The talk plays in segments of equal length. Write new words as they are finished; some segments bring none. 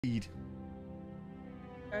Go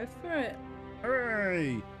for it.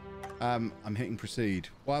 Hooray! I'm hitting proceed.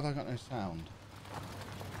 Why have I got no sound?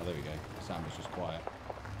 Oh, there we go. The sound was just quiet.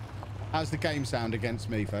 How's the game sound against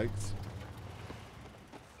me, folks?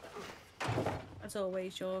 As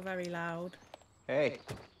always, you're very loud. Hey.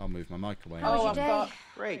 I'll move my mic away. Oh, I've got...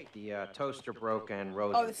 Great. The toaster broke and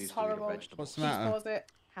Rose Oh, this is refused to eat her horrible. vegetables. What's the matter? Pause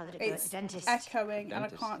it. How did it go at It's the dentist? echoing, and I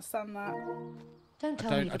can't stand that. Don't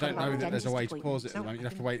tell me. I don't know that there's a way to pause it at the moment. You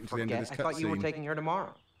have to wait until the end of this I thought you were cutscene. taking her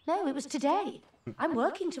tomorrow. No, it was today. I'm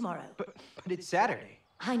working tomorrow. But it's Saturday.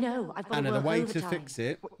 I know. I've got Anna, to the work way overtime. to fix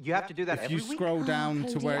it, You have to do that if every you week? scroll down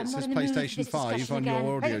to Cody, where I'm it not says in the mood for PlayStation this 5 discussion on your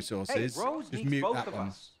again. audio Hey, sources, Rose just needs mute both that of one.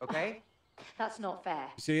 us, okay? That's not fair.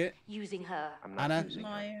 You see it? Using her. I'm not Anna? using her.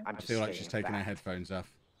 No. I'm I just feel like she's stating taking her fact. headphones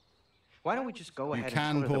off. Why don't we just go You ahead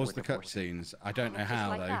can and tell her pause that the we're divorcing? cutscenes. I don't know Just how,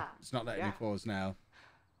 like though. that. It's not letting me Yeah. pause now.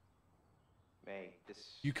 May,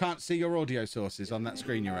 this... You can't see your audio sources on that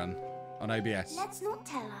screen you're on OBS. Let's not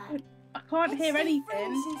tell her. I can't Let's hear stay anything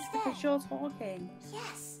friends instead. because you're talking.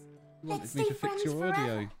 Yes. You Let's wanted me stay to fix friends your forever.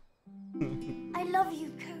 audio. I love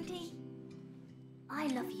you, Cody. I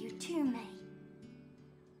love you too, May.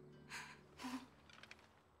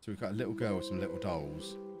 So we've got a little girl with some little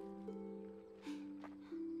dolls.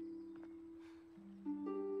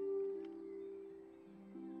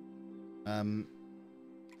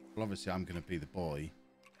 Well, obviously I'm going to be the boy.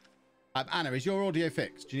 Anna, is your audio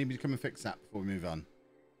fixed? Do you need me to come and fix that before we move on?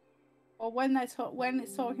 Well, when it's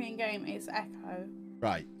talking in game, it's echo.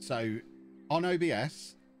 Right. So on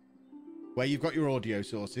OBS, where you've got your audio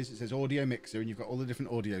sources, it says audio mixer, and you've got all the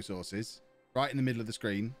different audio sources right in the middle of the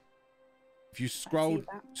screen. If you scroll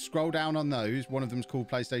down on those, one of them's called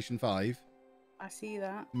PlayStation 5. I see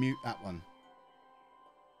that. Mute that one.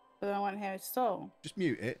 But I won't hear it still. Just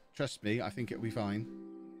mute it. Trust me, I think it'll be fine.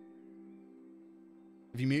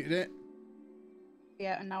 Have you muted it?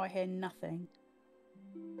 Yeah, and now I hear nothing.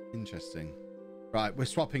 Interesting. Right, we're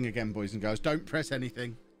swapping again, boys and girls. Don't press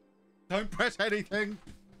anything. Don't press anything.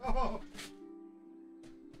 Oh.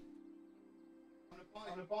 I'm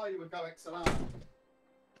gonna buy you a Go XLR. Do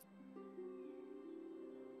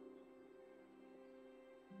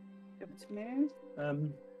you want me to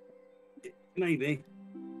move? Maybe.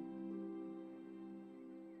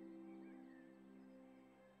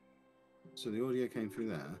 So the audio came through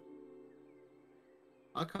there.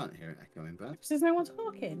 I can't hear it echoing back. Because there's no one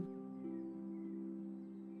talking.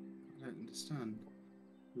 I don't understand.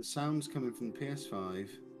 The sound's coming from the PS5.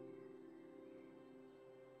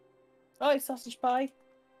 Oh, it's sausage pie.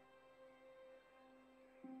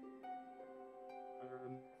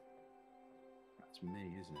 That's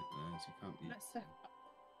me, isn't it? So you can't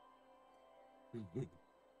mute.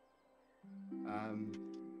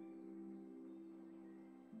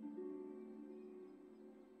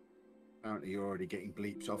 Apparently you're already getting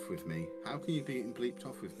bleeped off with me. How can you be getting bleeped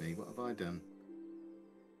off with me? What have I done?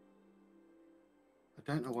 I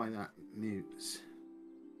don't know why that mutes.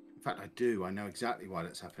 In fact, I do. I know exactly why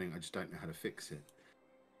that's happening. I just don't know how to fix it.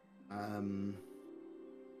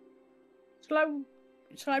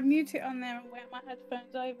 Shall I mute it on there and wear my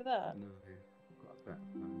headphones over there? No, I've got that.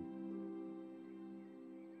 No.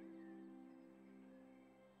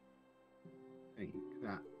 I think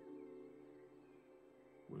that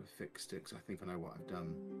would have fixed it, 'cause I think I know what I've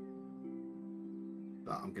done.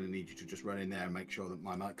 But I'm going to need you to just run in there and make sure that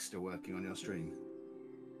my mic's still working on your stream.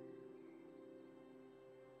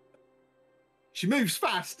 She moves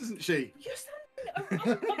fast, doesn't she? You're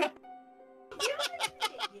standing.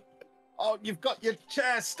 Oh, you've got your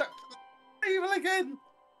chair stuck to the table again.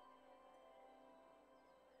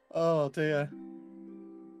 Oh dear.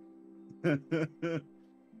 I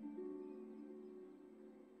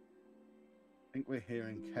think we're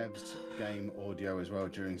hearing Kev's game audio as well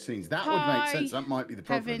during scenes. That would make sense. That might be the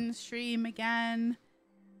problem. Kevin's stream again.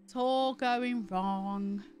 It's all going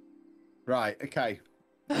wrong. Right, okay.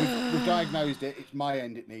 We've diagnosed it. It's my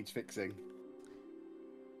end it needs fixing.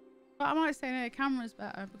 But I might say no, the camera's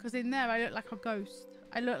better because in there I look like a ghost.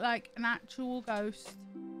 I look like an actual ghost.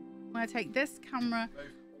 When I take this camera,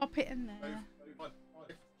 pop it in there.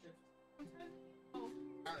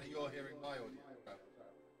 Apparently you're hearing my audio.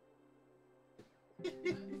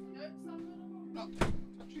 Not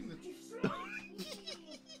touching the...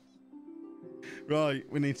 Right,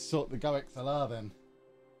 we need to sort the Go XLR then.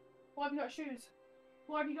 Why have you got shoes?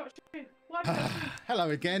 Why have you got shoes? Why have you got shoes? Hello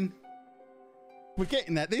again. We're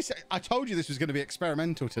getting there. I told you this was going to be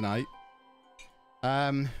experimental tonight.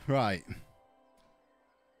 Right.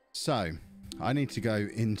 So, I need to go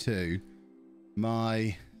into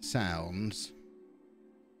my sounds.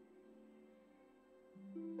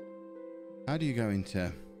 How do you go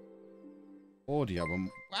into audio?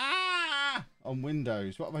 on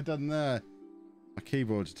Windows. What have I done there? My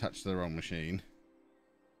keyboard's attached to the wrong machine.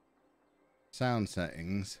 Sound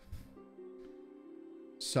settings.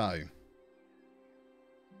 So.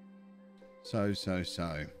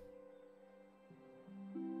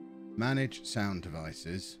 Manage sound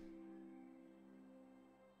devices.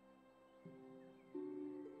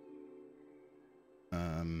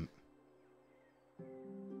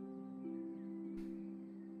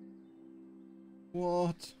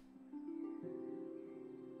 What?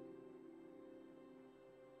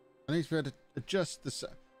 I need to be able to adjust the...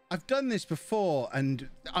 I've done this before, and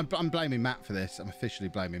I'm blaming Matt for this. I'm officially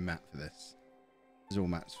blaming Matt for this. It's all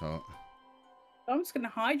Matt's fault. I'm just going to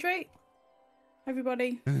hydrate.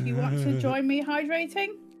 Everybody, if you want to join me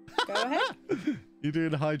hydrating, go ahead. You're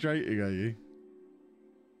doing hydrating, are you?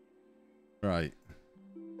 Right.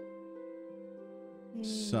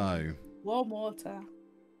 So... warm water.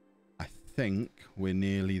 I think we're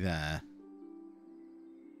nearly there.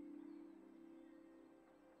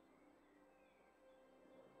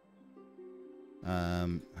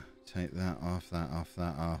 Take that off, that off,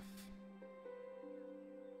 that off.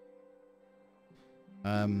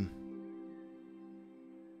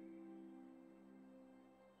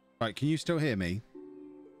 Right, can you still hear me?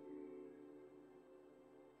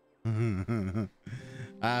 I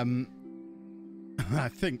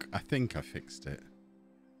think I fixed it.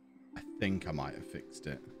 I think I might have fixed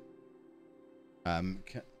it.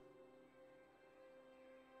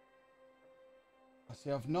 See,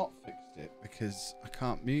 I've not fixed it because I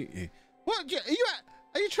can't mute you. What?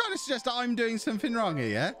 Are you trying to suggest that I'm doing something wrong here?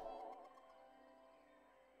 Yeah?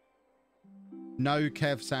 No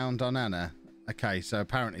Kev sound on Anna. Okay, so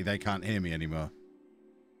apparently they can't hear me anymore.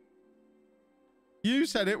 You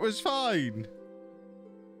said it was fine.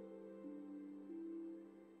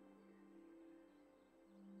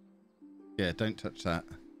 Yeah, don't touch that.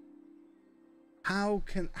 How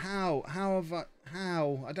have I,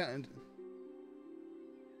 I don't...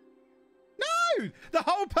 No! The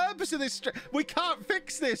whole purpose of this... We can't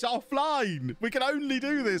fix this offline. We can only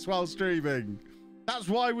do this while streaming. That's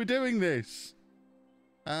why we're doing this.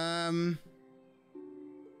 I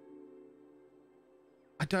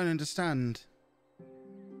don't understand.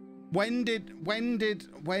 When did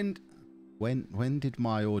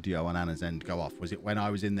my audio on Anna's end go off? Was it when I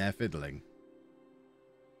was in there fiddling?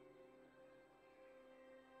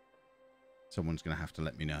 Someone's going to have to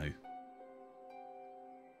let me know.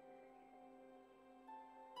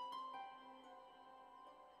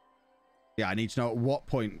 Yeah, I need to know at what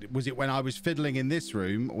point. Was it when I was fiddling in this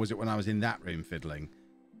room, or was it when I was in that room fiddling?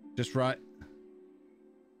 Just right.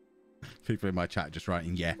 People in my chat just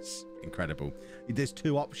writing yes. Incredible. There's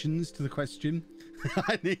two options to the question.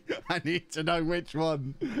 I need to know which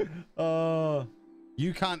one. Oh,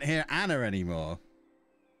 you can't hear Anna anymore.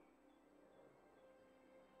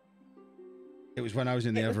 It was when I was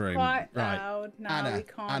in the other room. Quite right. Loud. No, Anna, we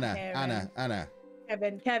can't hear him. Anna.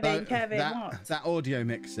 Kevin, what? That audio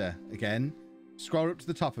mixer again. Scroll up to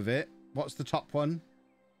the top of it. What's the top one?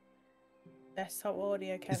 Desktop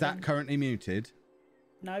audio, Kevin. Is that currently muted?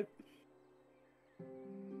 Nope.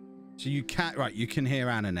 So you can't... Right, you can hear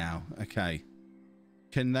Anna now. Okay.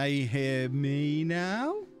 Can they hear me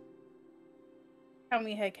now? Can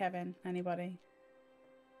we hear Kevin? Anybody?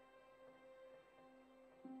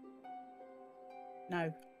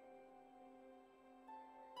 No.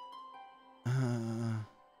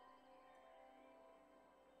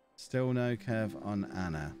 Still no Kev on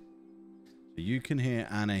Anna. So you can hear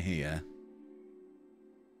Anna here.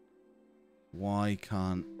 Why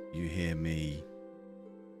can't you hear me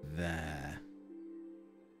there?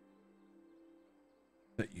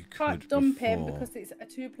 That you could Can't dump before. him because it's a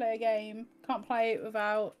two-player game. Can't play it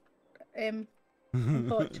without him.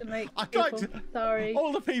 Unfortunately, sorry.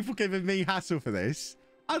 All the people giving me hassle for this.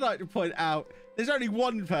 I'd like to point out there's only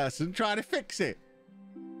one person trying to fix it.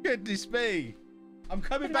 Goodness me. I'm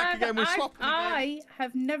coming back again with swapping again. I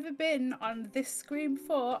have never been on this screen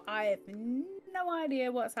before. I have no idea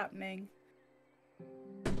what's happening.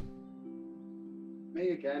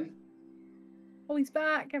 Me again. Oh, he's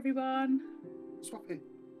back, everyone. Swapping.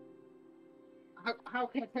 How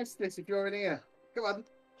can I test this if you're in here? Come on.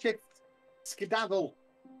 Shift. Skedaddle.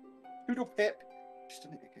 Doodle pip. Just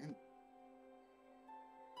done it again.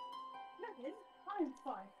 I'm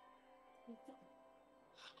fine.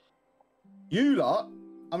 You lot,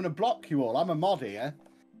 I'm going to block you all. I'm a mod here.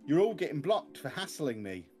 You're all getting blocked for hassling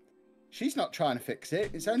me. She's not trying to fix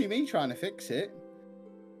it. It's only me trying to fix it.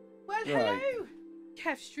 Well, hello.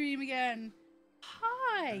 Kev stream again.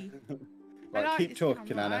 Hi. Right, like keep talking,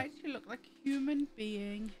 camera. Anna. I actually look like a human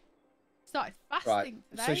being. Started fasting Right,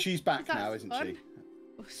 today. so she's back That's now, isn't fun. she?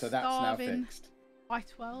 So that's now starving fixed. by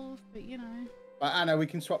 12, but you know. Right, Anna, we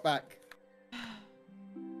can swap back.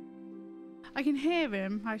 I can hear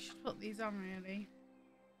him. I should put these on, really.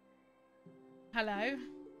 Hello?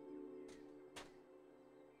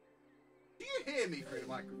 Do you hear me through the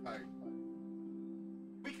microphone?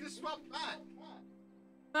 We can swap back.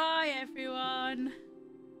 Bye, everyone.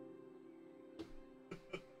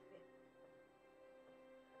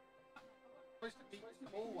 You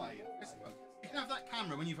can have that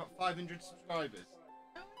camera when you've got 500 subscribers.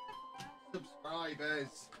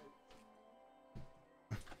 Subscribers.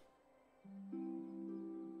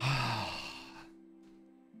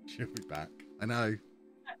 She'll be back. I know.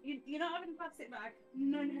 You're not having a plastic bag.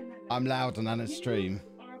 No. I'm loud on Anna's stream.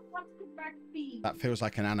 Or a plastic bag feed. That feels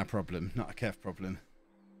like an Anna problem, not a Kev problem.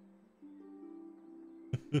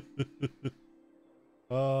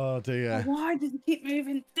 Oh dear. Why does it keep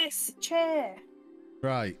moving this chair?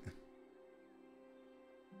 Right.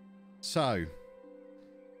 So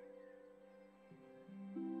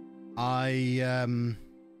I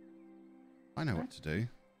know what to do.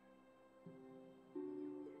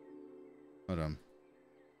 Hold on.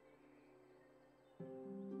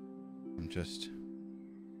 I'm just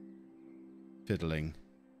fiddling.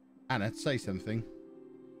 Anna, say something.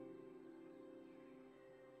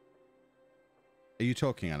 Are you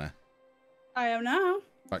talking, Anna? I am now.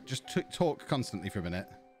 Right, just talk constantly for a minute.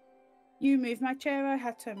 You moved my chair, I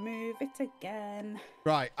had to move it again.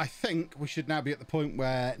 Right, I think we should now be at the point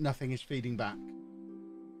where nothing is feeding back.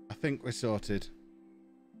 I think we're sorted.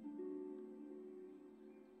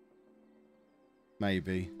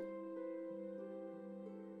 Maybe.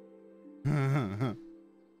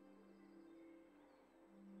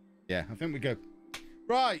 Yeah, I think we're good.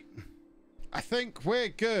 Right. I think we're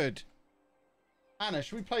good. Anna,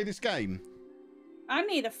 should we play this game? I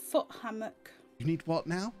need a foot hammock. You need what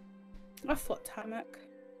now? A foot hammock.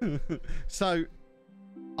 So,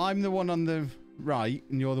 I'm the one on the right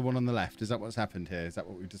and you're the one on the left. Is that what's happened here? Is that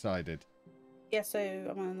what we've decided? Yeah, so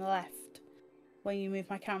I'm on the left. When you move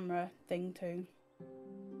my camera thing too.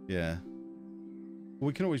 Yeah. Well,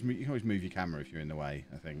 we can always you can always move your camera if you're in the way,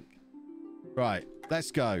 I think. Right,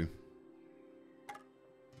 let's go.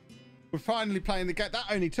 We're finally playing the game. That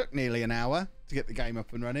only took nearly an hour to get the game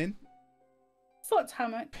up and running. Foot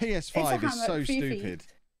hammock. PS5 is so stupid.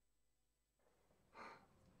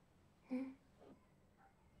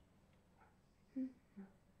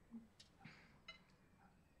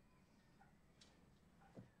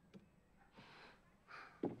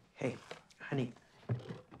 Hey, honey,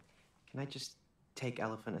 can I just take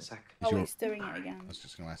Elephant a sec? Oh, he's doing it again. I was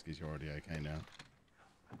just going to ask, is your audio okay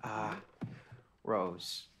now?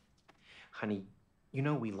 Rose, honey, you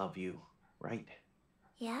know we love you, right?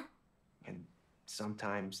 Yeah? And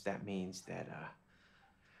sometimes that means that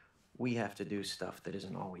we have to do stuff that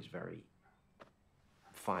isn't always very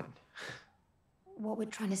fun. What we're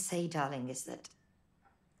trying to say, darling, is that,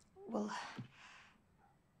 well,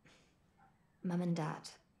 Mum and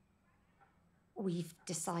Dad, we've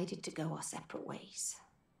decided to go our separate ways.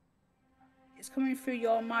 It's coming through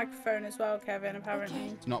your microphone as well, Kevin, apparently. Okay.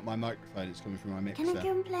 It's not my microphone, it's coming from my mixer. Can I go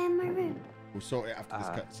and play in my room? We'll sort it after this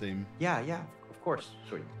cutscene. Yeah, of course,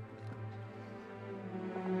 sweet.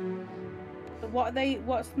 So what's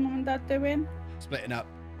the Mum and Dad doing? Splitting up.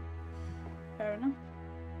 Fair enough.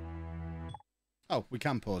 Oh, we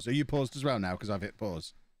can pause. Are you paused as well now? Because I've hit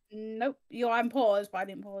pause. Nope. I'm paused, but I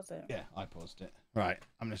didn't pause it. Yeah, I paused it. Right,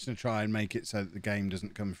 I'm just going to try and make it so that the game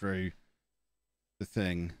doesn't come through the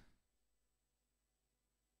thing.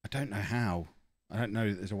 I don't know how. I don't know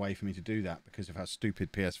that there's a way for me to do that because of how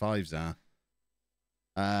stupid PS5s are.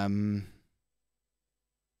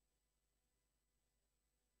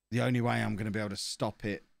 The only way I'm going to be able to stop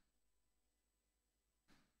it.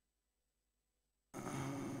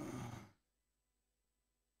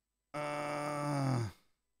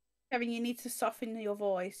 Kevin, you need to soften your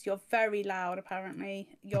voice. You're very loud, apparently.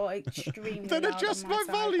 You're extremely Then loud. adjust on my side,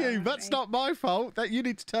 volume. apparently. That's not my fault. That you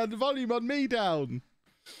need to turn the volume on me down.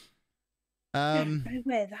 I don't know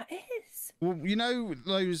where that is. Well, you know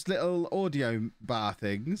those little audio bar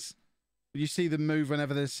things? You see them move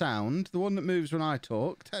whenever there's sound. The one that moves when I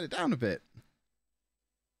talk, turn it down a bit.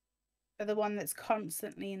 So the one that's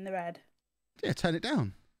constantly in the red. Yeah, turn it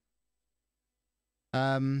down.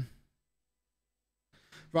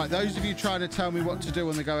 Right, those of you trying to tell me what to do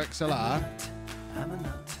on the Go XLR,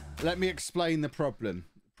 let me explain the problem.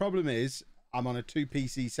 The problem is, I'm on a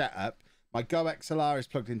 2-PC setup. My Go XLR is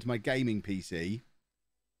plugged into my gaming PC,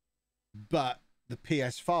 but the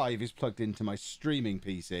PS5 is plugged into my streaming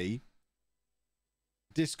PC.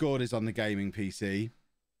 Discord is on the gaming PC.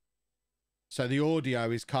 So the audio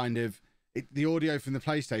is kind of the audio from the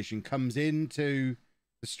PlayStation comes into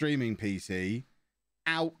the streaming PC,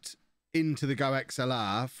 out into the Go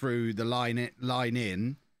XLR through the line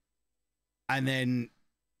in, and then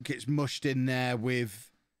gets mushed in there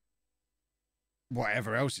with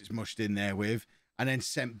whatever else it's mushed in there with, and then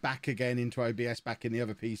sent back again into OBS back in the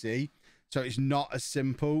other PC. So it's not as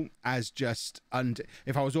simple as just, and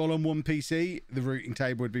if I was all on one PC, the routing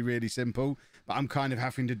table would be really simple, but I'm kind of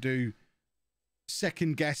having to do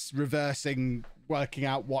second guess, reversing, working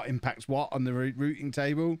out what impacts what on the routing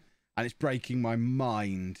table, and it's breaking my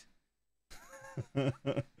mind. It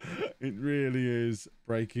really is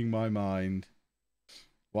breaking my mind.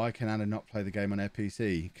 Why can Anna not play the game on her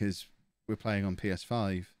PC? Because we're playing on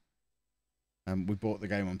PS5. We bought the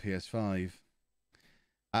game on PS5.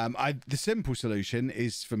 The simple solution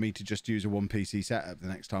is for me to just use a one PC setup the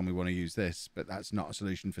next time we want to use this, but that's not a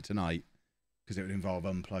solution for tonight because it would involve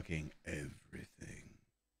unplugging everything.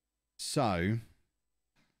 So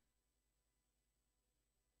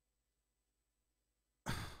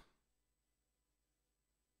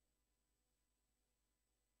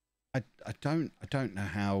I don't know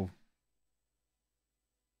how.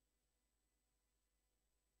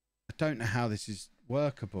 I don't know how this is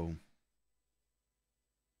workable.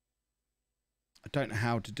 I don't know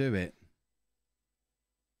how to do it.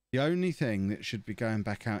 The only thing that should be going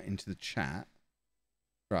back out into the chat.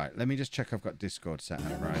 Right, let me just check I've got Discord set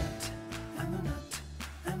up right.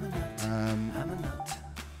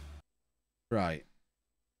 Right.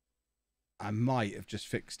 I might have just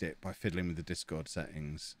fixed it by fiddling with the Discord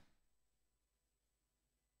settings.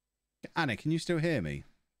 Anna, can you still hear me?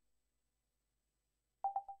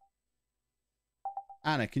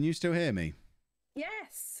 Anna, can you still hear me?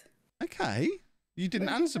 Yes. Okay. You didn't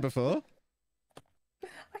answer before.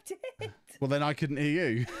 I did. Well, then I couldn't hear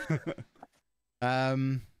you.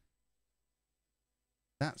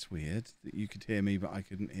 That's weird that you could hear me, but I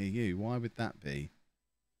couldn't hear you. Why would that be?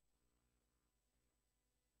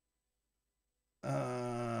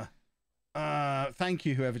 Thank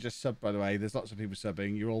you, whoever just subbed, by the way. There's lots of people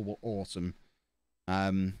subbing. You're all awesome.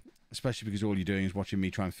 Especially because all you're doing is watching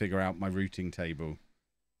me try and figure out my routing table.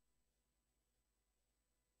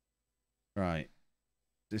 Right.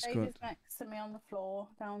 Discord. David's next to me on the floor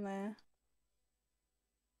down there.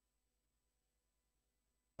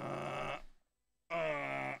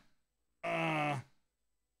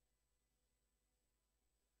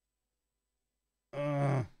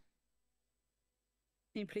 Can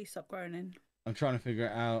you please stop groaning? I'm trying to figure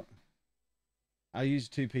it out. I use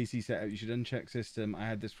 2 PC setup. You should uncheck system. I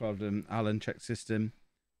had this problem. I'll uncheck system.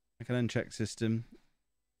 I can uncheck system.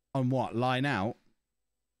 On what? Line out?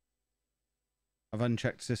 I've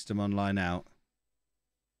unchecked system on line out.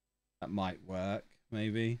 That might work,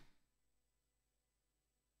 maybe.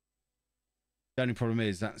 The only problem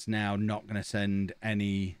is that's now not going to send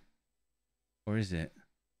any... Or is it?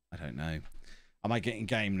 I don't know. Am I getting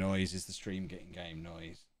game noise? Is the stream getting game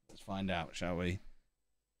noise? Let's find out, shall we?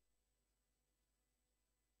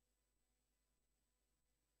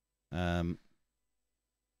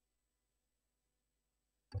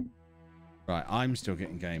 Right, I'm still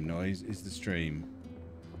getting game noise. Is the stream?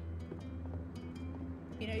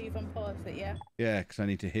 You know you've unpaused it, yeah? Yeah, because I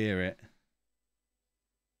need to hear it.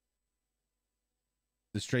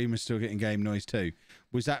 The stream is still getting game noise too.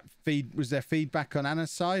 Was there feedback on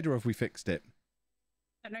Anna's side, or have we fixed it?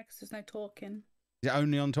 I don't know, because there's no talking. Is it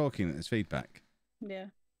only on talking that there's feedback? Yeah.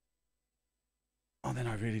 Oh, then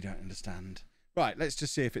I really don't understand. Right, let's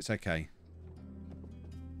just see if it's okay.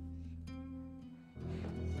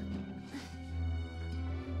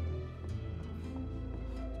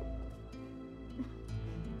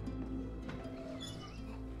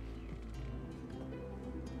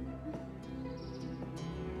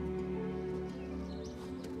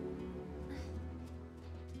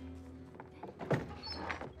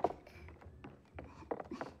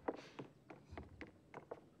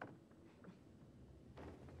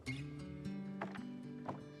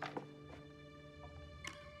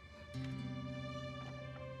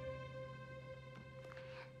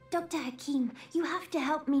 Dr. Hakim, you have to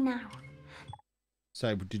help me now.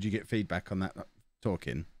 So, did you get feedback on that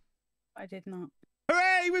talking? I did not.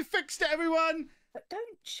 Hooray! We fixed it, everyone! But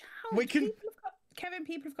don't shout. We can... Kevin,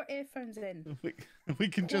 people have got earphones in. We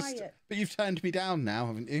can just... Quiet. But you've turned me down now,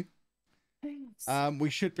 haven't you? Thanks. We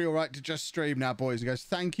should be all right to just stream now, boys and girls.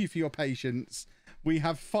 Thank you for your patience. We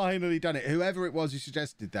have finally done it. Whoever it was who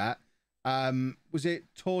suggested that, was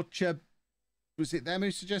it Torture? Was it them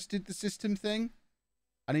who suggested the system thing?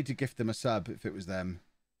 I need to gift them a sub if it was them.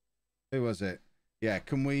 Who was it? Yeah,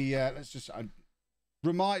 can we? Let's just I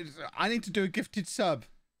need to do a gifted sub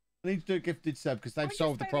I need to do a gifted sub because they've Just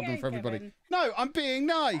solved the play problem game, for everybody. Kevin. No, I'm being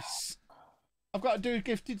nice. I've got to do a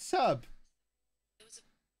gifted sub.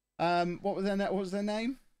 What was their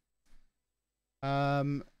name?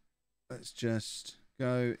 Let's just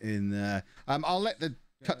go in there. I'll let the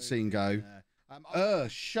cutscene go.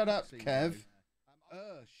 Shut up, Kev.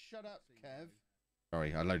 Shut up, Kev.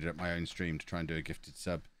 Sorry, I loaded up my own stream to try and do a gifted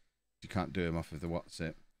sub. You can't do them off of the what's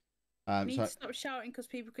it. You need to stop shouting because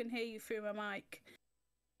people can hear you through my mic.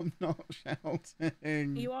 I'm not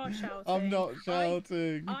shouting. You are shouting. I'm not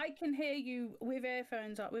shouting. I can hear you with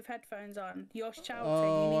earphones on, with headphones on. You're shouting.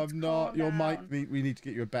 Oh, you need I'm to not. calm Your down. mic. We need to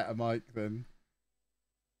get you a better mic then.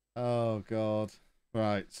 Oh God.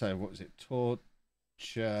 Right. So what was it?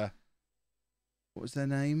 Torture. What was their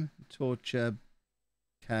name? Torture.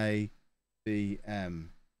 KBM.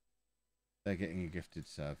 They're getting a gifted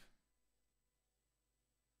sub.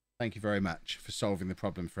 Thank you very much for solving the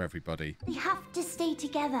problem for everybody. We have to stay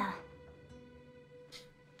together.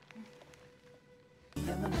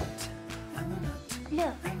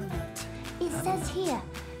 Look, it says here,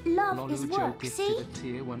 love is work, see?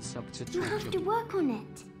 You have to work on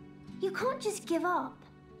it. You can't just give up.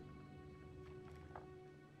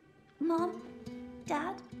 Mom,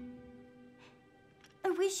 Dad, I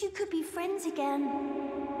wish you could be friends again.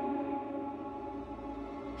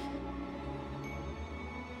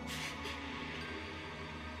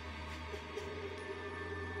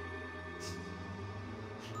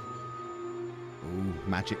 Ooh,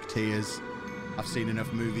 magic tears. I've seen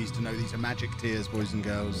enough movies to know these are magic tears, boys and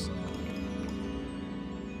girls.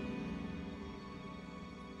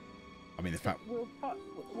 I mean, the fact...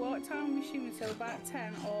 What time are we shooting till? About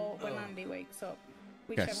 10 or when Andy wakes up?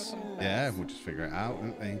 Whichever Yes. comes first. Yeah, we'll just figure it out,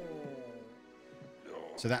 won't we?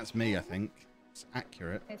 So that's me, I think. It's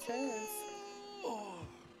accurate. It is.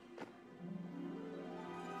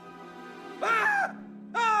 Ah!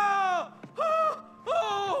 Oh! Oh!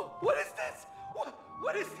 Oh! What is this?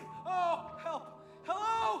 What is it? Oh, help!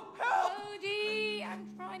 Hello! Help! Cody, I'm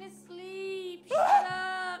trying to sleep. Shut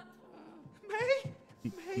up. May?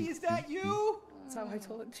 May, is that you? That's how I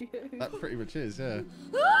told you. That pretty much is, yeah.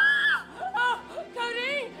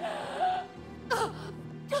 Cody!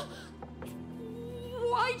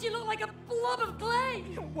 Why do you look like a blob of clay?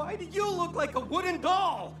 Why do you look like a wooden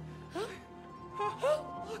doll?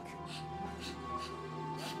 Look.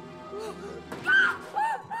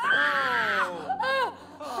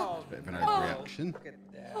 Oh. Bit of an overreaction. Look at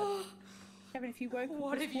that. Kevin, if you woke up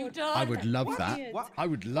What this have you morning- done? I would love that. What? I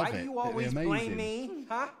would love Why it. do you It'd be always amazing. blame me?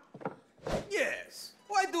 Huh? Yes.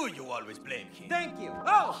 Why do you always blame him? Thank you.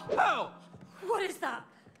 Oh! What is that?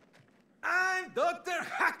 I'm Dr.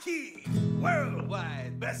 Haki,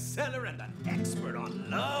 worldwide bestseller and an expert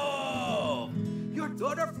on love. Your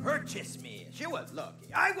daughter purchased me. She was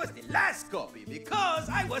lucky. I was the last copy because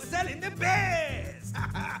I was selling the best.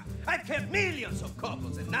 I've helped millions of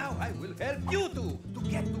couples, and now I will help you two to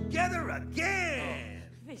get together again.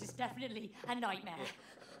 This is definitely a nightmare.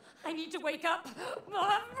 I need to wake up.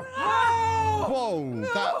 Mom! Whoa,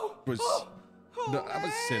 that was... No, that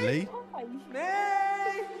was silly.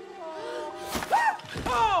 May!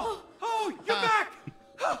 Oh! Oh, you're back!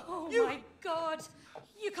 Oh my God!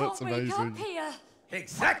 You can't That's wake up amazing. here.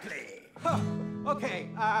 Exactly. Okay,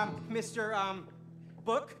 Mr.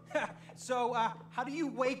 Book. So, how do you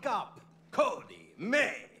wake up? Cody,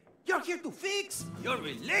 May, you're here to fix your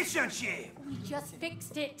relationship. We just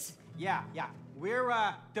fixed it. Yeah. We're,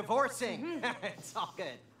 divorcing. It's all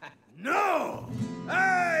good. No!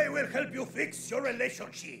 I will help you fix your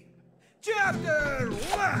relationship. Chapter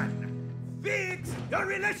 1. Fix your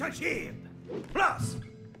relationship. Plus,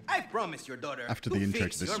 I promise your daughter After to the intro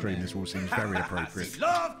fix to the your stream, man. this all seems very appropriate. See,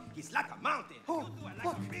 love is like a mountain. Oh, You two are like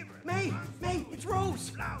look, a river. May, it's Rose.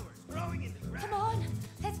 Flowers growing in the grass. Come on,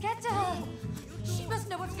 let's get to her. She must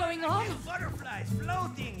know what's going on. Little butterflies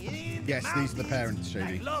floating in Yes, the these are the parents, mountains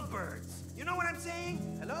Shady. like lovebirds. You know what I'm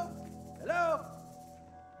saying? Hello? Hello?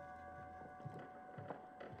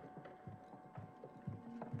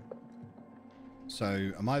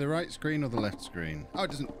 So, am I the right screen or the left screen? Oh,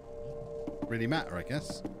 it doesn't really matter, I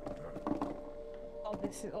guess. Oh,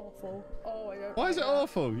 this is awful. Oh, I don't Why is it like that.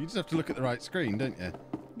 awful? You just have to look at the right screen, don't you? Yeah,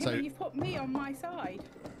 So, but you've put me on my side.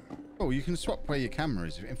 oh, you can swap where your camera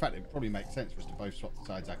is. In fact, it would probably make sense for us to both swap the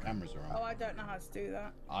sides our cameras are Oh, on. I don't know how to do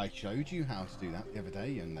that. I showed you how to do that the other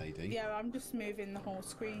day, young lady. Yeah, I'm just moving the whole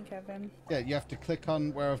screen, Kevin. Yeah, you have to click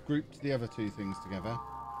on where I've grouped the other two things together.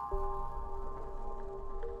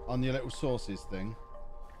 On your little sources thing.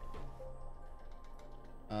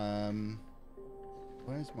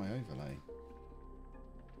 Where's my overlay?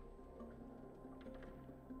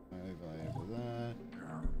 My overlay over there.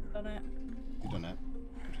 Done it. You've done it.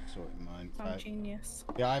 sorting mine. I'm genius.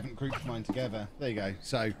 Yeah, I haven't grouped mine together. There you go.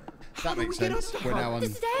 So that makes sense. We're now on. The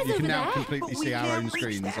stairs You can over now there. completely see our own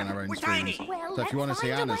screens and our own screens. Well, So if you want to see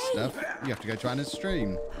let's find a Anna's way. stuff, you have to go to Anna's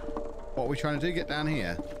stream. What are we trying to do? Get down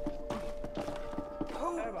here.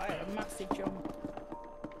 Oh, right, a massive jump.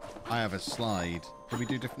 I have a slide. Can we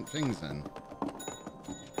do different things then?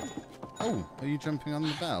 Oh, are you jumping on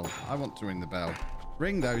the bell? I want to ring the bell.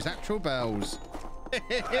 Ring those actual bells.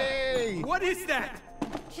 Hey! What is that?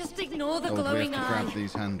 Just ignore the Oh, we have glowing to eye. grab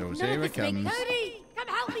these handles. None Here of it this makes- comes. Cody, come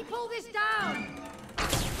help me pull this down.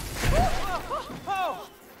 Oh,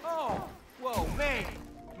 whoa, May.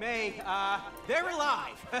 May, they're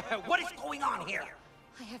alive. What is going on here?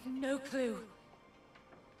 I have no clue.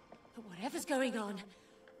 But whatever's going on,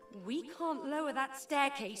 we can't lower that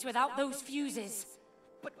staircase without those fuses.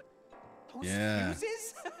 But those Yeah.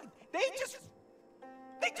 fuses?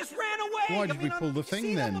 They just ran away. Why did we pull the you thing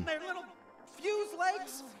see them then? on their little fuse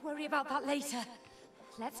legs? I'll worry about that later.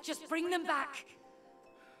 Let's just bring them back.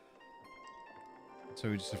 So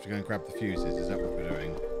we just have to go and grab the fuses. Is that what we're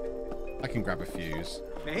doing? I can grab a fuse.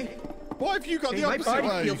 May? Why have you got May, the my opposite body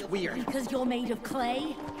way? feels weird. Because you're made of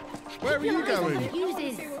clay. Where are you going?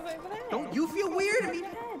 Fuses. Don't you feel weird? I mean,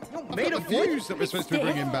 I've made got of the wood. fuse that we're supposed to be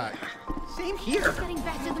bringing back. Same here. Getting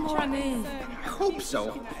better the more I move. I hope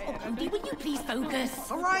so. Cody, will you please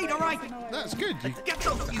focus? All right. That's good. Get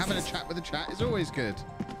those Having a fuses. chat with the chat is always good.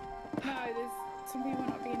 No, there's some people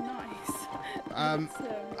not being nice.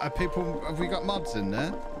 Are people? Have we got mods in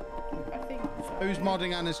there? I think so. Who's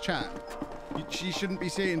modding Anna's chat? She shouldn't be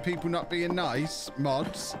seeing people not being nice.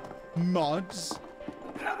 Mods. They're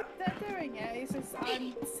doing it. It's just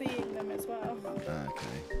I'm seeing them as well. Okay.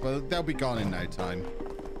 Well, they'll be gone in no time.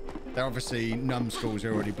 They're obviously numbskulls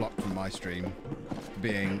are already blocked from my stream,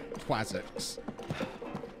 being Twazzocks.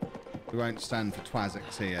 We won't stand for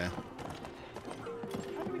Twazzocks here.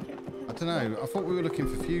 I don't know. I thought we were looking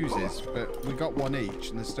for fuses, but we got one each,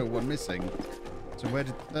 and there's still one missing. So where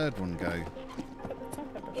did the third one go?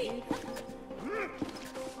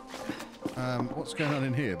 What's going on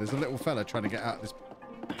in here? There's a little fella trying to get out of this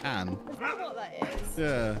can. Is that what that is?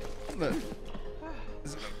 Yeah. Look.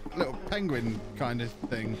 There's a little penguin kind of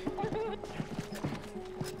thing.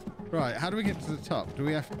 Right, how do we get to the top? Do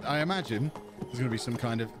we have... I imagine there's going to be some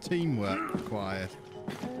kind of teamwork required.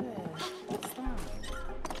 What's that?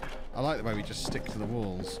 I like the way we just stick to the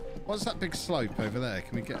walls. What's that big slope over there?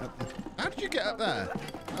 Can we get up there? How did you get up there?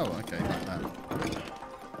 Oh, okay, like that.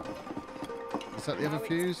 Is that the other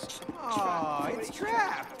fuse? Oh, it's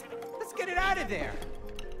trapped. Let's get it out of there.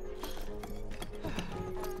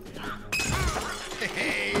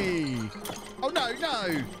 Hey! Oh, no,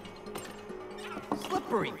 no!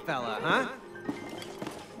 Slippery fella, huh?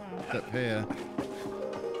 It's up here.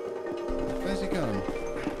 Where's he gone?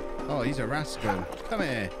 Oh, he's a rascal. Come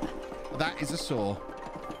here. That is a saw.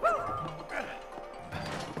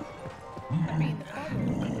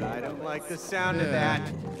 I don't like the sound of that.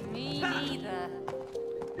 Me neither.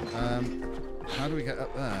 How do we get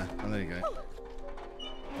up there? Oh, there you go.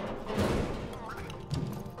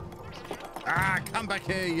 Ah, come back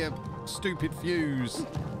here, you stupid fuse.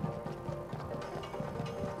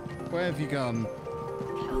 Where have you gone?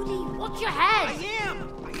 Cody, watch your head. I am.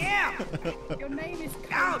 Your name is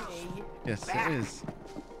Ouch. Cody. Yes, it is.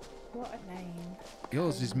 What a name.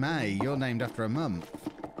 Yours is May. You're named after a month.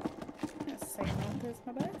 That's the same month as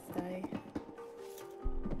my birthday.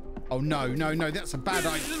 Oh, no, no, no. That's a bad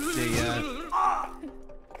idea.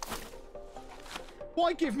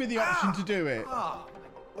 Why give me the option to do it? Oh, my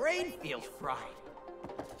brain feels fried.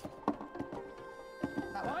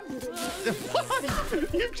 That one?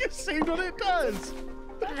 What? You've just seen what it does.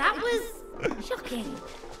 That was shocking.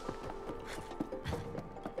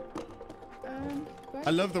 I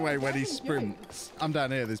love the way when he sprints. I'm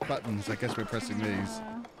down here. There's buttons. I guess we're pressing these.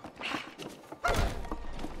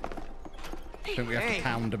 I think we have to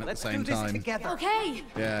pound them at the Let's same do this time. together. Okay.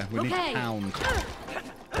 Yeah, we need to Okay. pound.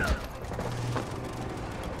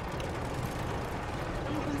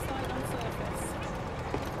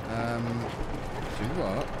 Do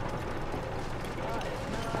what?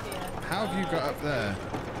 How have you got up there?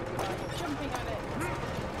 Jumping at it.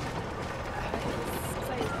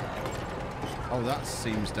 Oh, that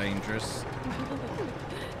seems dangerous.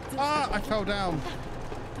 Ah, I fell down.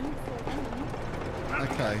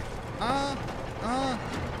 Okay. I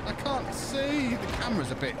can't see. The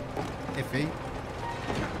camera's a bit iffy.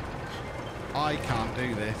 I can't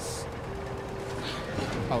do this.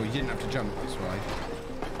 Oh, you didn't have to jump this way.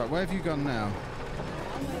 Right, where have you gone now?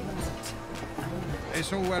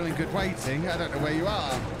 It's all well and good waiting. I don't know where you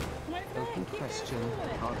are. Open question,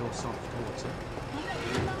 hard or soft water?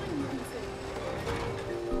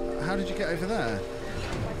 How did you get over there?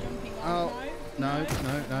 Oh, no,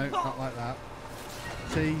 not like that.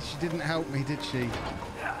 See, she didn't help me, did she?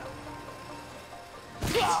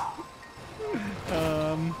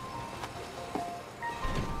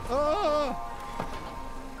 Oh,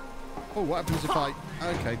 what happens if I...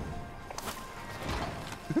 Okay.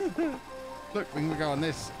 Look, when we go on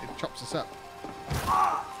this, it chops us up.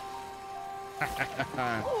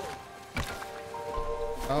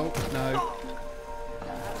 Oh, no.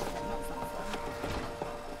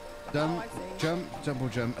 Jump, double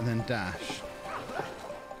jump, and then dash.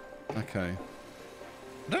 Okay.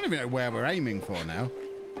 I don't even know where we're aiming for now.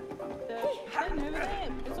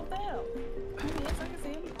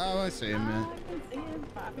 Oh, I see him, yeah.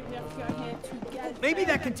 Maybe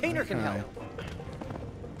that container can help.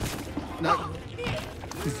 No.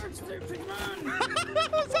 Was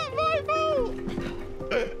that my fault?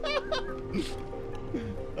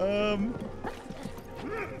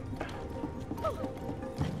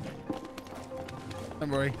 Don't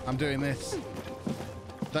worry, I'm doing this.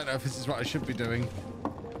 Don't know if this is what I should be doing.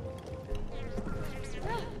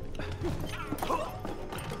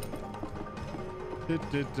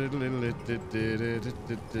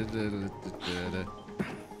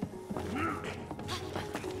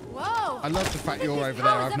 Whoa! I love the fact you're over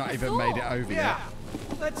there. I've not even made it over yet.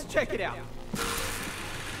 Let's check it out.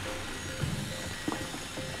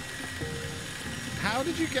 How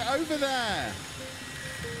did you get over there?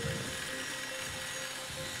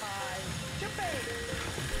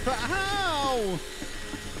 But how?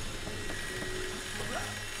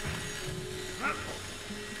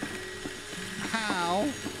 How?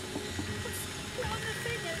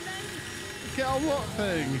 Get on what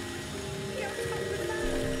thing?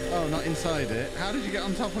 Oh, not inside it. How did you get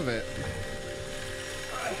on top of it?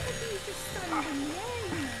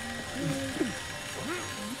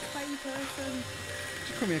 Did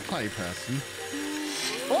you call me a clay person?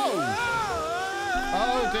 Whoa!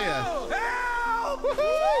 Oh dear!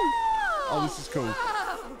 Oh, this is cool.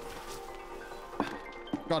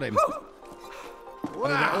 Got him. I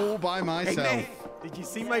did it all by myself. Hey, man, did you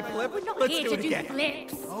see my flip? We're not Let's here do to it do again.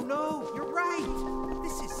 flips. Oh no, you're right.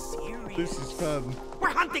 This is serious. This is fun. We're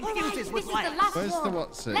hunting All right, fuses this with is the lights. last Where's the one.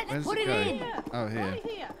 what's it? Let's Where's put it it go? in. Oh, here. Right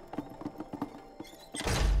here.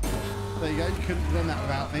 There you go. You couldn't have done that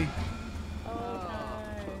without me.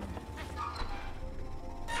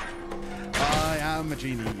 I am a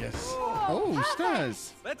genie, yes. Oh,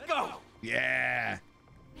 stairs. Let's go. Yeah.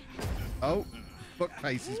 Oh,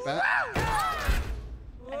 bookcase is back.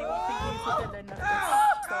 Anyone think he's a villain of this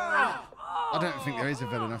story? I don't think there is a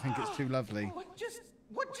villain. I think it's too lovely. What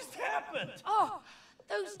just happened? Oh,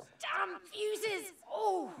 those damn fuses.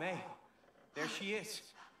 Oh. May, there she is.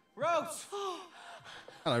 Rose.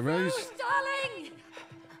 Hello, Rose. Oh, darling.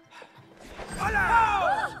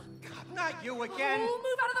 Hello. God, not you again. Oh,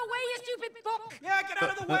 move out of the way, you stupid book. Yeah, get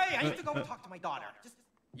out of the way. I need to go and talk to my daughter. Just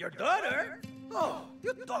your daughter? Oh,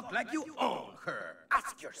 you talk like you own her.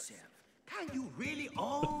 Ask yourself, can you really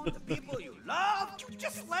own the people you love? You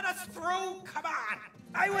just let us through. Come on.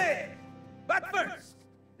 I will. But first,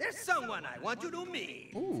 there's someone I want you to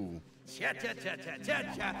meet. Ooh.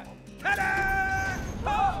 Cha-cha-cha-cha-cha-cha. Ta-da!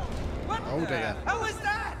 Oh, what Oh, the dear. hell was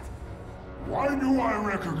that? Why do I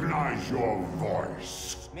recognize your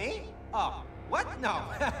voice? Me? Oh, what? No.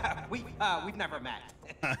 We've never met.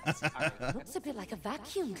 Sorry. Looks a bit like a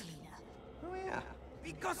vacuum cleaner. Oh, yeah.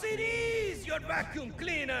 Because it is your vacuum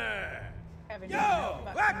cleaner. Kevin, Yo, you know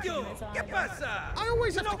about vacuum, vacuum ¿qué cleaners, pasa? I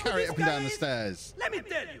always have You to know who carry it this up and down guy the is? stairs. Let me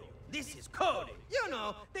tell you, this is Cody. You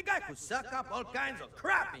know, the guy who suck up all kinds of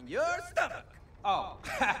crap in your stomach. Oh,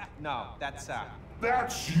 no, that's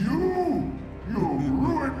That's you! You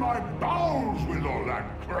ruined my bowels with all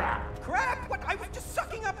that crap! crap. What? I was just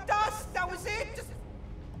sucking up dust. That was it. Just.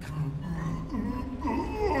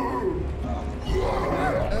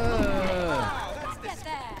 Oh, that's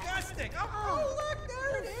disgusting. Oh, look,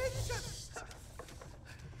 there it is.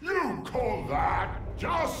 You call that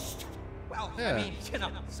just? Well, Yeah. I mean, you know,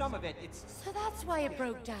 some of it, it's. So that's why it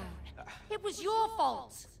broke down. It was your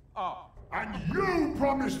fault. Oh, And you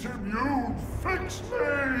promised him you'd fix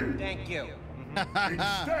me! thank you.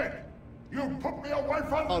 Instead, you put me away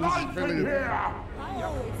for Oh, this is life in brilliant. here! I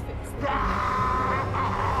always fix them.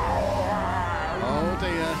 Oh,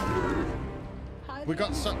 dear. We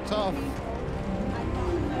got sucked off.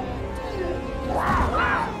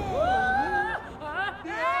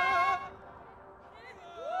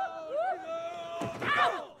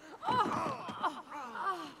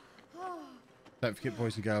 Don't forget,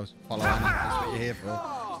 boys and girls, follow Anna. That's what you're here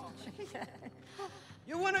for.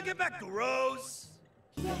 You want to get back to Rose?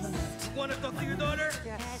 Yes. You want to talk to your daughter?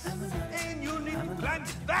 Yes. And you need to climb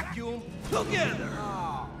the vacuum together.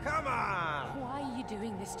 Oh, come on. Why are you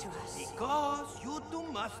doing this to us? Because you two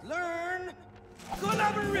must learn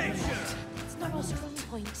collaboration. It's not our strong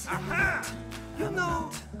point. Aha! You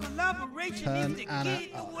know, collaboration Turn is the Anna key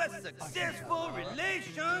to a successful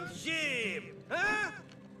relationship. Huh?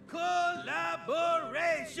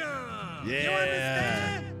 Collaboration. Yeah. You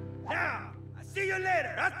understand? Now, I see you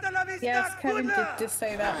later. Hasta la vista. Yes, Kevin good did luck. just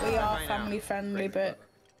say that we are family friendly, but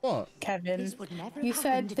What? Kevin, This would never you have said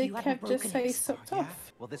happened if did you hadn't Kev just broken say it. sucked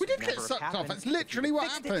off? Well, this We did would get never have sucked off. happened That's if literally you what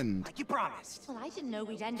fixed it happened. like you promised. Well, I didn't know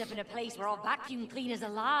we'd end up in a place where all vacuum cleaners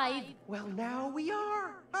alive. Well, now we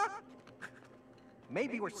are. Huh?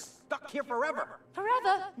 Maybe we're stuck here forever.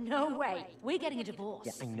 Forever? No way. We're getting a divorce.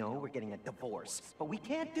 Yeah, I know we're getting a divorce, but we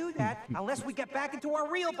can't do that unless we get back into our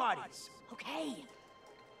real bodies. Okay.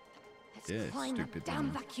 Let's Yeah, climb that stupid damn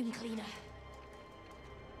woman. vacuum cleaner.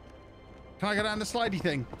 Can I go down the slidey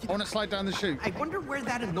thing? I want to slide down the chute. I wonder where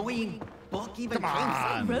that annoying book even Come came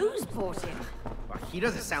on. from. Rose bought him. Well, he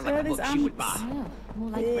doesn't sound like a Where book is she would Ants? buy. Oh, more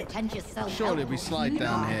like pretentious self-help. Surely we slide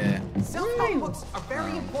down here. Self-help books are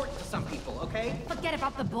very important to some people, okay? Forget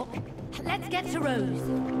about the book. Let's get to Rose.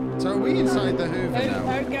 So are we inside the Hoover now?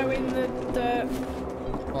 Don't go in the dirt.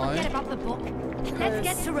 Forget Fine. about the book. Let's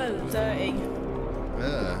get to Rose. Dirty.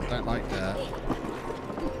 Ugh, don't like that.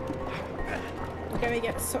 We're gonna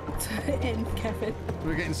get sucked in, Kevin.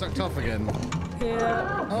 We're getting sucked off again.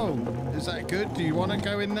 Yeah. Oh, is that good? Do you want to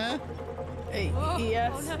go in there? Yes. Oh,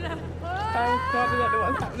 no, no. Oh God, I don't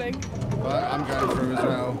know what's happening. Well, I'm going through as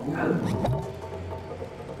well.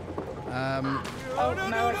 Oh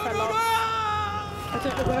no, I fell off. I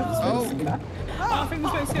don't know where I'm supposed to go. Oh, I think we're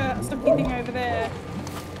supposed to go that stucky thing over there.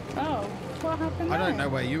 Oh, what happened I there? don't know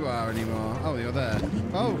where you are anymore. Oh, you're there.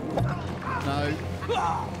 Oh, no.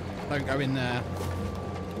 Don't go in there.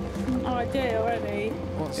 Oh, I did already.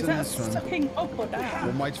 What's Is in that this one? sucking up or down?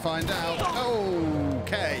 One way to find out.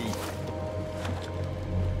 Okay.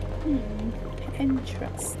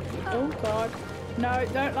 Interesting. Oh God. No,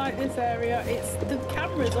 don't like this area. It's the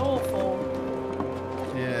camera's awful.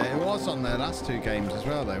 Yeah, it was on their last two games as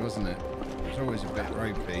well, though, wasn't it? It was always a bit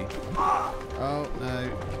ropey. Oh, no.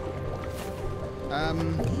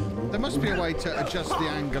 There must be a way to adjust the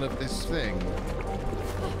angle of this thing.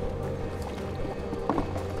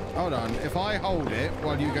 Hold on. If I hold it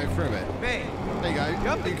while you go through it. Hey, There you go.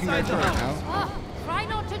 Jump You can go inside through the it house. now. Oh, try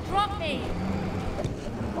not to drop me.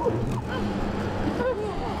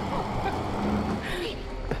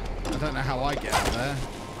 I don't know how I get out there.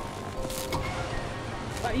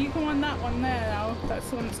 But you can on that one there now. That's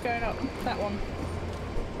the one that's going up. That one.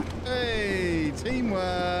 Hey,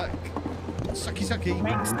 teamwork. Sucky, sucky.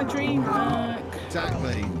 Makes the dream work.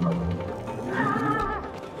 Exactly.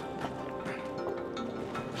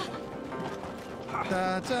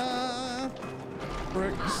 Da da.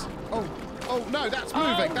 Bricks. Oh, oh no, that's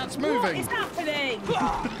moving. That's What moving. is happening?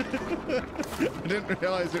 I didn't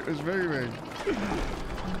realise it was moving.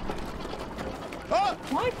 Oh!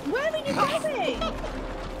 What? Where are you going?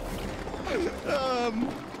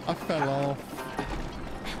 I fell off.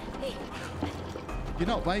 You're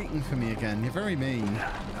not waiting for me again. You're very mean.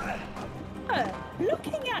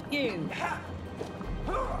 Looking at you.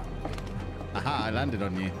 Aha, I landed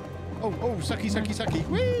on you. Oh, oh, sucky, sucky, sucky.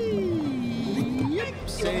 Whee! You want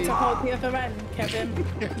Yipsy. to hold the other end, Kevin?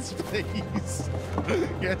 Yes, please.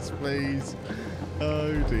 Yes, please.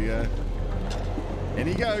 Oh, dear. In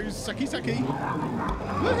he goes. Sucky, sucky.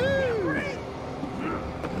 Woohoo!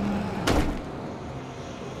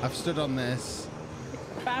 I've stood on this.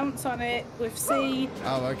 Bounce on it with C.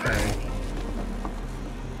 Oh, okay.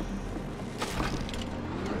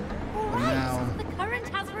 All And right, now... the current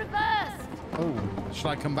has reversed. Oh, should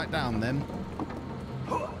I come back down then?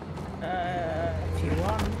 If you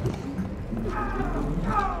want.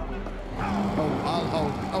 Oh, I'll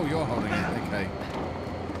hold... Oh, you're holding it. Okay.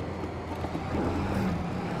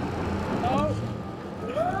 Oh,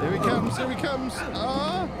 Here he comes. Here he comes.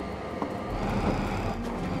 Ah!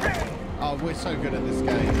 Oh, we're so good at this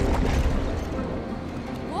game.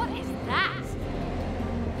 What is that?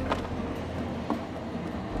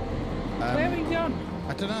 where are we gone?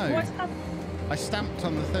 I don't know. What's happening? I stamped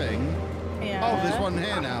on the thing. Yeah. Oh, there's one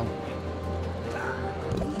here now.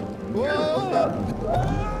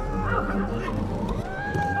 Whoa!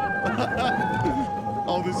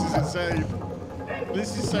 Oh, this is insane.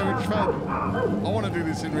 This is so much fun. I want to do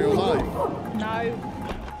this in real life. No.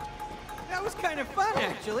 That was kind of fun,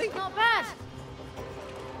 actually. Not bad.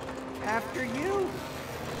 After you.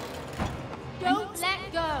 Don't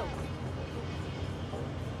let go.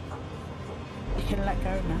 You can let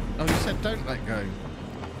go now. Oh, you said don't let go.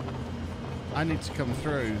 I need to come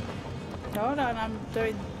through. Hold on, I'm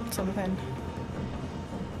doing something.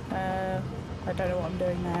 I don't know what I'm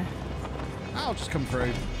doing there. I'll just come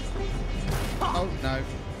through. Oh, no.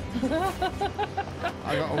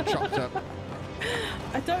 I got all chopped up.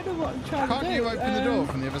 I don't know what I'm trying to do. Can't you open the door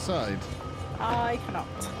from the other side? I cannot.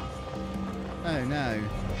 Oh, no.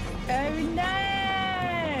 Oh, no!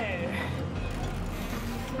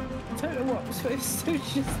 I don't know what I'm supposed to do.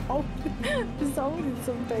 Just holding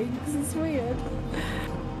something, because it's weird.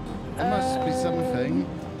 There must be something.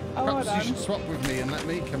 Oh, Perhaps hold you should on. swap with me and let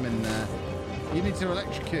me come in there. You need to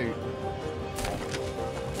electrocute.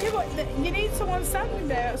 Yeah, but you need someone standing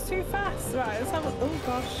there. It's too fast. Right, let's have a... Oh,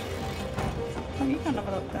 gosh. Oh, you can have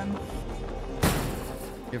a look then.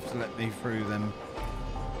 You have to let me through then.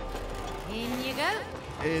 In you go.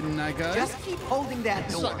 In I go. Just keep holding that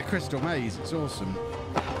It's door. like the crystal maze. It's awesome.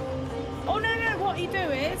 Oh, no. What you do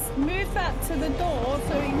is move that to the door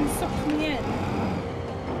so you can suck me in.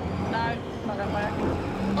 No, not gonna work.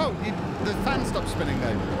 Oh, the fan stopped spinning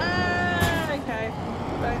though. Okay.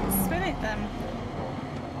 Don't spin it then.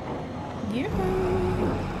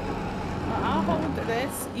 I'll hold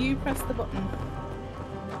this. You press the button.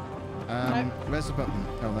 Nope. Where's the button?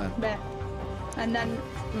 Oh, there. There. And then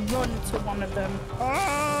run to one of them.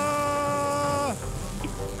 Ah!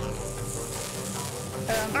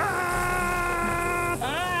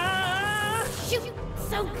 Shoot!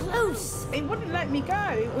 So close! It wouldn't let me go.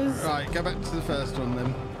 It was... Right, go back to the first one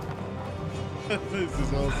then. This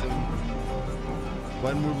is awesome.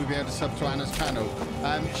 When will we be able to sub to Anna's channel?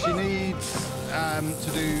 She needs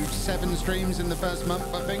to do 7 streams in the first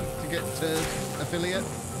month, I think, to get to affiliate.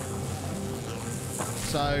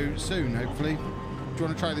 So soon, hopefully. Do you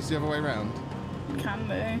want to try this the other way around? Can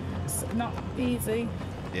do. It's not easy.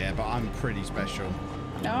 Yeah, but I'm pretty special.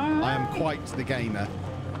 Alright. I am quite the gamer.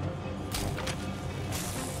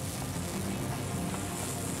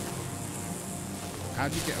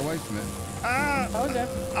 How'd you get away from it? Ah! Hold on.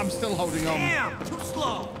 I'm still holding on. Damn, too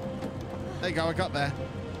slow. There you go, I got there.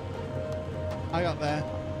 I got there.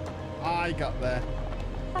 I got there.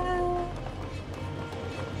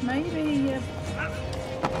 Maybe...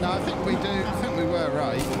 No, I think we do. I think we were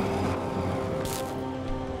right.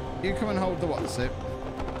 You come and hold the what's it.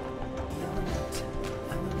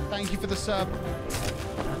 Thank you for the sub.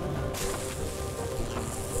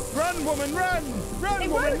 Run, woman, run! Run,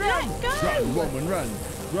 woman, run! Run, woman, run!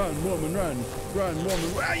 Run, woman, run! Run,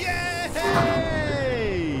 woman, run! Yay!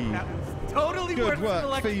 That was totally Good worth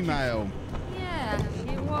work, female. Yeah,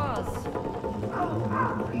 it was.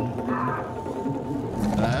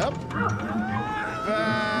 Up.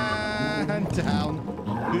 And down.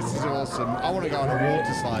 This is awesome. I want to go on a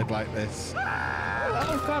water slide like this.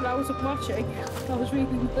 Oh god, I wasn't watching. I was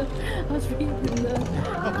reading the...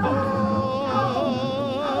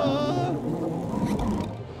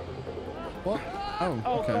 What? Oh,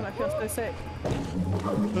 Oh okay. god, I feel so sick.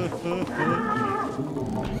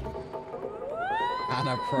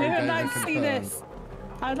 Anna Pro Who would Gamer like to see confirmed. this?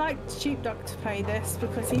 I'd like Sheepdog to pay this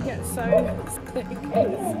because he gets so sick.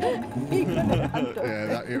 Yeah,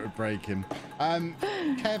 that it would break him.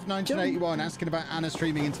 Kev1981 asking about Anna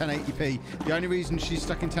streaming in 1080p. The only reason she's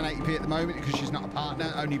stuck in 1080p at the moment is because she's not a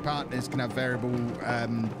partner. Only partners can have variable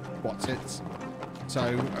what's-its. So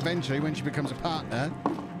eventually, when she becomes a partner,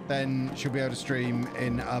 then she'll be able to stream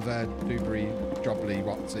in other doobly jobbly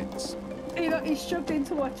what's-its. He's struggling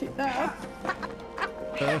to watch it now.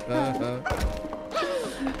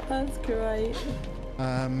 That's great.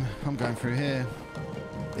 I'm going through here.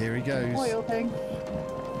 Here he goes. Oil thing.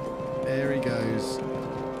 There he goes.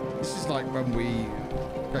 This is like when we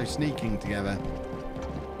go sneaking together.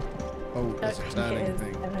 Oh, there's a turning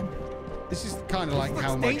thing. This is kind of like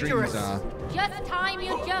how my dreams are. Just time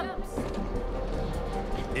your jumps.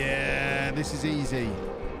 Yeah, this is easy.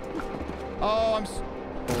 Oh, I'm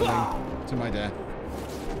falling to my death.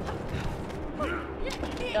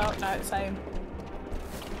 Oh, no, same.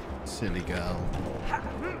 Silly girl.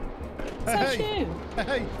 That's Hey, you.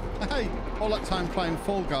 hey, hey! All that time playing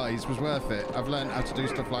Fall Guys was worth it. I've learned how to do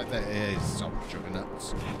stuff like that. It is so sugar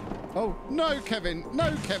nuts. Oh, no, Kevin!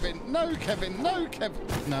 No, Kevin! No, Kevin! No, Kevin!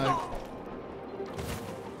 No.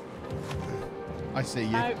 I see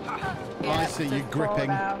you. No. I Yeah, see you just fall gripping.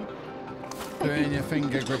 down. Doing your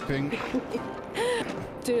finger gripping.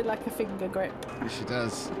 Do it like a finger grip. She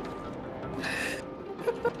does.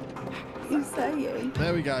 You saying?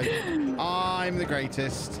 There we go. I'm the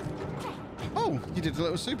greatest. Oh, you did a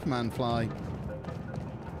little Superman fly.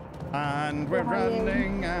 And we're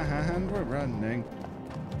running, and we're running.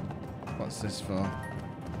 What's this for?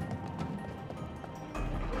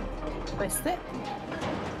 Twist it.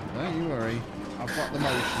 Don't you worry. I've got the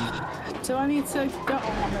motion. So I need to get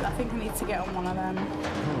on one of them. I think I need to get on one of them.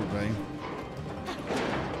 Probably.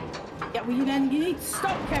 Yeah, well, you need to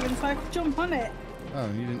stop, Kevin, so I can jump on it. Oh,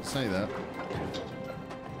 you didn't say that.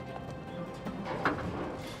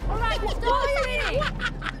 All right, stop it!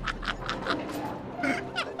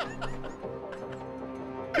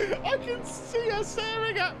 I can see her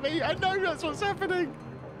staring at me. I know that's what's happening.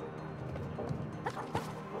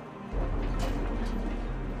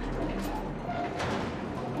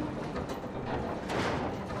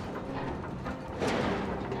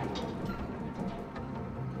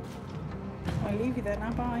 I'll leave you there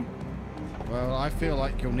now, bye. Well, I feel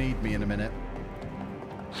like you'll need me in a minute.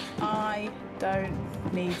 I don't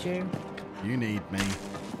need you. You need me.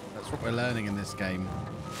 That's what we're learning in this game.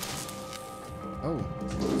 Oh,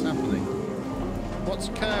 what's happening? What's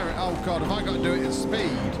occurring? Oh God, have I got to do it at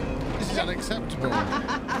speed? This is unacceptable.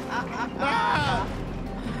 Ah!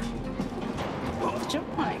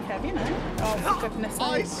 Jump on it, Kev, you know. Oh, for goodness sake.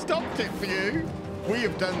 I stopped it for you. We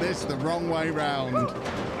have done this the wrong way round.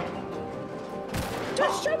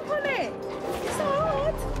 Just jump on it. It's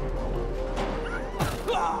hard.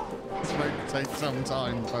 This might take some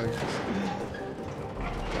time, folks.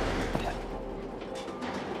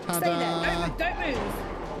 Stay there. Don't move.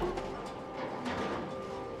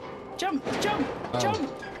 Jump, jump, jump.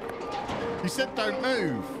 You said don't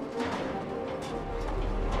move.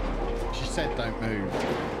 She said don't move.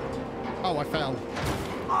 Oh, I fell.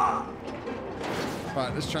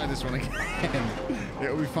 Right, let's try this one again.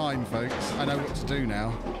 It'll be fine, folks. I know what to do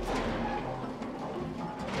now.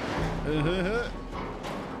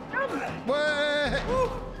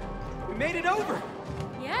 We made it over.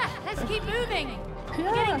 Yeah, let's keep moving.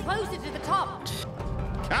 We're getting closer to the top.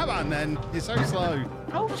 Come on, then. You're so slow.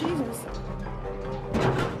 Oh, Jesus.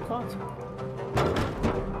 God.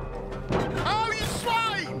 Oh, you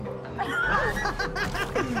swine!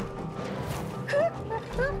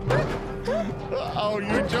 Oh,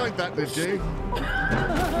 you enjoyed that, did you?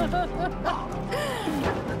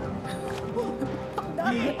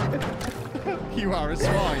 You are a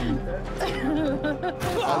swine.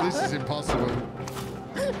 Oh, this is impossible.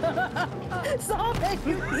 Stop it!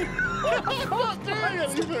 I'm not doing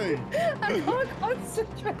anything. I can't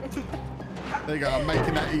concentrate. There you go. I'm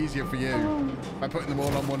making that easier for you by putting them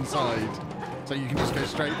all on one side. So you can just go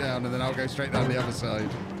straight down and then I'll go straight down the other side.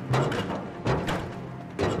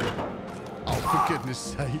 Oh, for goodness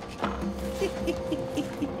sake.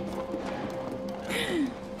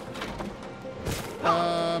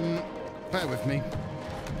 Bear with me.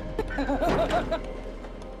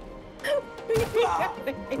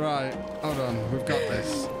 Right, hold on. We've got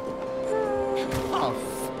this. Oh,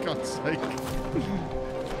 for God's sake.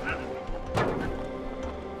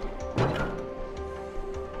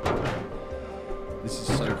 This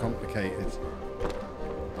is so complicated.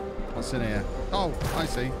 What's in here? Oh, I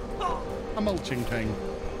see. A mulching thing.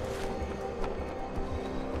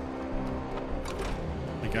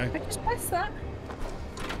 There you go. I just press that.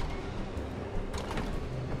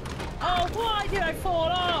 Oh, why did I fall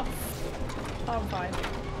off? Oh, I'm fine.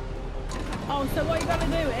 Oh, so what you gotta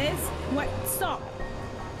do is wait, stop.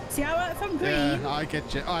 See how if I'm green? Yeah, I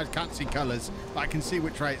get you. Oh, I can't see colours, but I can see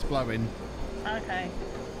which way it's blowing. Okay.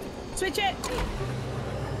 Switch it.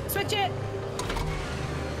 Switch it.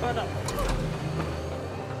 Hold on.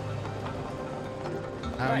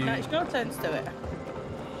 Right, now it's your turn to do it.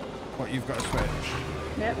 What, you've got to switch?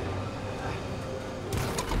 Yep.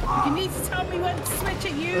 You need to tell me when to switch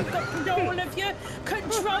it. You've got control of your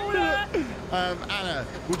controller. Anna,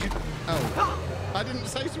 would you... Oh, I didn't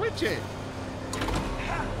say switch it.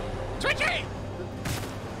 Switch it!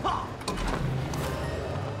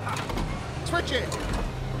 Switch it!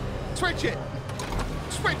 Switch it!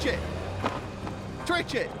 Switch it!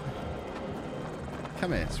 Switch it!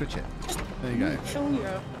 Come here, switch it. There you go. Show you.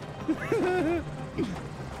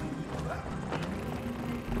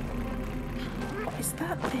 What is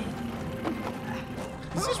that thing?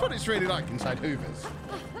 Is this what it's really like inside Hoover's?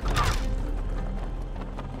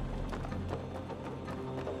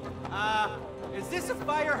 Is this a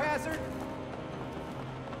fire hazard?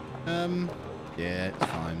 Yeah, it's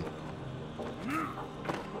fine.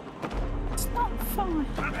 It's not fine.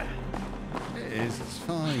 It is, it's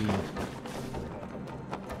fine.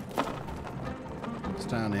 It's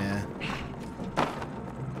down here.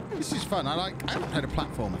 This is fun. I haven't played a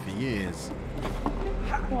platformer for years.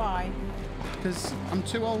 Why? Because I'm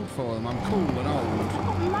too old for them. I'm cool and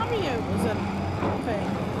old. Mario was a thing.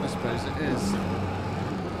 I suppose it is.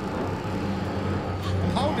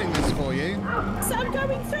 I'm holding this for you. So I'm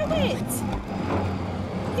going through it.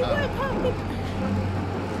 You weren't helping.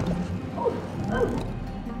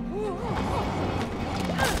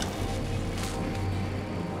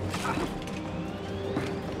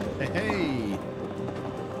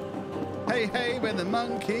 We're the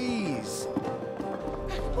monkeys.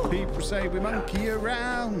 People say we monkey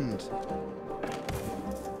around.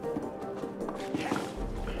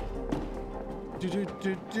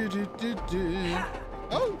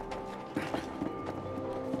 Oh!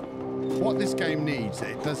 What this game needs that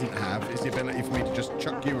it doesn't have is the ability for me to just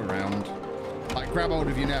chuck you around. Like grab hold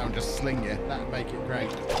of you now and just sling you. That'd make it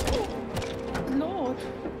great. Lord.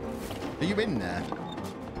 Are you in there?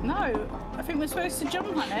 No. I think we're supposed to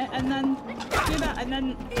jump on it and then do that and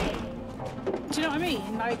then... Do you know what I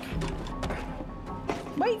mean? Like...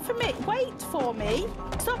 Wait for me. Wait for me.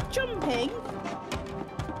 Stop jumping.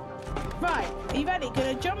 Right. Are you ready?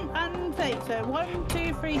 Gonna jump and play. So 1,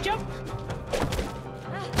 2, 3, jump.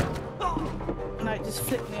 No, it just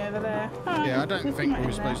flipped me over there. Right, yeah, I don't think we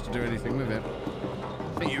were supposed to do anything with it.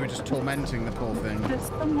 I think you were just tormenting the poor thing. There's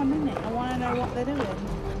someone in it. I want to know what they're doing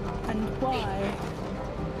and why.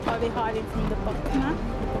 Are they hiding from the bookman?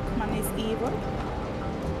 The bookman is evil.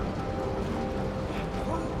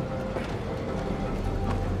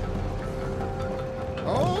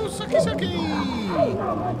 Oh, sucky sucky!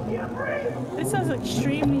 This has an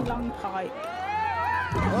extremely long pipe.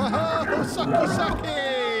 Whoa, sucky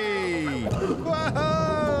sucky! Whoa,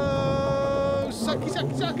 sucky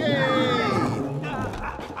sucky sucky!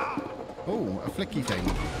 Oh, a flicky thing.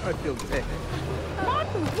 I feel sick. Mom,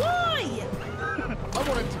 why? I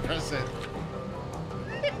wanted to press it.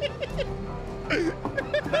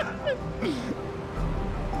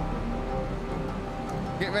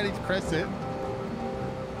 Get ready to press it.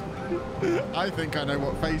 I think I know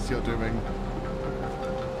what face you're doing.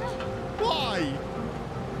 Why?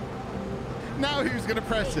 Now who's going to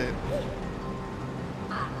press it?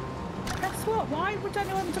 Guess what? Why would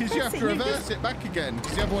anyone press it? Because you have to reverse it back again,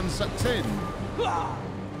 because the other one sucked in.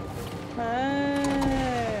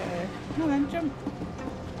 Come on, jump.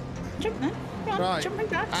 Jump then. Come on, right. Jumping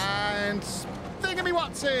back. And thingamy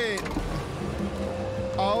what's it?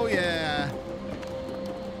 Oh yeah.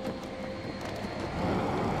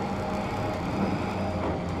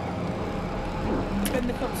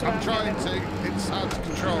 I'm trying to. It's hard to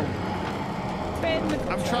control.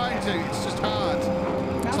 I'm trying to. It's just hard.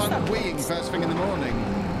 It's like weeing first thing in the morning.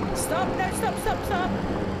 Stop! No! Stop! Stop! Stop!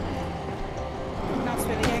 That's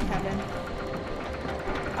really again, Kevin.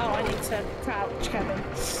 Oh, I need to crouch, Kevin.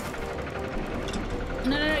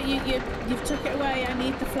 No! You've took it away. I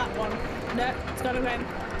need the flat one. No, it's got to win.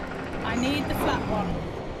 I need the flat one.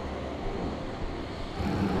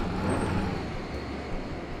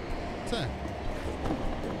 Sir.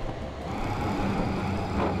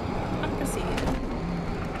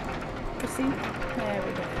 There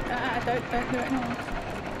we go. Don't do it anymore.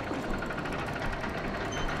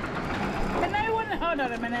 Can no one... Hold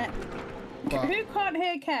on a minute. What? Who can't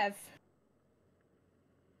hear Kev?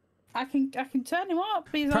 I can turn him up.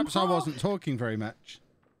 Perhaps I wasn't talking very much.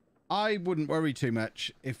 I wouldn't worry too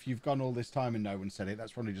much if you've gone all this time and no one said it.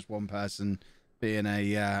 That's probably just one person being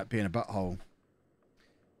a butthole.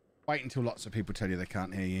 Wait until lots of people tell you they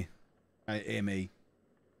can't hear you. Hear me.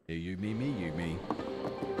 Hear you, me, you, me.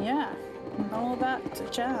 Yeah. All that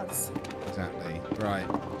jazz. Exactly. Right.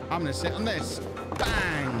 I'm gonna sit on this.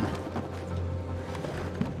 Bang.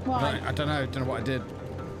 Why? Right, I don't know. Don't know what I did.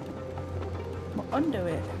 Well, undo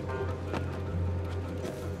it.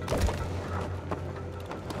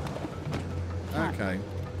 Okay.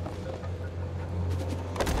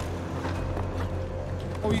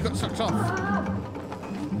 Oh, you got sucked off.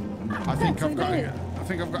 I think I've got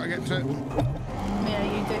to get to it. Yeah,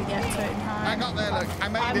 you did get to it in time. I got there, look. I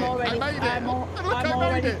made it. Already, I made it. Look, I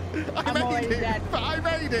made it. I made it. Dead. But I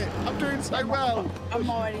made it. I'm doing so well. I'm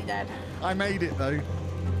already dead. I made it, though.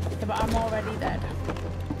 Yeah, but I'm already dead.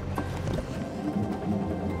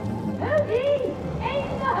 Hootie!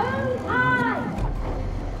 Aim the hose high!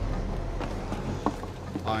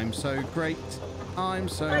 I'm so great. I'm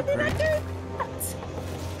so Why did I great. do that?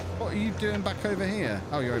 What are you doing back over here?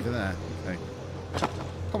 Oh, you're over there. Okay.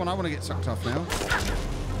 Come on, I want to get sucked off now.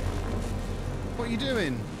 What are you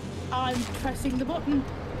doing? I'm pressing the button.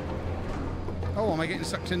 Oh, am I getting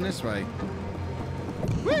sucked in this way?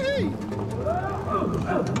 Whee!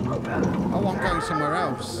 Oh, I'm going somewhere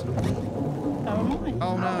else.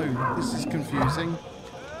 Oh no, this is confusing.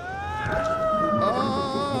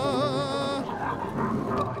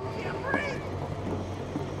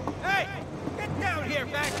 Hey, get down here,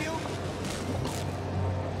 vacuum.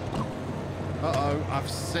 Uh-oh, I've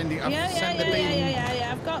sent the beam.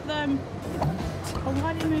 Yeah, I've got them. Oh,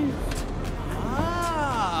 why did you move?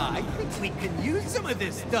 Ah, I think we can use some of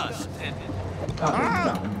this dust.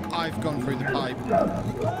 I've gone through the pipe.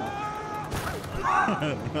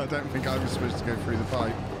 I don't think I was supposed to go through the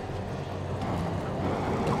pipe.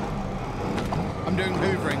 I'm doing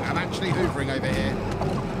hoovering. I'm actually hoovering over here.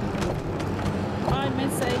 I'm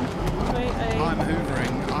missing. I'm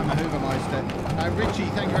hoovering. I'm a hoovermeister. Richie,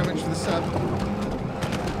 thank you very much for the sub.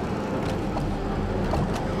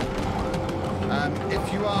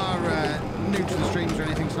 If you are new to the streams or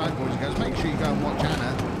anything tonight, boys and girls, make sure you go and watch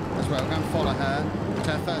Anna as well. Go and follow her. It's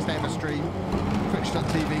her first ever stream.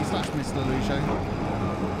 Twitch.tv/MrLollujo.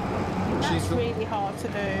 That's really hard to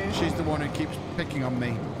do. She's the one who keeps picking on me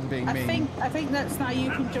and being mean. I think that's now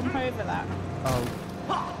you can jump over that. Oh.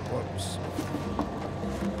 Whoops.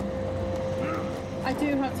 I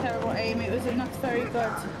do have terrible aim. It was not very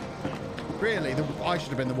good. Really? I should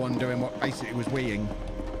have been the one doing what basically was weeing.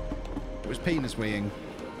 It was penis weeing.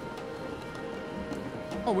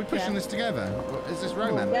 Oh, we're pushing this together. Is this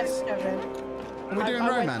romance? Yes, Kevin. Are we doing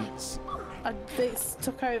romance? This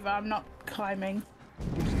took over. I'm not climbing.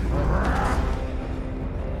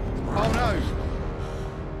 Oh no!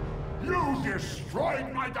 You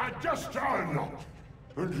destroyed my digestion!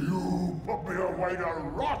 And you put me away to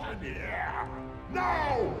rot in here!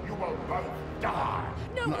 Now you will both die!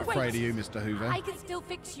 No, I'm not afraid of you, Mr. Hoover. I can still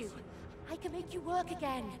fix you. I can make you work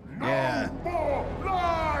again. Yeah. No more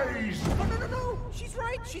lies! No. She's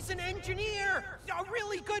right. She's an engineer. A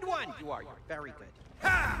really good one. You are. You're very good.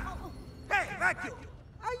 Ha! Hey, vacuum.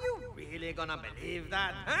 Are you really gonna believe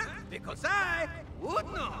that, huh? Because I would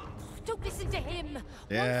not. Don't listen to him.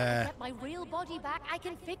 Yeah. Once I get my real body back, I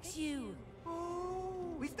can fix you.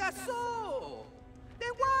 Oh, is that so?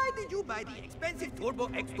 Then why did you buy the expensive Turbo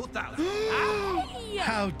X2000? Huh? Hey!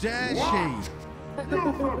 How dare What? she?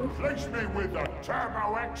 You've replaced me with the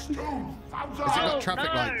Turbo X2000! Has it got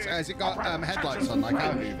traffic lights? Has it got headlights on like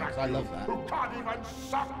our Hoovers? I love that. Who can't even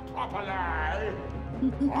suck properly!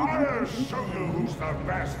 I'll show you who's the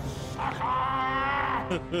best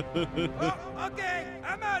sucker! Oh, okay,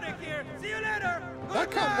 I'm out of here. See you later. Why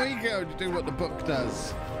can't we go to do what the book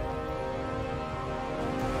does?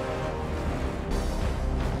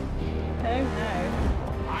 Oh no.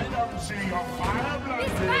 I don't see your fire blood.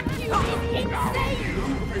 This vacuum is insane! You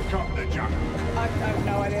become the junk. I have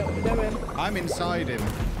no idea what you're doing. I'm inside him.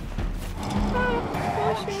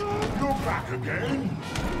 You're back again?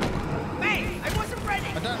 Hey, I wasn't ready.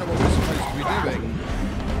 I don't know what we're supposed to be doing.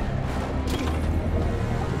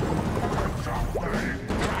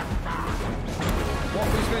 What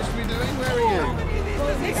are we supposed to be doing? Where are you? Well,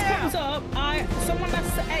 if this comes up, someone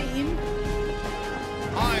has to aim.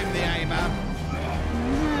 I'm the aimer.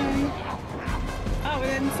 Oh,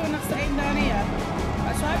 and then someone has to aim down here.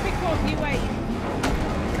 So I pick up, you aim.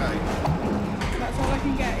 Okay. That's all I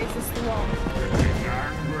can get is just the one.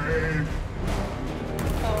 Angry.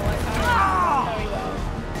 Oh, like I very well.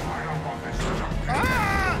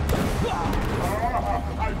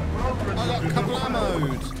 I got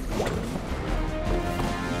kablamo-ed.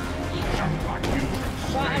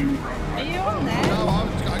 Are you on there? No,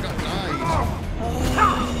 I got died.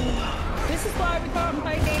 This is why we can't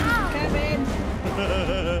play games with Kevin.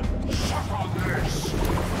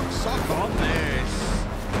 Suck on this.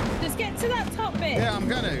 Just get to that top bit. Yeah, I'm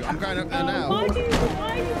going up there now. Why are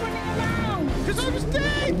you running around? Because I was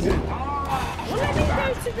dead. Well, let me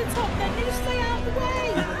go to the top then. You just stay out of the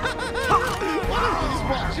way. Why don't you just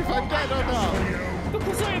watch if I'm dead or not?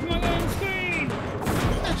 Because I have my own screen.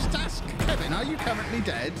 Just ask Kevin, are you currently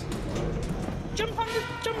dead? Jump on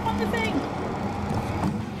the thing.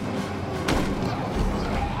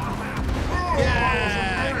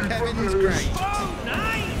 Yeah, Kevin's great. Oh,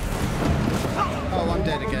 nice. Oh, I'm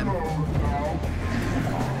dead again.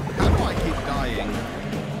 How do I keep dying?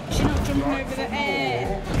 She's not jumping over the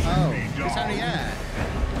air. Oh, it's only air.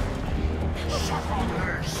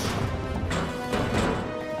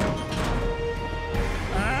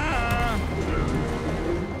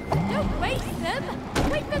 Don't waste them.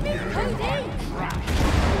 Wait for me, Cody.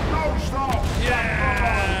 No, stop! Yeah!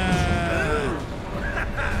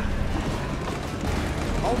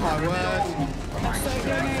 Oh my word. That's so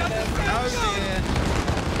good. Oh dear.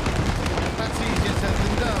 That's easier said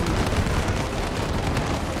than done.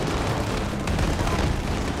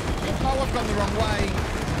 Oh, I've gone the wrong way.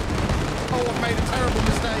 Oh, I've made a terrible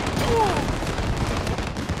mistake.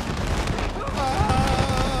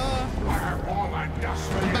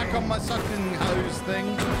 I'm back on my sucking hose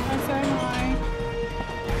thing. So am I.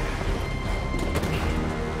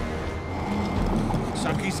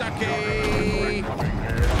 Sucky, sucky.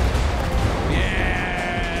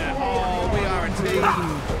 Yeah. Oh, we are a team.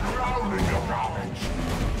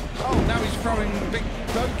 Oh, now he's throwing big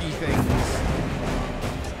bogey things.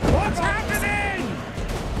 What's happening?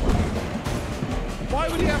 Why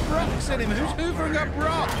would he have rocks in him? Who's hoovering up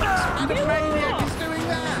rocks? Animaniac is doing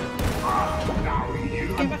that.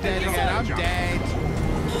 I'm dead again. I'm dead.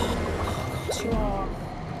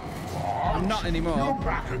 Not anymore. You're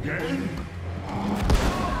back again.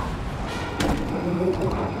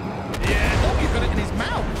 Yeah. Oh, you got it in his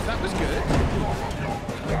mouth. That was good.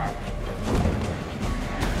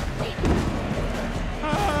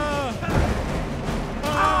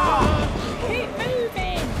 Keep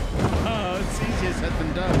moving. Oh, it's easier said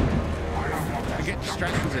than done. I get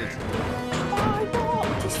distracted. Oh,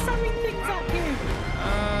 what? He's throwing things at you.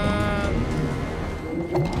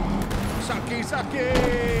 Sucky.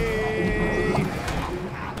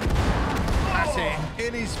 That's it.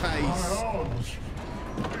 In his face.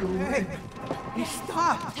 Hey, he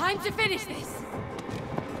stopped. Time to finish this.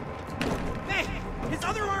 Hey, his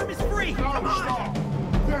other arm is free. No, stop.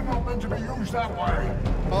 They're not meant to be used that way.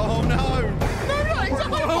 Oh no! No, it's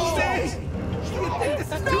Whoa,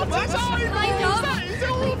 this is too much. Kind of.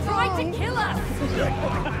 He tried to kill us.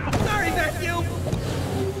 Sorry, nephew.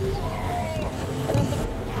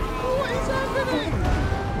 What is happening?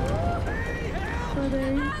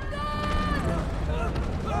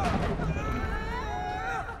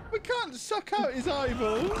 We can't suck out his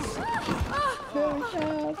eyeballs.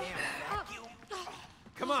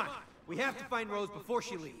 Come on. We have to find Rose before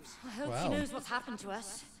she leaves. I hope she knows what's happened to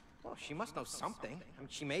us. Well, she must know something. I mean,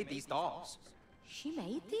 she made these dolls. She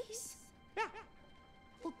made these? Yeah.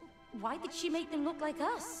 Well, why did she make them look like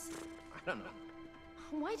us? I don't know.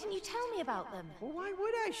 Why didn't you tell me about them? Well, why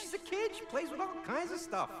would I? She's a kid. She plays with all kinds of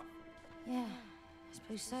stuff. Yeah, I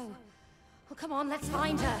suppose so. Well, come on, let's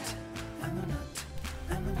find her.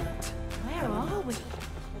 Where are we?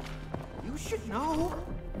 You should know.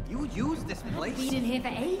 You use this place. We've been in here for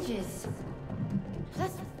ages.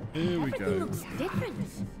 Plus, Here we everything go. looks different.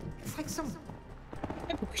 It's like some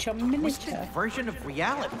Some miniature. twisted version of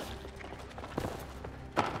reality.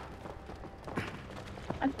 I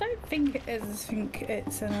don't think it is. I think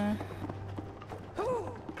it's in a...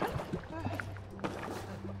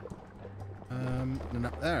 And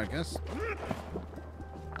up there, I guess.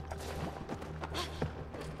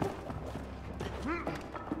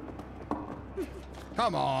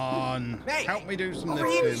 Come on! Hey, Help me do some over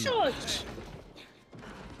here. lifting. Shush!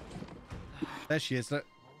 There she is. Look.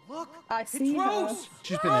 Look, I see her. Rose.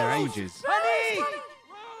 She's been there ages. Honey!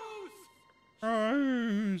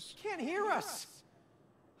 Rose! Can't hear us.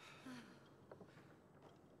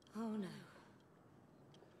 Oh no.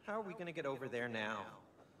 How are we gonna get over there now?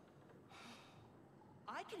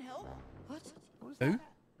 I can help. What? Who?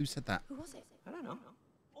 Who said that? Who was it? I don't know.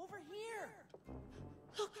 Over here.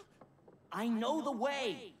 Look, I know the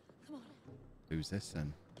way. Come on. Who's this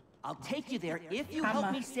then? I'll take you there if you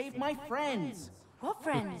help me save my friends. What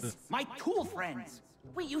friends? My tool friends.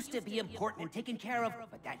 We used to be important and taken care of,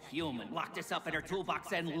 but that human locked us up in her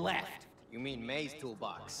toolbox and left. You mean May's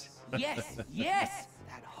toolbox? Yes, yes!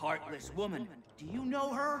 That heartless woman. Do you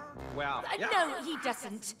know her? Well, yeah. No, he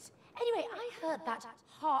doesn't. Anyway, I heard that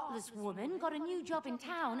heartless woman got a new job in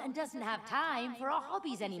town and doesn't have time for our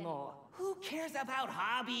hobbies anymore. Who cares about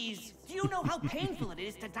hobbies? Do you know how painful it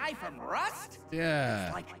is to die from rust? Yeah.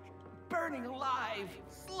 It's like burning alive,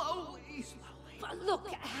 slowly. Look,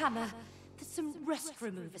 Hammer, there's some rust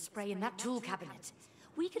remover spray in that tool cabinet.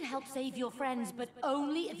 We can help save your friends, but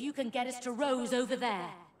only if you can get us to Rose over there.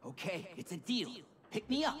 Okay, it's a deal. Pick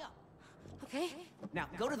me up. Okay? Now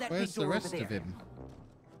go to that Where's big the door rest over there. of him?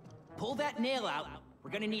 Pull that nail out. We're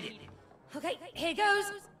gonna need it. Okay, here goes.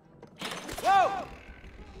 Whoa!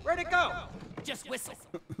 Where'd it go? Just whistle.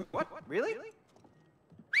 What? Really?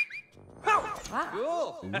 Oh,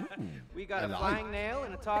 Wow. cool. We got a flying nail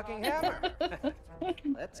and a talking hammer.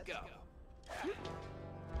 Let's go.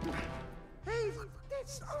 Hey, look at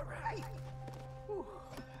this. All right. Whew.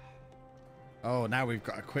 Oh, now we've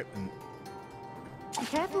got equipment. Be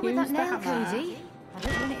careful with that Use the nail, hammer. Cody. I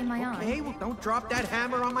don't want it in my eye. Hey, well, don't drop that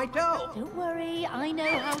hammer on my toe. Don't worry, I know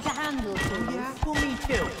how to handle tools. Yeah, well, me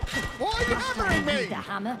too. Why are you hammering You me? need the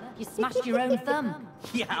hammer. You smashed your own thumb.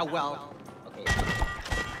 Yeah, well, okay.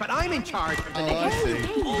 But I'm in charge of the Oh, nail. I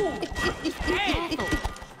see. Careful.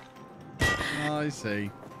 I see.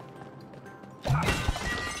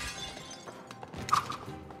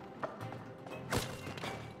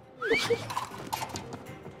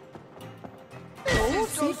 Oh,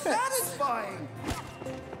 So secrets. satisfying.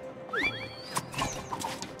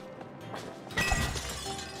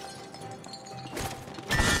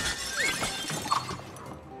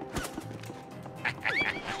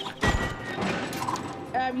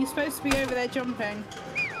 You're supposed to be over there jumping.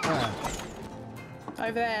 Where?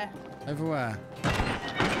 Over there. Over where?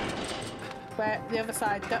 Where? The other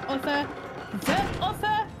side. The other side. The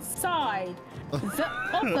other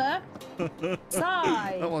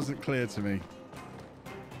side. That wasn't clear to me.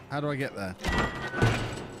 How do I get there?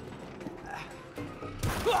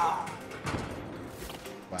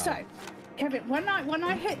 Wow. So, Kevin, when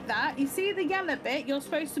I hit that, you see the yellow bit? You're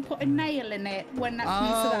supposed to put a nail in it when that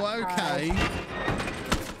comes to that okay.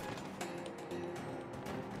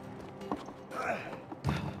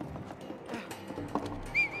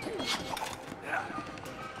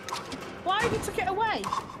 Why have you took it away?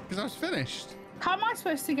 Because I was finished. How am I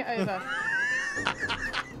supposed to get over?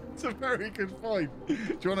 It's a very good point. Do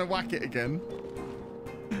you want to whack it again?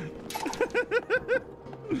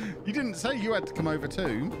 You didn't say you had to come over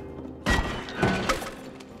too.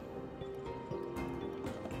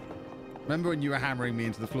 Remember when you were hammering me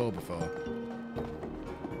into the floor before?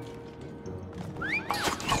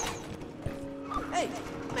 Hey,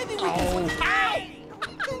 maybe we can... Hey!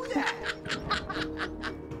 Do that!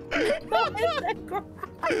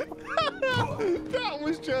 That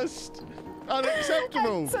was just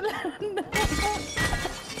unacceptable.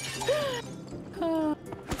 Oh,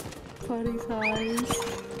 funny times.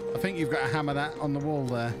 I think you've got to hammer that on the wall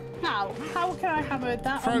there. How? How can I hammer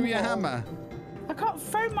that Throw on the your wall? hammer. I can't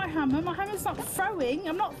throw my hammer. My hammer's not throwing.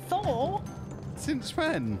 I'm not Thor. Since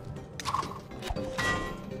when?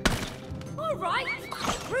 All right,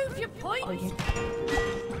 prove your point.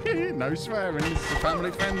 No swearing. This is a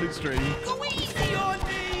family-friendly stream. Go easy on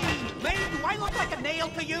me! Lady, do I look like a nail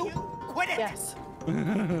to you? Quit it! Yes.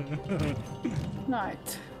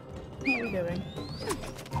 Right. What are we doing?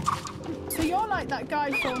 So you're like that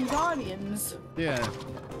guy from Guardians. Yeah.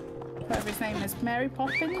 Whatever his name is. Mary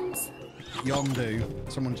Poppins?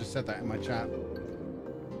 Yondu. Someone just said that in my chat.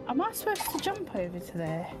 Am I supposed to jump over to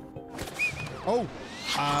there? Oh!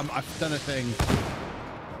 I've done a thing.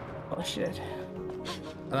 Oh, shit.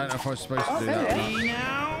 I don't know if I was supposed to do there that. it is.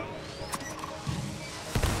 Now.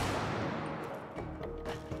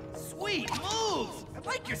 Sweet moves! I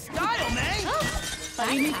like your style, man!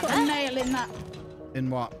 I need to put a nail in that. In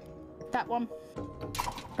what? That one.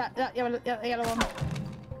 That yellow one.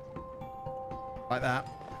 Like that?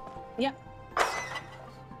 Yep.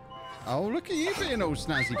 Oh, look at you being all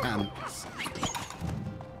snazzy pants.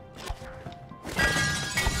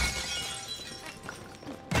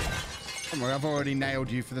 Don't worry, I've already nailed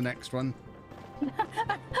you for the next one.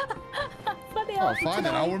 Funny, Oh, fine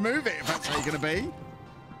then. I'll remove it if that's how you're going to be.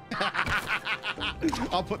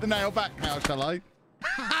 I'll put the nail back now, shall I?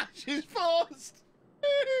 She's forced.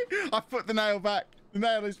 I've put the nail back. The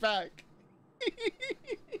nail is back.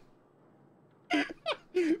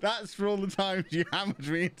 That's for all the times you hammered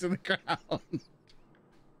me into the ground.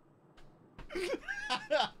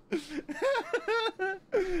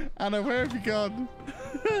 Anna, where have you gone?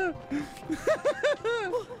 You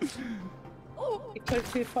put it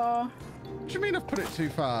too far. What do you mean I've put it too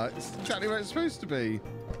far? It's exactly where it's supposed to be.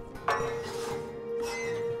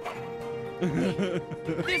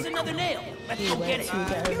 There's another nail. Let's go get it.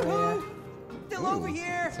 Still over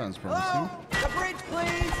here. Sounds promising. The bridge,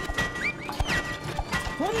 please.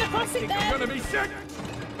 Run across it I'm there. gonna be sick.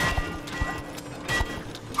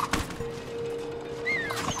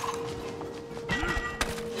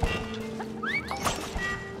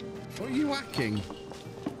 What are you whacking?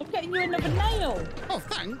 I'm getting you another nail. Oh,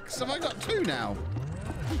 thanks. Have I got two now?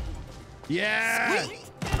 Yeah. Sweet.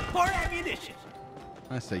 More ammunition.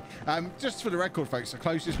 I see. Just for the record, folks, the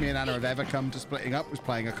closest me and Anna have ever come to splitting up was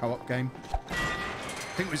playing a co-op game. I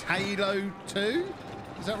think it was Halo 2.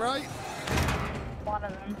 Is that right? One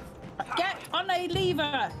of them. Get on a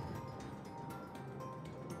lever.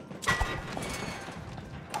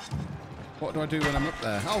 What do I do when I'm up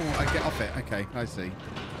there? Oh, I get off it. Okay, I see.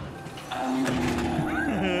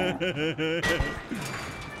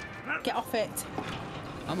 Get off it.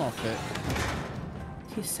 I'm off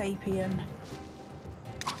it. You sapien.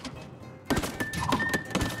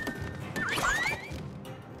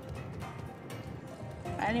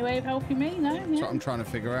 Any way of helping me? No? That's Yeah. what I'm trying to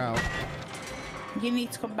figure out. You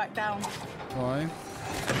need to come back down. Why?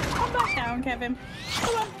 Come back down, Kevin.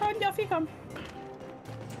 Come on, off you come.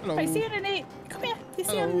 Hello. Hey, see underneath. Come here. You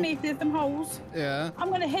see Hello. underneath there's them holes? Yeah. I'm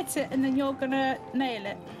going to hit it and then you're going to nail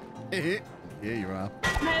it. Here you are.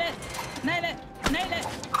 Nail it. Nail it. Nail it.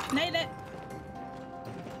 Nail it.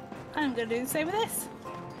 And I'm going to do the same with this.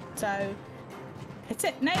 So, hit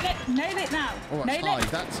it. Nail it. Nail it now. Oh, that's nail high.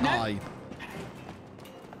 it. That's No. high.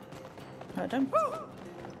 Well done.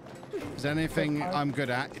 Is there anything I'm good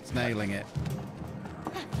at? It's nailing it.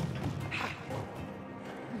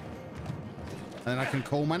 And then I can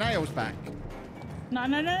call my nails back. No.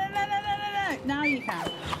 Now you can.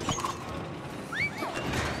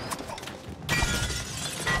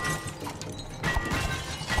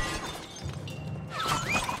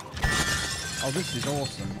 Oh, this is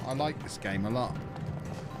awesome. I like this game a lot.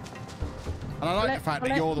 And I like the fact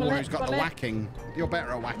that you're the one who's got the whacking. You're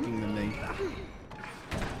better at whacking than me.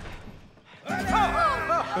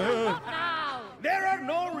 Now! There are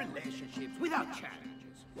no relationships without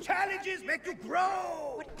challenges. Challenges make you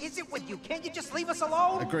grow. What is it with you? Can't you just leave us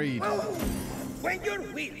alone? Agreed. When you're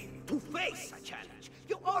willing to face a challenge,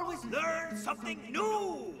 you always learn something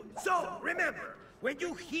new. So remember, when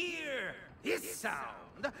you hear this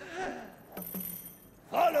sound,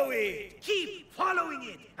 follow it. Keep following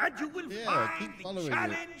it, and you will find the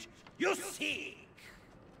challenge you seek.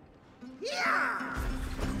 Yeah.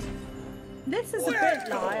 This is a bit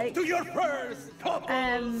like to your first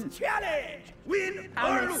couples challenge. Win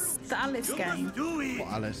Alice, the Alice game. What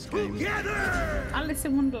Alice game? Together. Alice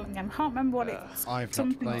in Wonderland game. I can't remember what it's. I've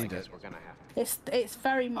not played it. It's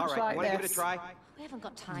very much All right, like wanna this. give it a try? We haven't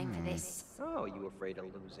got time for this. Oh, you afraid of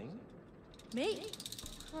losing? Me?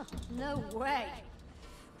 Huh, no way.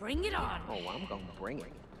 Bring it on. Oh, I'm gonna bring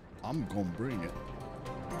it. I'm gonna bring it.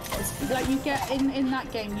 It's like you get in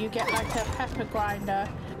that game, you get like a pepper grinder,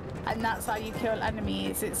 and that's how you kill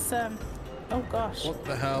enemies. It's oh gosh. What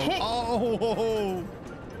the hell? Hit, oh!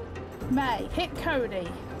 May, hit Cody.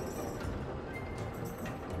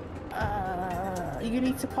 You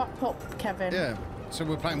need to pop up, Kevin. Yeah. So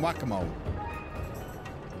we're playing whack-a-mole.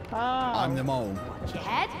 Oh. I'm the mole. Watch your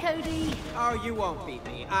head, Cody. Oh, you won't beat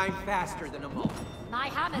me. I'm faster than a mole. My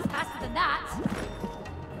hammer's faster than that.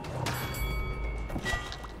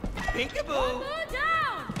 Peekaboo. One more down.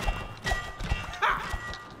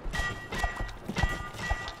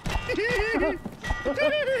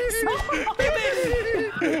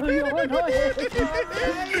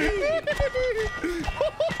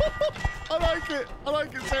 I like it. I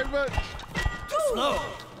like it so much. Slow.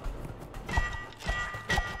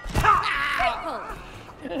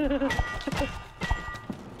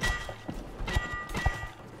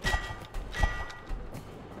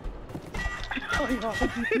 Oh my god.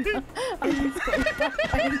 I'm just going back.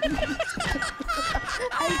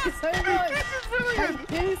 Thank you so much.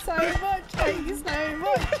 Thank you so much. Thank you so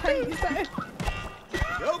much. Thank you so much.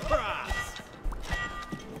 Go cross.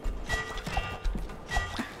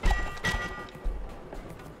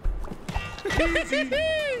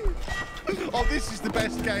 Oh, this is the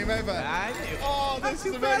best game ever. Oh, this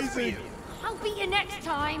is amazing. I'll beat you next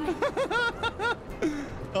time.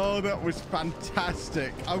 Oh, that was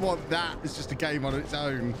fantastic. I want that as just a game on its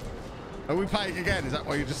own. Are we playing again? Is that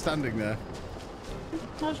why you're just standing there?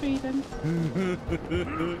 I was reading.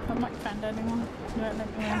 I'm not your friend anymore. You won't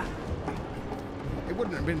let me in. It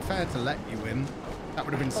wouldn't have been fair to let you in. That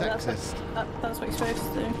would have been sexist. That's what you're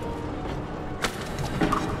supposed to do.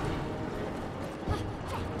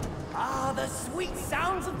 Ah, the sweet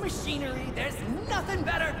sounds of machinery. There's nothing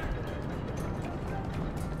better.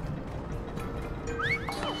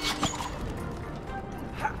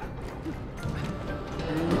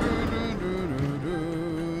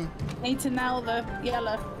 Need to nail the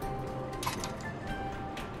yellow.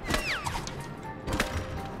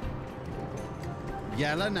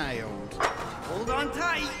 Yellow nailed. Hold on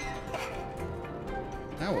tight.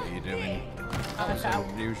 Now what are you doing? That was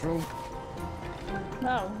unusual.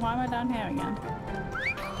 No, why am I down here again?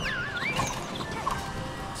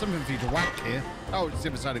 Something for you to whack here. Oh, it's the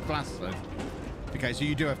other side of glass though. Okay, so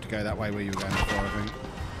you do have to go that way where you were going before, I think.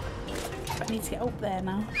 I need to get up there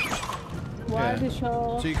now. Why does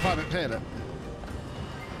your... So you climb up here, look.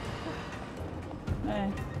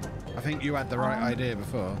 Yeah. I think you had the right idea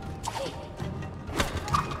before.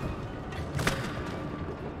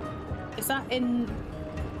 Is that in...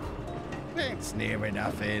 It's near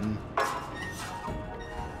enough in.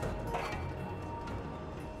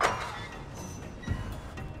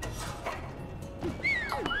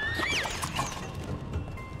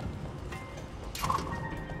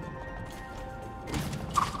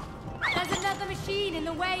 There's another machine in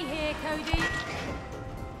the way here, Cody.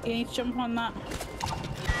 You need to jump on that.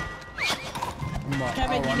 What?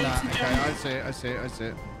 Kevin, oh, you on need that. to Okay, jump. I see it, I see it, I see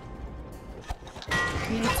it.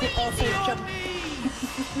 You need to also jump.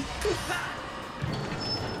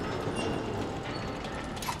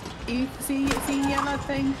 You see yellow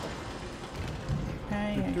thing?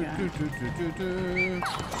 There you go.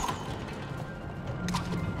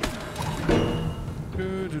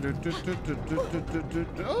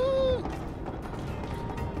 Oh!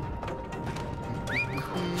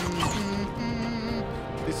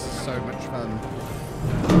 This is so much fun.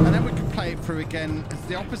 And then we can play it through again as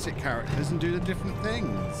the opposite characters and do the different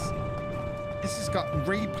things. This has got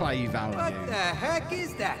replay value. What the heck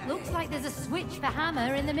is that? Looks like there's a switch for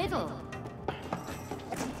hammer in the middle.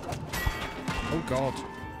 Oh god.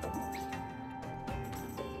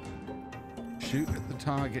 Shoot at the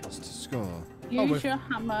targets to score. Use your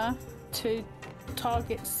hammer to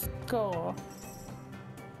target score.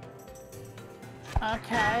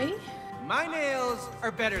 Okay. My nails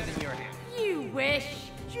are better than your hair. You wish.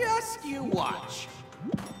 Just you watch.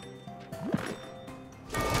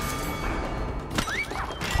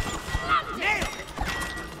 Nailed it!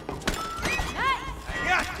 Nice. I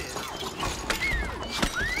got this.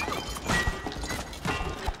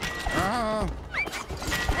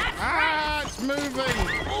 It's moving.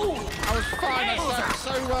 Ooh. I was fine. I slept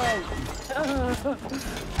so well.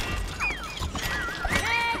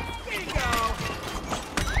 There you go.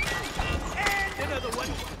 And another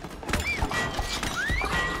one.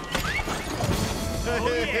 Oh,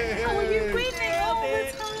 you winning all the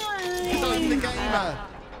time. I'm the gamer.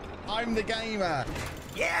 I'm the gamer.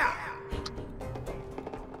 Yeah.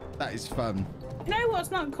 That is fun. You know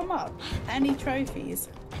what's not come up? Any trophies?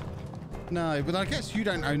 No, but I guess you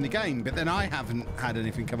don't own the game, but then I haven't had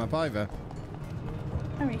anything come up either.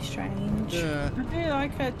 Very strange. Yeah. I do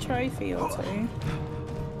like a trophy or two.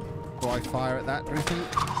 Do I fire at that, do you think?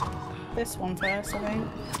 This one first, I think.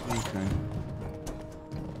 Okay.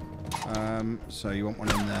 So you want one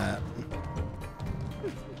in there.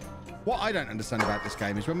 What I don't understand about this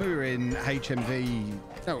game is when we were in HMV,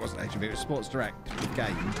 no, it wasn't HMV, it was Sports Direct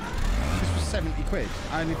game. This was 70 quid.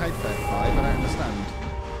 I only paid 35, I don't understand.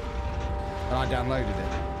 And I downloaded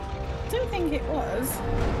it. I don't think it was.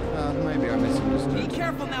 Maybe I misunderstood. Be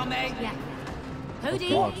careful now, May. Yeah. Cody,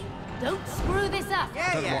 God. don't screw this up.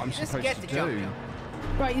 I don't know what I'm supposed to do.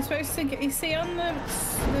 Right, you're supposed to get, you see on the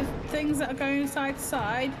things that are going side to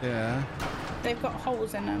side? Yeah. They've got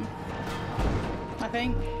holes in them, I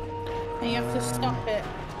think. And you have to stop it,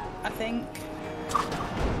 I think.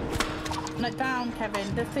 No, down,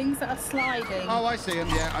 Kevin. The things that are sliding. Oh, I see them.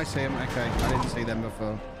 Yeah, I see them. Okay. I didn't see them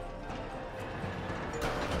before.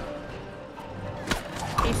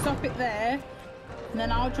 You stop it there, and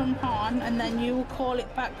then I'll jump on, and then you will call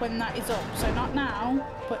it back when that is up. So not now,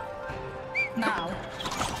 but now.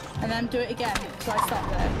 And then do it again, so I stop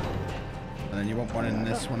there. And then you want one in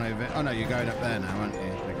this one over. Oh no, you're going up there now, aren't you?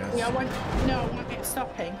 I guess. Yeah, I want it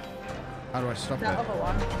stopping. How do I stop that it? Other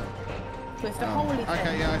one. With the holy thing.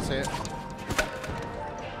 Okay, yeah, I see it.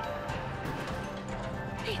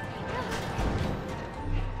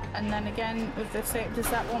 And then again with the same, does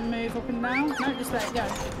that one move up and down? No, just let it go.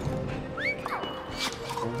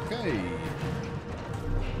 Okay.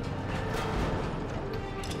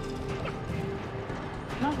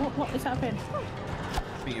 No, what is happening?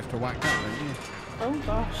 I think you have to whack that, don't you? Oh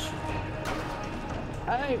gosh.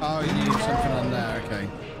 Oh, you need something on there, okay.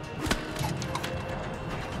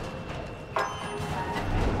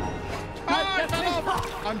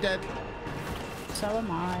 I'm dead. So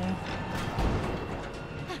am I.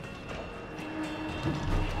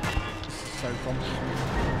 So complicated.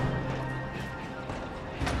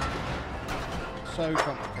 So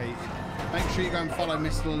complicated. Make sure you go and follow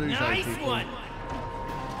Mr. LOLLUJO, Nice people. one.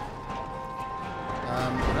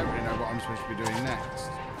 I don't really know what I'm supposed to be doing next.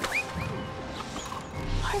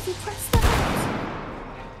 Why have you pressed that?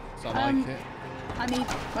 So I like it.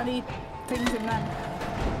 I need things in them.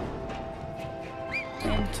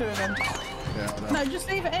 In two of them. Yeah, No, just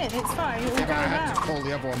leave it in. It's fine. It will yeah, go but I had around. to call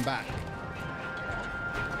the other one back.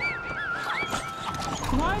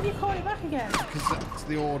 Why have you called it back again? Because that's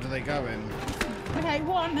the order they go in. Okay,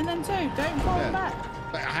 one and then two. Don't call it back.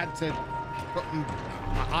 But I had to put them...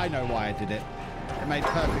 I know why I did it. It made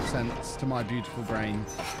perfect sense to my beautiful brain.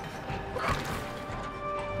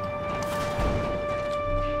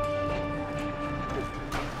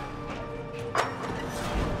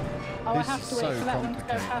 Oh, I have to wait for that one to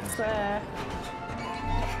go past there.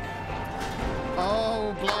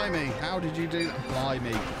 Oh, blimey. How did you do that?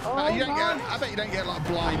 Blimey. Oh, you don't get, I bet you don't get like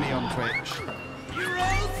blimey on Twitch.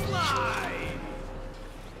 Euro slide.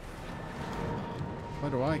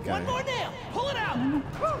 Where do I go? One more nail. Pull it out.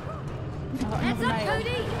 Heads up,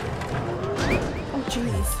 Cody. Oh,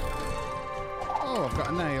 jeez. Oh, I've got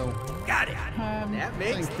a nail. Got it. That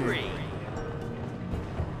makes thank you. 3.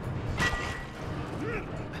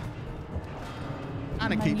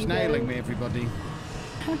 Anna keeps nailing me, everybody.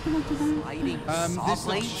 Sliding saw this looks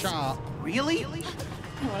blades? sharp. Really?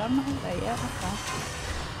 Well, I'm not there yet. Okay.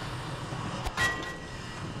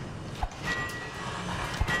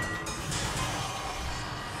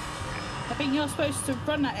 I think you're supposed to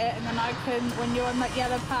run at it, and then I can, when you're on that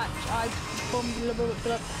yellow patch, I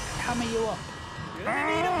hammer you up. Gonna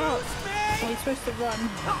need a boost, man. Or you're supposed to run.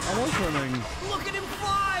 I was running. Look at him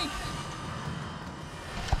fly!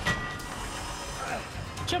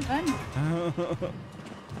 Jump then.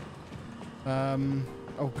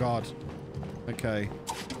 Oh God. Okay.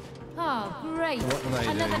 Oh, great. What do they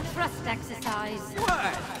Another do? trust exercise.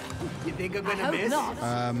 What? You think I'm gonna I hope miss? not.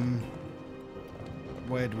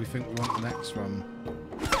 Where do we think we want the next one?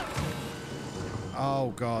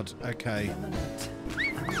 Oh, God. Okay.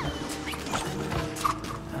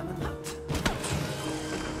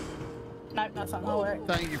 No, that's not gonna work.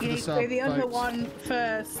 Thank you for You the need sub, to do the other folks. one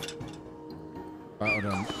first. Right,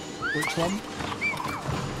 hold on. Which one?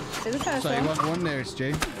 Do the first So one. you want the one nearest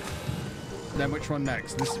you. Then which one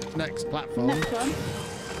next? This next platform. Next one.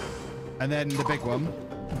 And then the big one.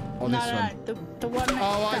 Or No, this no, one. no. The one next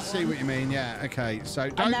Oh, I that see one. what you mean. Yeah. Okay. So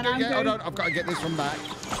don't then do I'm it. Hold going- on. I've got to get this one back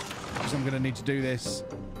because I'm going to need to do this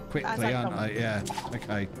quickly, that aren't I? one. Yeah.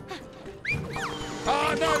 Okay.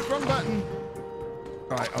 Oh no! Wrong button.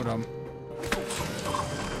 Right. Hold on.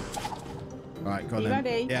 Right. Go on You then.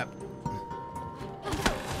 ready? Yep.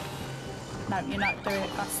 No, you're not doing it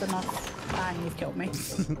fast enough. And you've killed me.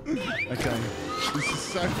 Okay. This is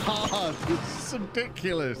so hard. This is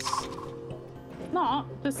ridiculous. Not.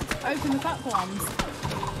 Just open the platforms.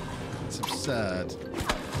 It's absurd.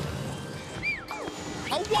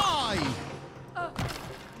 Oh, why?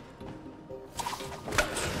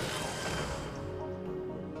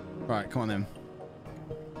 Right, come on then.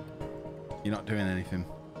 You're not doing anything.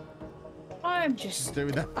 I'm just...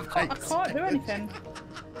 Doing that. I can't do anything.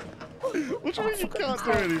 What do you mean you can't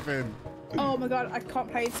do anything? Oh my god, I can't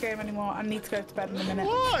play this game anymore. I need to go to bed in a minute.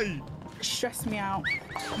 Why? Stress me out.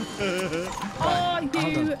 Right, Are hold you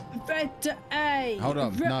on. ready? Hold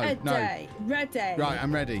on. No, Ready. no. Ready. Right,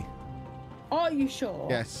 I'm ready. Are you sure?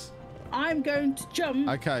 Yes. I'm going to jump.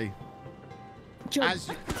 Okay. Jump. As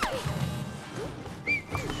you...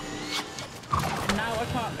 Now I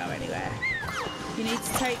can't go anywhere. You need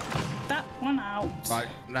to take that one out. Right,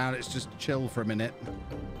 now let's just chill for a minute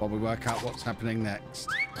while we work out what's happening next.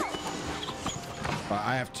 Right,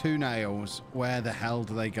 I have 2 nails. Where the hell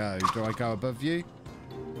do they go? Do I go above you?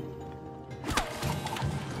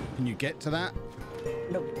 Can you get to that?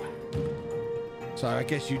 Nope. So I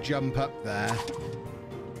guess you jump up there.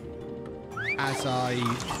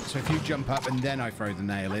 So if you jump up and then I throw the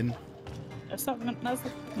nail in. That's not,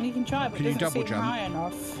 you can try, but Can it you doesn't double seem jump? high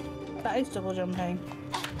enough. That is double jumping.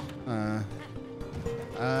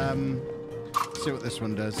 See what this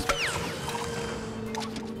one does.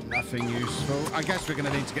 Nothing useful. I guess we're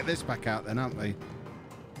going to need to get this back out then, aren't we?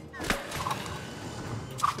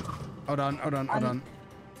 Hold on, hold on, hold on.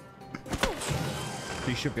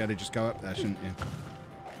 You should be able to just go up there, shouldn't you?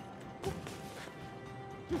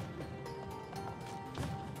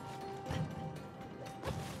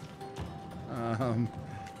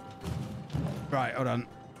 Right, hold on.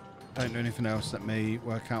 Don't do anything else. Let me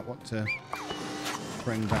work out what to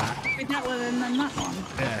bring back. With that one and then that one.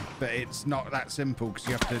 Yeah, but it's not that simple because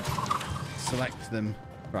you have to select them.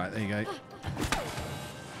 Right, there you go.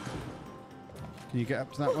 Can you get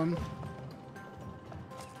up to that one?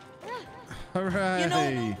 Hooray! You know,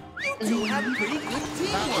 you two have pretty good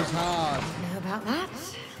teamwork. That was hard. Know about that?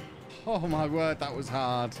 Oh my word, that was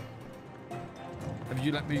hard. Have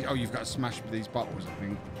you let me? Oh, you've got to smash these bottles, I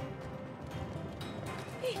think.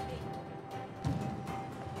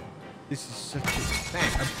 This is such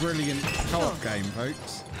a brilliant co-op game,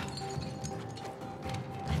 folks.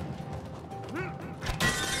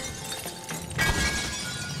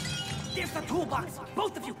 There's the toolbox.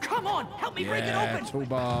 Both of you, come on, help me break it open.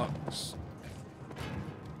 Toolbox.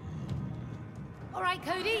 All right,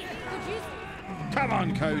 Cody. Could you... Come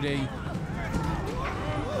on, Cody.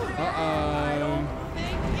 Uh-oh.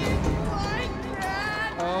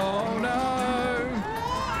 Oh, no.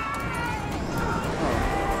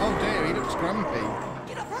 Oh, dear, he looks grumpy.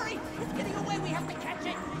 Get up, hurry. It's getting away. We have to catch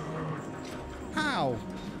it. How?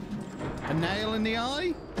 A nail in the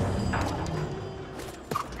eye?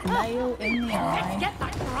 Nail in the Let's eye. get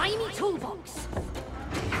that grimy toolbox.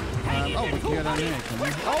 Oh, we can get on here, can we?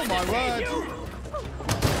 Oh, my word.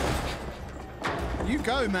 You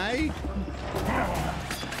go, May.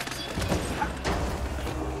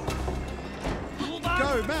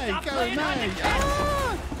 Go, May. Go, May.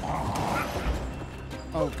 Ah!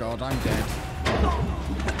 Oh, God, I'm dead.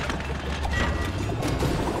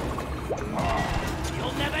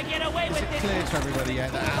 You'll never get away Is with it this. clear to everybody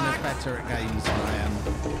yet that Anna's better at games than I am?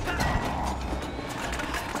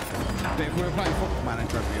 But if we were playing Football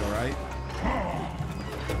Manager, it'd be alright.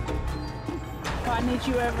 But I need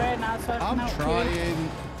you over here now so I can I'm help you. trying.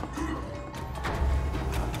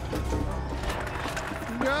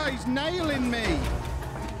 Yeah, he's nailing me.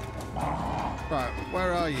 Right,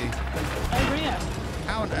 where are you? Over here.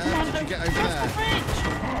 How on earth did you get over Cross there? the bridge.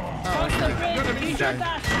 Cross the bridge. Use your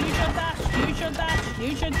dash. Use your dash. Use your dash.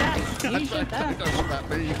 Use your dash. Use your I don't dash. know what that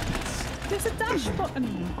means. There's a dash button.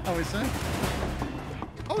 Oh, is there?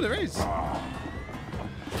 Oh, there is.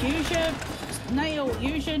 Use your nail.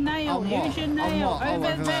 Use your nail. On what? Use your On nail. what? Oh, Over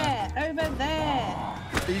over there. there. Over there.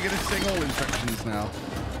 Are you going to sing all instructions now?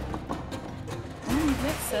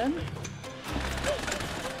 Listen.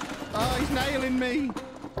 Oh, he's nailing me.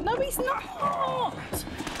 No, he's not.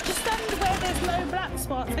 Just stand where there's no black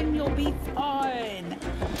spots and you'll be fine.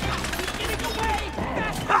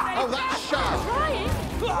 Oh, that's sharp.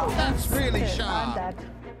 That's really sharp. I'm dead.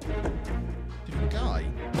 Did you die?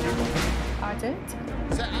 I did.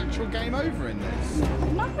 Is that actual game over in this?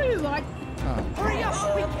 No, I... Oh. Hurry up!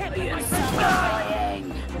 We can't get my dying.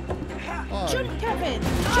 Oh. Jump, Kevin!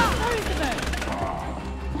 Jump over them!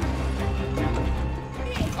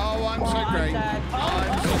 Oh, I'm so great.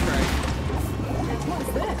 I'm so great. What's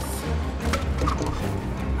this?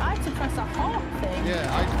 I have to press a heart thing.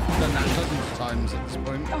 Yeah, I've done that dozens of times at this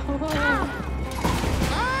point. Oh,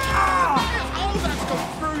 Oh, that's gone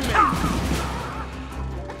through me.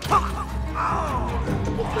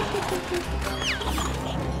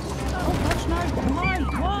 Oh gosh, no.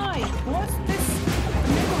 Why? What's this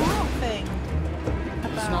little heart thing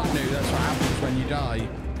about? It's not new, that's what happens when you die.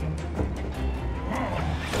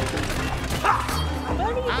 Where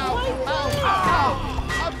are you going? Ow!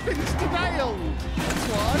 I've been derailed. That's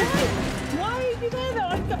why. Why are you there though?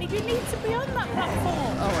 You need to be on that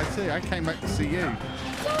platform. Oh, I see. I came back to see you.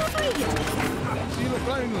 Why? So you look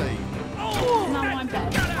lonely. Oh, no, I'm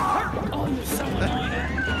dead. Oh, you're so annoying.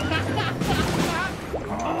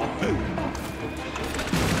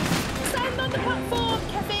 Stand on the platform,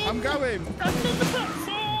 Kevin. I'm going. Stand on the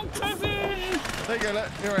platform, Kevin. There you go, look.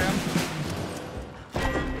 Here I am.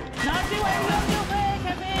 Not do it on your way,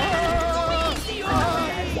 Kevin.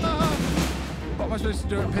 What am I supposed to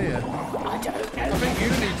do up here? I don't know. I think you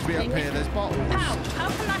need to be up here. There's bottles. How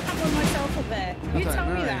can I hammer myself up there? You tell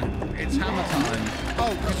me that. It's hammer time.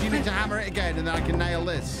 Oh, because you need to hammer it again and then I can nail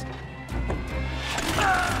this.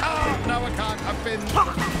 Oh, no, I can't. I've been nailed.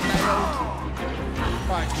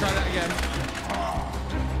 Right, try that again.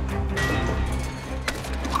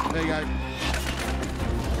 There you go.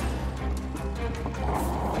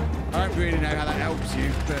 I don't really know how that helps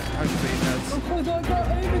you, but hopefully it does. Because I got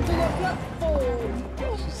over to the platform.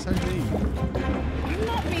 She's so mean. I'm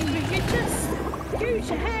not mean, but you just use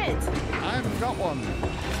your head. I haven't got one.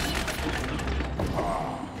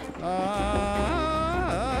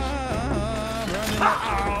 Running out.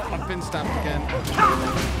 Oh, I've been stabbed again.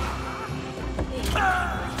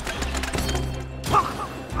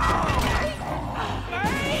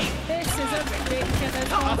 This is a ridiculous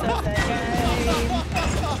part of the game.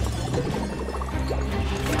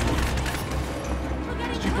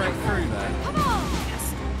 Did you break through there? Come on! Yes,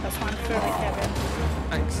 that's fine. Through it, Kevin.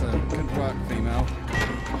 Excellent. Good work, female.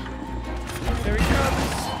 Here he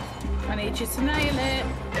comes. I need you to nail it.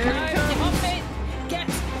 Here No, he get comes. off it. Get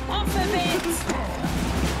off of it.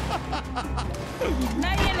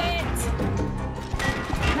 Nail it.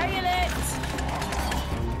 Nail it.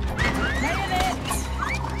 Nail it.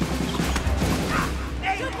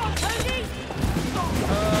 Come on, Tony.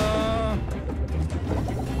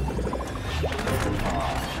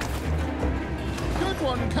 Good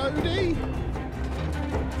one, Cody.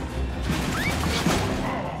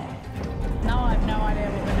 No, I have no idea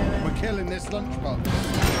what we're doing. We're killing this lunchbox.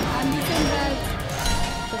 And he's in bed.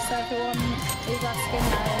 Just everyone is asking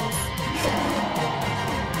those.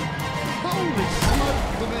 Holy smoke,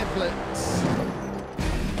 the niblets.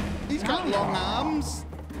 He's got long arms.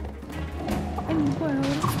 What in the world are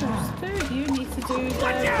you supposed to do? You need to do the...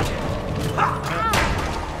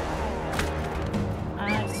 I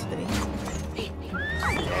see.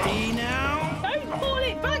 Hey now. Don't call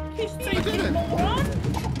it back, you stupid moron!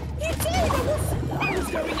 You did! I was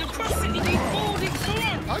going across it and you called it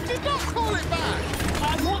back! I did not call it back! I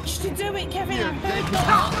watched you do it, Kevin! You I heard did that!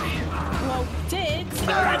 not. Well, did!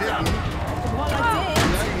 No, you didn't. Well, I did!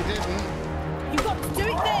 No, you didn't. You got to do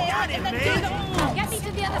it there and then do the arms! Get me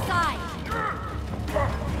to the other side.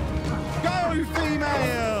 Go,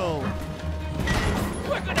 female!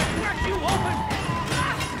 We're gonna crack you open!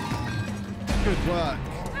 Good work.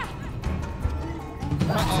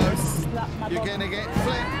 Uh-oh. You're gonna get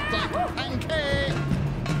flipped like a pancake.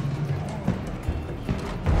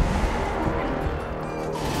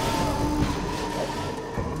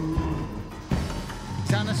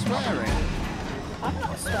 Is Anna swearing? I'm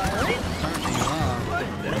not swearing. Apparently you are.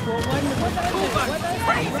 Well, what did I do? What did I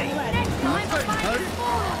say? When? I don't know.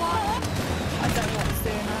 I don't know what to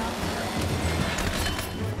do now.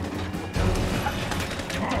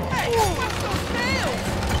 Hey, what's those nails?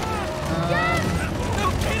 No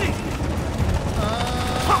kidding!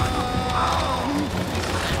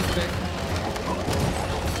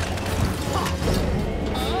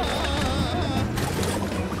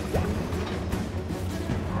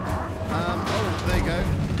 Oh, there you go.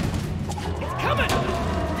 It's coming!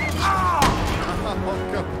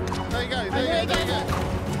 God. There you go. There you go.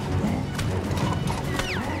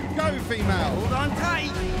 Go, female. Hold on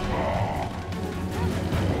tight.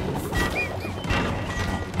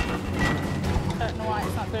 I don't know why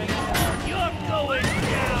it's not doing it. You're going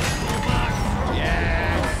down, Max.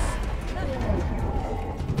 Yes.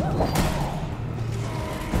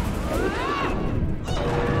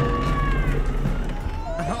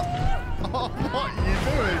 Oh, what are you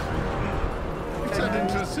doing? You turned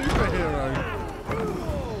into a superhero.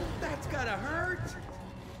 Oh, that's gotta hurt.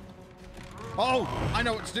 Oh, I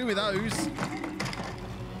know what to do with those.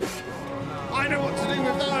 I know what to do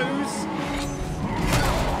with those.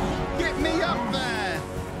 Get me up there.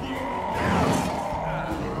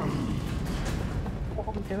 What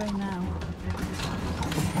are we doing now?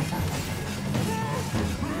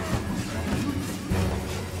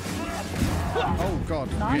 Oh God,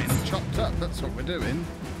 we're getting chopped up. That's what we're doing.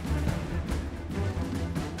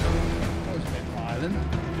 That was a bit violent.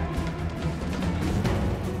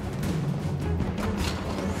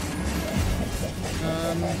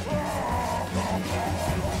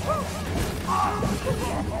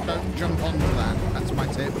 Don't jump onto that. That's my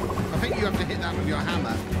tip. I think you have to hit that with your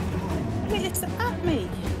hammer. Wait, it's at me.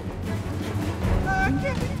 Can we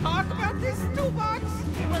talk about this toolbox?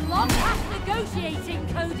 We're long past negotiating,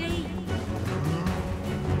 Cody.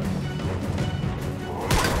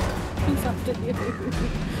 Who's after you?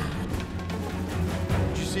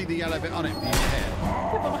 Did you see the yellow bit on it for you to hit?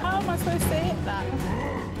 Yeah, but how am I supposed to hit that?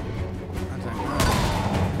 I don't know.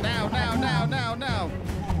 Now.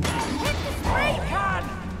 Hit the spray can!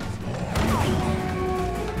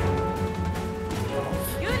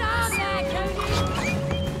 Good arm there, Cody.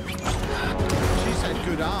 She said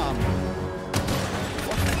good arm. I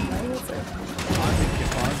think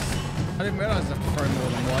it was. I didn't realise I have to throw more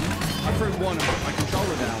than one. I threw one and put my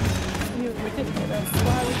controller down. You're ridiculous.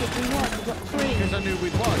 Why would it be one? We've got three. Because I knew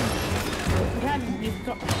we'd won. We hadn't. You've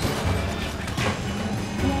got...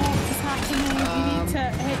 What is happening? You need to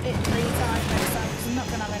hit it 3 times next time because I'm not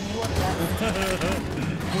going to have any wood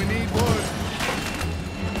left. We need wood.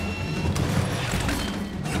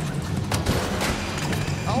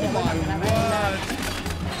 Oh Yeah, my word.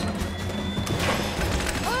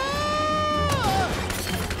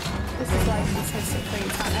 This is like he's hit it 3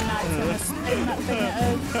 times and now it's going to spin that thing at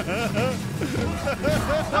us.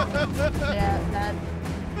 Yeah, that.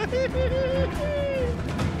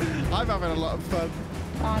 I'm having a lot of fun.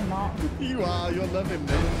 I'm not. You are. You're loving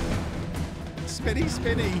this.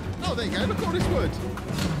 Spinny. Oh, there you go. Look at all this wood.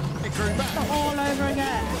 It grew back. All over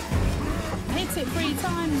again. Hit it 3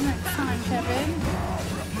 times next time, Kevin.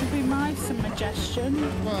 Would be my suggestion.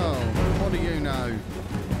 Well, what do you know?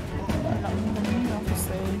 Not more than you,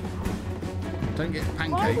 obviously. Don't get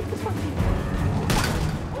pancaked.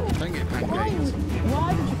 Don't get pancaked.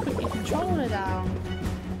 Why would you put your controller down?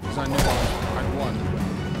 Because I knew I'd won.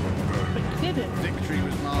 But you didn't. Victory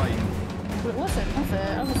was mine. But it wasn't, was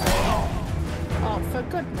it? Obviously. Oh, for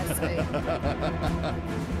goodness sake.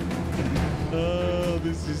 Oh,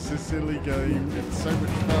 this is a silly game. It's so much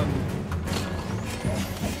fun.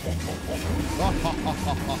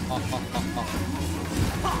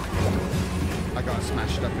 I got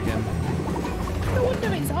smashed up again. No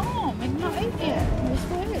wonder it's arm. It's not hit yet. It's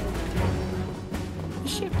weird.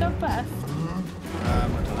 Is sheepdog left? I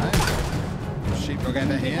don't know. Sheepdog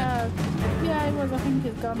ever here? Yeah, it was. I think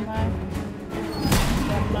it's gone now.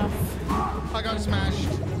 Enough. I got smashed.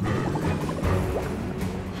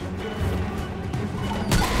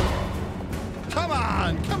 Come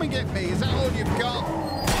on, come and get me. Is that all you've got?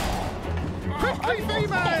 Quickly,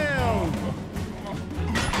 female!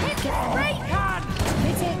 Hit the spray can!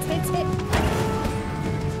 Hit it.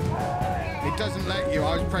 It doesn't let you.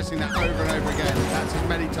 I was pressing that over and over again. That's as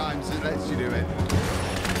many times as it lets you do it.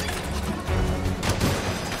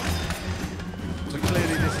 So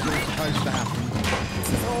clearly this is all supposed to happen. This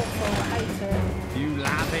is awful. I hate it. You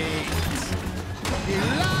love it. You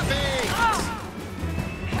love it.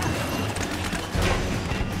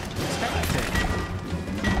 It's hectic.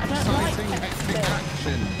 I don't Exciting, like hectic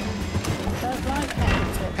action. I don't like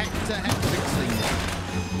hectic. Hectic scene.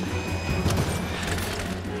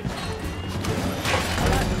 I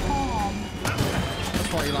like calm. That's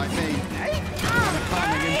why you like me. Kind of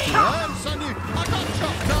calming influence on you. I got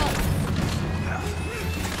chopped off.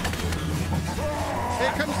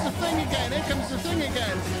 Here comes the thing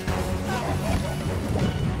again.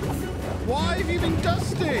 Why have you been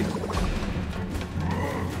dusted?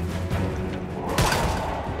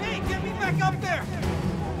 Hey, get me back up there!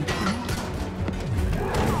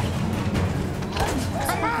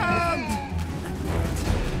 Come on!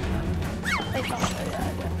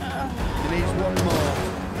 It needs one more,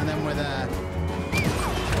 and then we're there.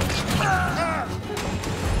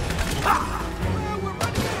 We're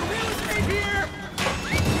running out of real estate here.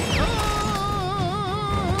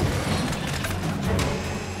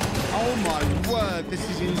 Oh my word, this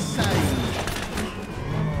is insane.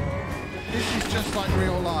 This is just like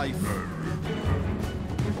real life.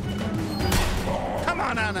 Come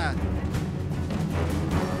on, Anna.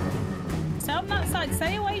 Stay on that side.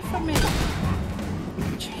 Stay away from me.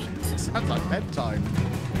 Sounds like bedtime.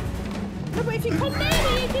 No, but if you come near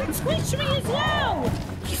me, you can squish me as well.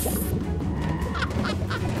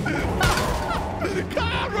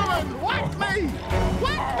 Come on, Rowan! Whack me!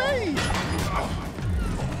 Whack me!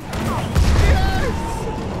 Yes!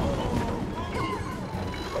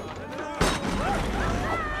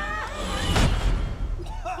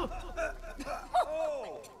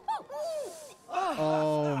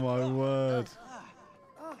 Oh my word!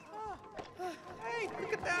 Hey,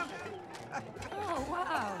 look at them. Oh,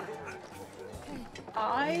 wow.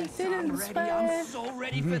 I didn't Ready? spare. I'm so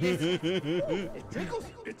ready for this. It tickles.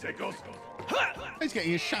 It tickles. He's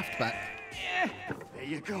getting his shaft back. There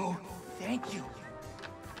you go. Thank you.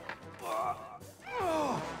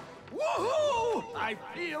 Woohoo! I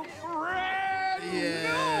feel brand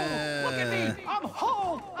Yeah. Look at me. I'm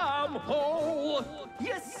whole. I'm whole.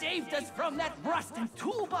 You saved us from that rust and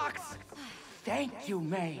toolbox. Thank you,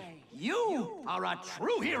 May. You are a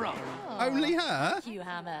true hero. Only her? Thank you,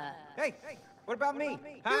 Hammer. Hey, what about me?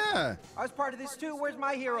 Huh? Yeah. I was part of this too. Where's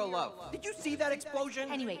my hero love? Did you see that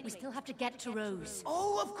explosion? Anyway, we still have to get to Rose.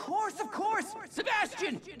 Oh, of course, of course.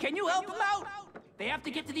 Sebastian, can you help them out? They have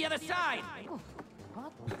to get to the other side.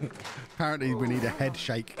 Apparently, we need a head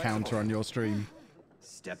shake counter on your stream.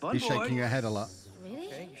 Step on You're board. shaking your head a lot. Really?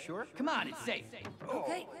 Okay, you sure? Come on, it's safe.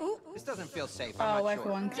 Okay. Ooh. This doesn't feel safe. Oh, I'm not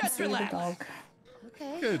everyone can Just see relax. the dog.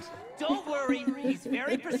 Okay. Good. Don't worry, he's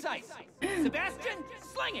very precise. Sebastian,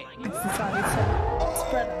 sling it. He's decided to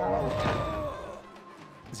spread out.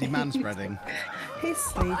 Is he man-spreading? He's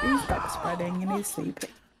sleeping. He's back spreading and he's sleeping.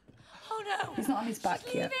 Oh no. He's not on his back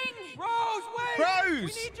yet. Rose, wait!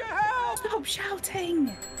 Rose! We need your help! Stop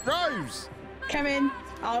shouting. Rose! Kevin,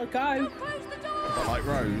 I'll go. Like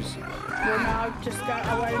Rose. Well, no, just go.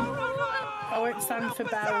 I won't stand for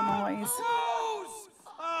bell noise. Rose!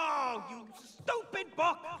 Oh, you stupid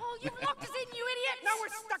book! Oh, you've locked us in, you idiot! Now we're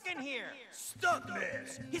stuck in here.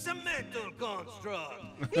 Stuckness is a mental construct.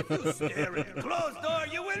 If you stare at a closed door,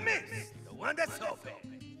 you will miss the one that's open.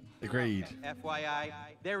 Agreed. FYI,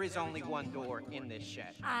 there is only one door in this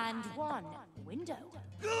shed. And one window.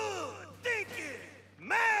 Good thinking,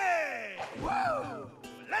 May! Whoa!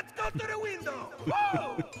 Let's go to the window.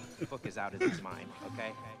 Whoa! Book is out of his mind,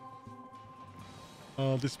 okay?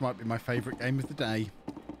 Oh, this might be my favourite game of the day.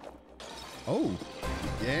 Oh,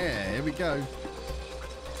 yeah, here we go.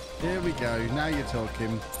 Here we go. Now you're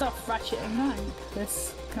talking. Stop ratcheting rank,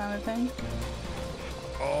 this kind of thing.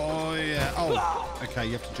 Oh, yeah. Oh, okay,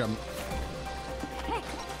 you have to jump.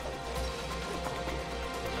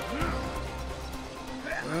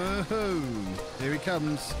 Oh, here he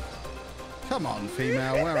comes. Come on,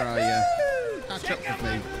 female, where are you? Catch up with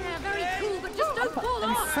me. Yeah, very cool, but just don't fall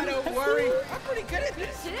off. Don't worry, I'm pretty good at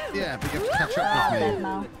this. Yeah, but you have to catch up with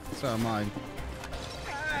me. So am I.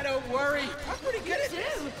 Don't worry, I'm pretty good at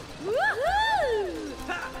this. Woohoo!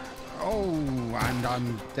 Oh, and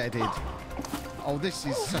I'm deaded. Oh, this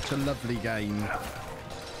is such a lovely game.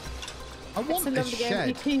 I want this shed.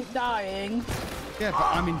 You keep dying. Yeah,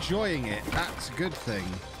 but I'm enjoying it. That's a good thing.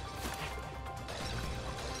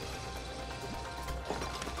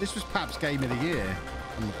 This was Pap's Game of the Year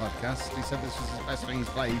on the podcast. He said this was the best thing he's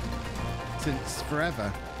played since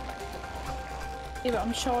forever. Yeah, but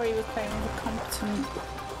I'm sure he was playing with a competent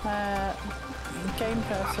game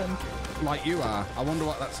person. Like you are. I wonder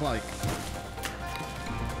what that's like.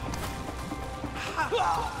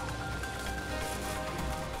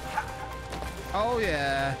 Oh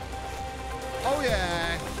yeah. Oh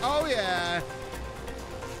yeah. Oh yeah.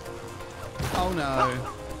 Oh no.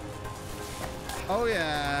 Oh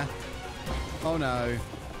yeah. Oh no.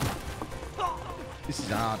 This is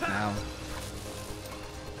hard now.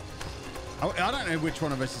 Oh, I don't know which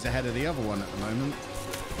one of us is ahead of the other one at the moment.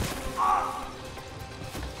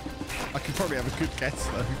 I could probably have a good guess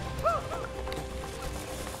though.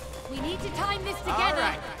 We need to time this together. All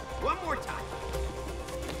right, one more time.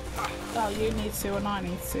 Oh, you need to and I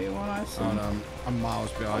need to. Well, I see. Oh no, I'm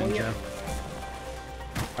miles behind you.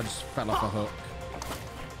 I just fell off a hook.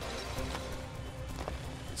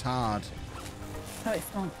 It's hard. No,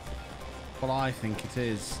 it's not. Well, I think it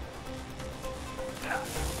is.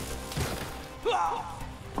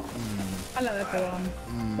 Hello,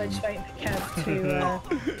 everyone. We're just waiting for Kev to.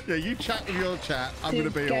 Yeah, you chat with your chat. I'm to going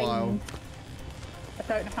to be a gain while. A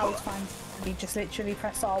don't know how it's fine. You just literally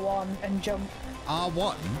press R1 and jump.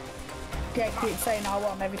 R1? Yeah, keep saying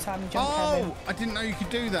R1 every time you jump. Oh, Kevin. I didn't know you could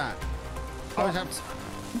do that. Why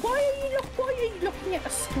are you looking at the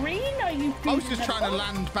screen? Are you? I was just trying to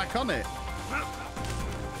land back on it.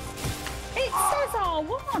 It says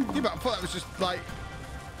R1. Yeah, but I thought that was just like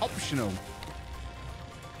optional.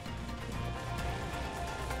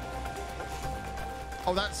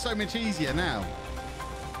 Oh, that's so much easier now.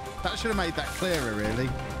 That should have made that clearer, really.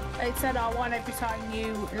 It said R1 every time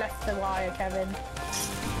you left the wire, Kevin.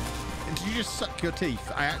 Did you just suck your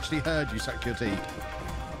teeth? I actually heard you suck your teeth.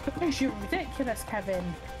 Because you're ridiculous, Kevin.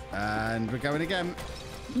 And we're going again.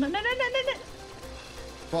 No.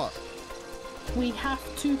 What? We have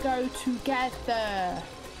to go together.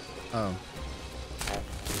 Oh.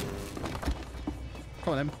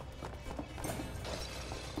 Come on, then.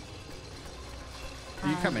 Are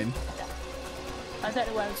you coming? I don't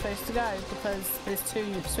know where I'm supposed to go because there's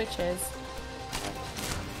 2 switches.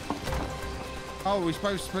 Oh, we're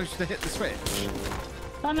supposed to hit the switch?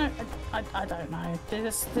 I don't know.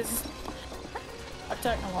 There's I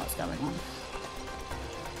don't know what's going on.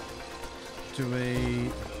 Do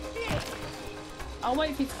we... I'll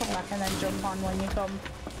wait for you to come back and then jump on when you come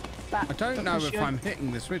back. I don't know if I'm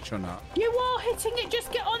hitting the switch or not. You are hitting it.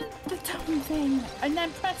 Just get on the damn thing and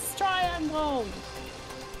then press triangle.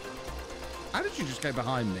 How did you just go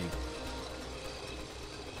behind me?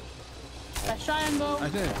 Press triangle. I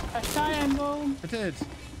did. Press triangle. I did.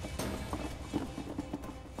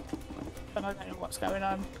 But I don't know what's going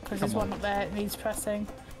on because there's one up there that needs pressing.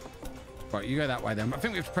 Right, you go that way then. I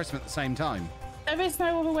think we have to press them at the same time. There is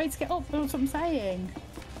no other way to get up. That's what I'm saying.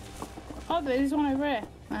 Oh, there's one over here.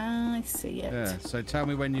 Ah, I see it. Yeah, so tell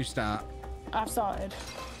me when you start. I've started.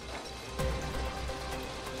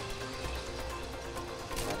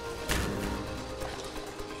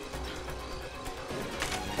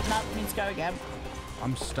 No, we need to go again.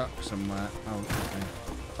 I'm stuck somewhere. Oh, okay.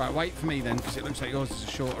 Right, wait for me then, because it looks like yours is a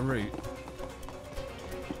shorter route.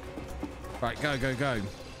 Right, go. I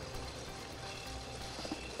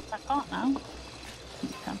can't now.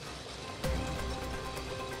 Okay.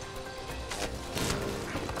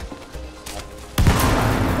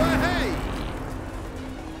 Oh, hey!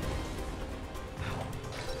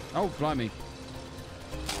 Oh, blimey.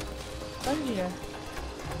 Where did you go?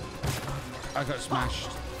 I got smashed.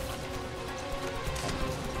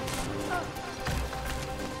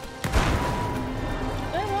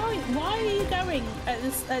 Why are you going at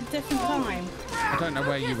this a different time? I don't know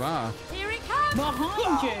where you are. Here it comes!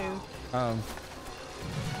 Behind you! Oh.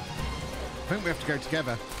 I think we have to go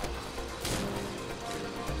together.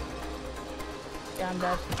 Yeah, I'm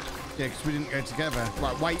dead. Yeah, because we didn't go together.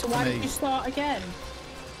 Right, wait So for why me. did you start again?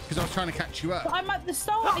 Because I was trying to catch you up. But I'm at the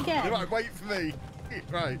start again. Right, wait for me.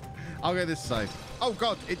 Right, I'll go this side. Oh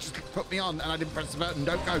God, it just put me on and I didn't press the button.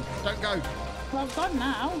 Don't go. Well, I've gone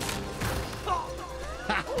now.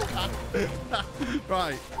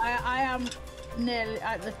 Right. I am nearly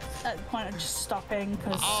at the point of just stopping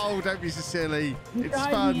because. Oh, don't be so silly. It's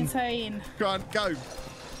driving fun. me insane. Go on, go.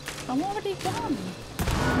 I'm already done.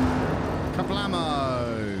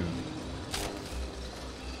 Kablamo.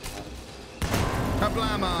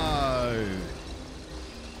 Kablamo.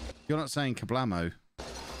 You're not saying kablamo.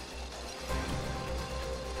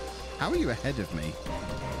 How are you ahead of me?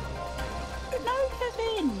 No,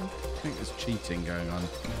 Kevin. I think there's cheating going on.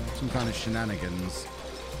 Some kind of shenanigans.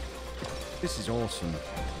 This is awesome.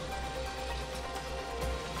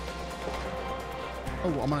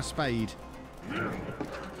 Oh, I'm on a spade.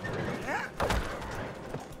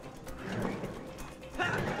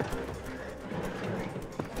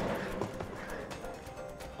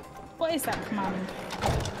 What is that command?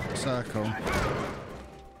 Circle.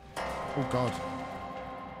 Oh God.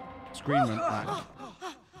 Screen went black.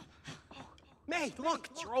 May, look,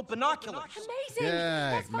 it's your old binoculars. Amazing!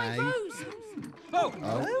 Yeah, That's my May. Rose! Oh.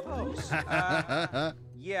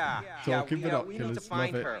 Yeah. Talking we need binoculars, to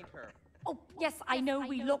find love it. her. Oh, yes, I know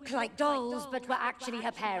we look like dolls, but we're actually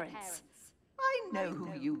her parents. I know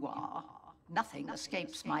who you are. Nothing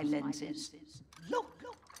escapes my lenses. Look.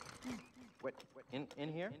 What?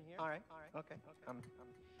 In here? All right. Okay.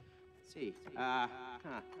 Let's see.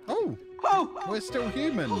 Oh, we're still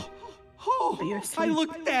human. Oh, I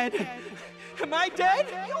look dead. Am I dead?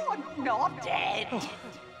 You're not dead.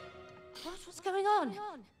 What's going on?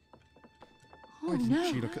 Why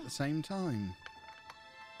didn't she look at the same time?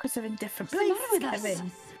 Because they're in different What's the places, matter with us?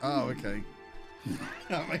 Kevin. Oh, okay.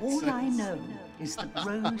 That makes All sense. I know is that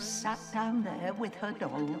Rose sat down there with her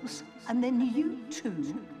dolls, and then you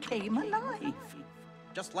two came alive.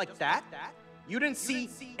 Just like that? You didn't see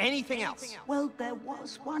anything else? Well, there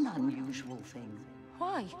was one unusual thing.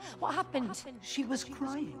 Why? What happened? She was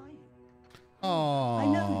crying. Oh. I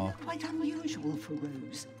know, quite unusual for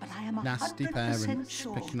Rose, but I am Nasty 100% parents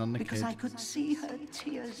sure picking on the because kid. I could see her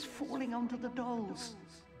tears falling onto the dolls.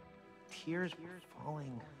 Tears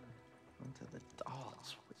falling onto the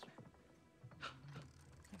dolls.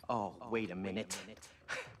 Oh, wait a minute.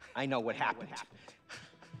 I know what happened.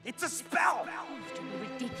 It's a spell!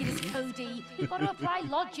 Ridiculous, Cody. You've got to apply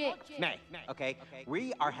logic. May, okay?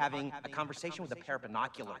 We are having a conversation with a pair of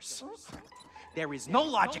binoculars. There is no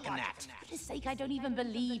logic in that. For goodness sake, I don't even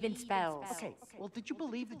believe in spells. Okay, well, did you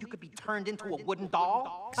believe that you could be turned into a wooden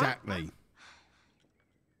doll? Exactly.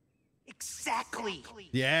 Exactly.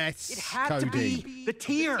 Yes, It had Cody. to be the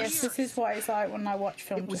tears. Yes, this is what it's like when I watch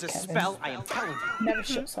films. It was a with Kevin. spell, I am telling you. Never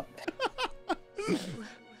shuts up.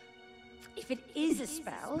 If it is a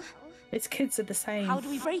spell, Its kids are the same. how do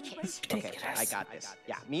we break it? Okay, I got this.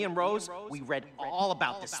 Yeah, me and Rose, we read all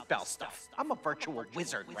about this spell stuff. I'm a virtual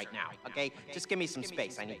wizard right now, okay? Just give me some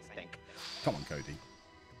space. I need to think. Come on, Cody.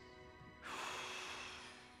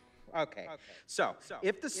 Okay, so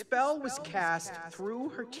if the spell was cast through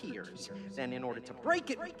her tears, then in order to break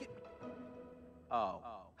it... Oh.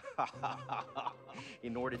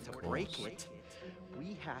 In order to break it,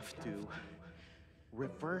 we have to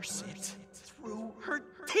reverse it through her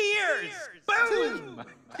tears! Boom!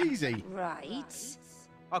 Easy. Right.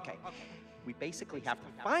 Okay, we basically have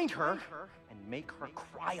to find her and make her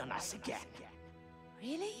cry on us again.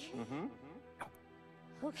 Really? Mm-hmm.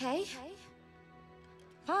 Okay.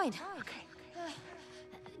 Fine. Okay.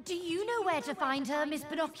 Do you know where to find her, Miss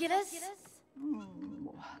Binoculars?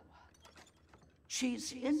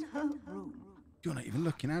 She's in her room. You're not even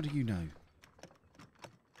looking. How do you know?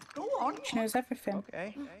 Go on. She knows everything.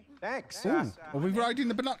 Okay, thanks. Oh, are we riding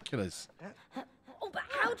the binoculars? Oh, but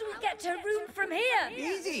how do we get to her room from here?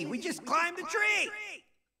 Easy, we just climbed the tree.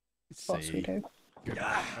 Let's Of course we see. do. Good,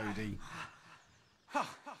 Cody.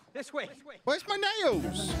 This way. Where's my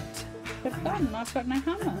nails? They're done. I've got no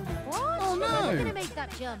hammer. What? Oh, You're never no. gonna make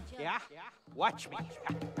that jump. Yeah? Watch me.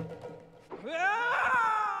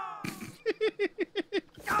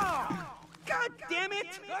 Oh, God damn it!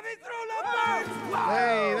 Let me throw the birds!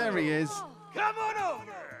 Hey, there he is. Come on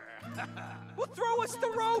over! Well, throw us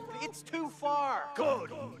the rope. It's too far.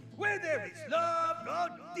 Good. Where there is love, no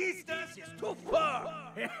distance is too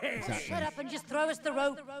far. Shut up and just throw us the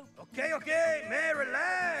rope. Okay, man,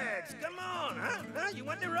 relax. Come on, huh? You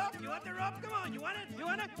want the rope? You want the rope? Come on, you want it? You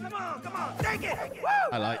want it? Come on, take it. Woo!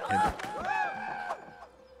 I like him.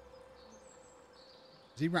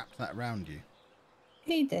 Has he wrapped that around you?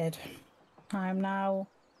 He did. I'm now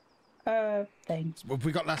thing. Have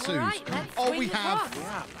we got lassos? All right, let's Oh, swing we across.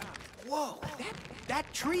 have. Whoa,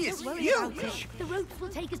 that tree is Don't worry about huge. it. The ropes will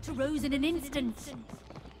take us to Rose in an instant.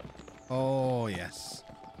 Oh, yes.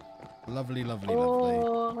 Lovely, lovely, lovely.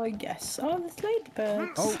 Oh, yes. Oh, there's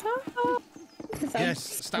ladybirds. Oh. Look at them. Yes,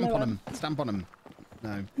 stamp Hello, on him. Stamp on him. No.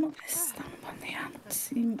 I'm not gonna stamp on the ants,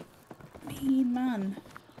 you mean man.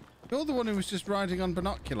 You're the one who was just riding on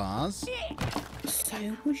binoculars.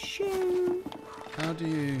 So was you. How do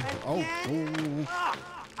you... Oh, oh. Ah,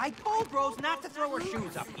 I told Rose not to throw her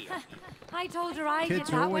shoes up here. I told her I Kids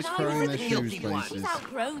did are that always when I throwing was their a shoes kid. guilty one. She's places.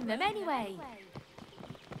 outgrown them anyway.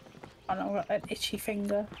 I know, I've got an itchy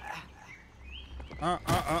finger.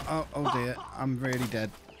 Oh dear. I'm really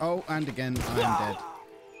dead. Oh, and again, I am dead.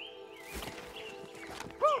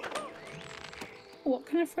 What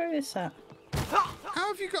can I throw this at? How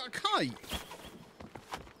have you got a kite?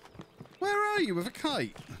 Where are you with a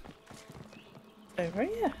kite? Over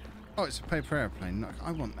here. Oh, it's a paper airplane. Look,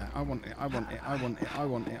 I want that. I want it. I want it. I want it. I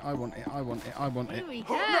want it. I want it. I want it. I want it. Here we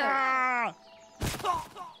go. I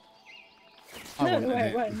want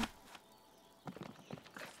it. wait.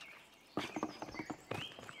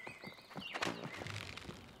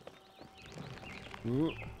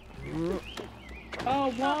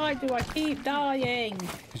 Oh, why do I keep dying?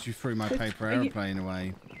 Because you threw my paper Are you- airplane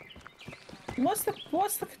away. What's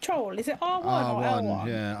the control? Is it R1 or R1. L1?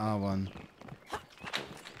 Yeah, R1.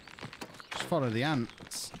 Just follow the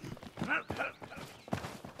ants.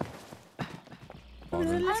 Oh,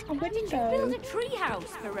 there's a little Did you build window. a treehouse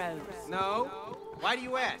for Rose? No? Why do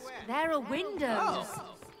you ask? There are windows.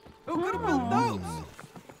 Who could have built those?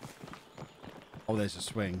 Oh, there's a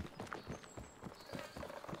swing.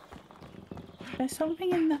 There's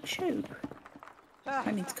something in that shoe.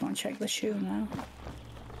 I need to go and check the shoe now.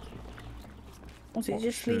 Or did it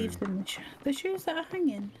just shoe? leave them? The shoes that are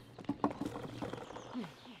hanging.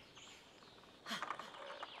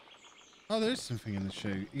 Oh, there is something in the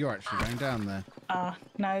shoe. You're actually going down there. Ah,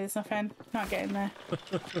 no, there's nothing. Not getting there.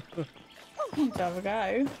 Let's have a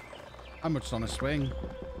go. How much on a swing?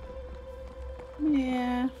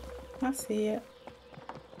 Yeah, I see it.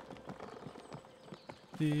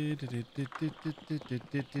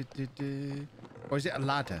 Or is it a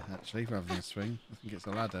ladder, actually, rather than a swing? I think it's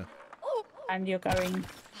a ladder. And you're going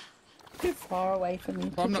too far away from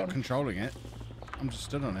me. Well, I'm not controlling it. I'm just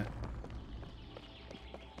stood on it.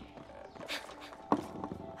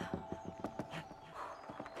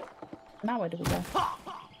 Now where do we go?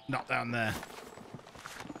 Not down there.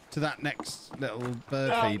 To that next little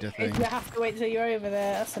bird feeder thing. You have to wait till you're over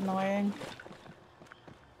there. That's annoying.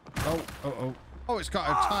 Oh, oh, oh. Oh, it's got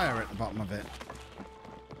a tyre at the bottom of it.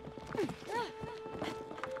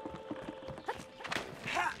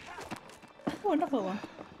 Oh, another one.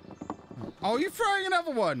 Oh, you're throwing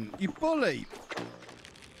another one, you bully.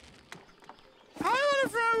 I want to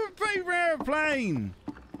throw a paper airplane.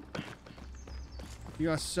 You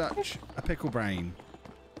are such a pickle brain.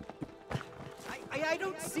 I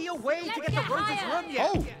don't see a way to get the Rose's room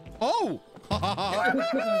yet. Oh!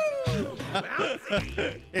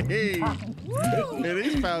 Hey, it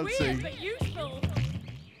is bouncy. Weird, but useful.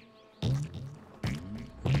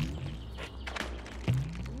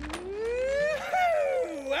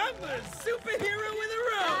 I'm a superhero with a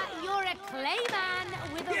robe. You're a clayman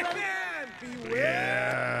with a rope. Yeah, beware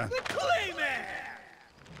Yeah. the Clayman.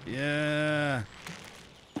 Yeah.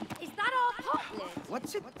 Is that our pot lid?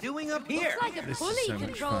 What's it doing up here? Looks like a This is pulley so much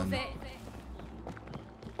controls fun. it.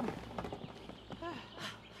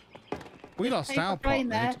 We lost Paper our pot plane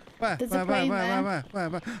lid. there. Where? There's a plane there.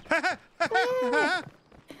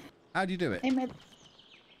 How do you do it? Hey, mate.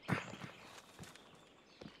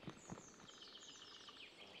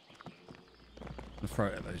 The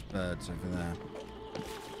throat of those birds over there.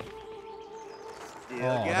 Still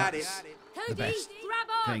Oh, got it. that's the Cody, best grab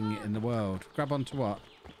on. thing in the world. Grab onto what?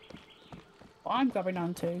 What I'm grabbing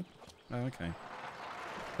onto. Oh, okay.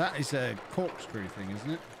 That is a corkscrew thing,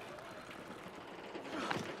 isn't it?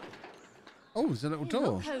 Oh, there's a little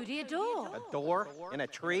door. Look, Cody, a door. A door in a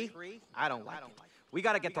tree? I don't like it. We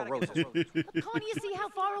gotta get to Rose's room. Can't you see how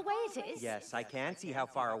far away it is? Yes, I can see how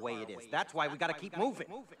far away it is. That's why we gotta keep moving.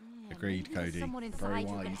 Agreed, There's Cody. someone Very inside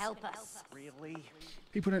who can wise. help us. Really?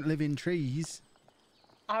 People don't live in trees.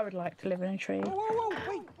 I would like to live in a tree. Whoa, whoa, whoa,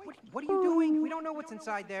 wait. What are you doing? We don't know what's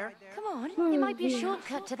inside there. Come on, it might be a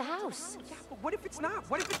shortcut to the house. Yeah, but what if it's not?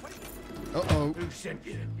 What if it's... Uh-oh. Who sent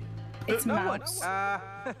you? It's No one. mouse.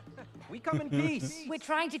 We come in peace. We're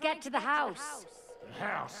trying to get to the house. The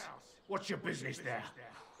house. What's your business there?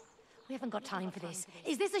 We haven't got time for this.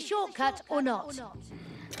 Is this a shortcut or not?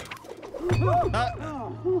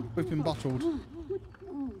 We've been bottled.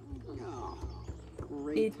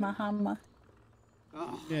 Need my hammer.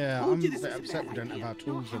 Yeah, I'm a bit upset we don't have our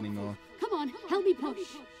tools anymore. Come on, help me push.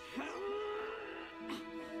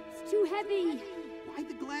 It's too heavy. Why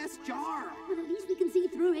the glass jar? But at least we can see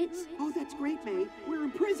through it. Oh, that's great, May. We're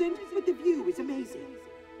imprisoned, but the view is amazing.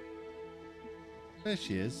 There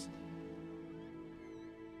she is.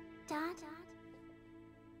 Dad?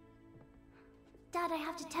 Dad, I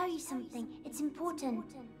have to tell you something. It's important.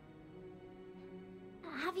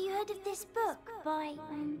 Have you heard of this book by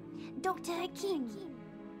Dr. Hakim?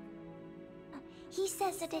 He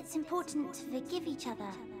says that it's important to forgive each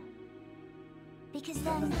other. Because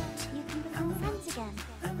then you can become friends again.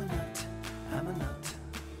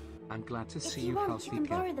 I'm glad to see If you want, you can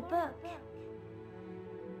borrow the book.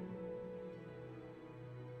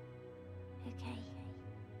 Okay.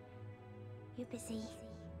 You're busy.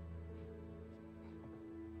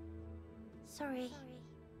 Sorry.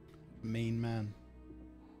 Mean man.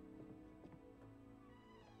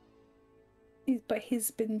 But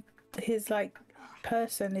his like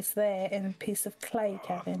person is there in a piece of clay,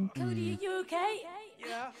 Kevin. Cody, are you okay?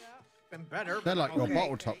 Yeah, been better. They're like your okay.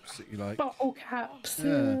 bottle tops that you like. Bottle caps.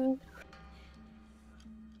 Yeah.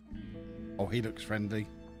 Oh, he looks friendly.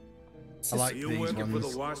 I like you these working ones.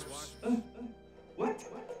 for the Wasps? What?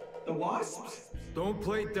 The wasps? Don't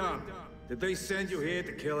play dumb. Did they send you here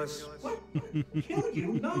to kill us? What? Kill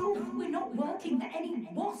you? No. We're not working for any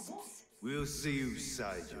wasps. We'll see whose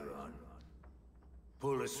side you're on.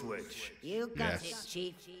 Pull a switch. You got Yes. it,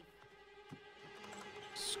 Chief.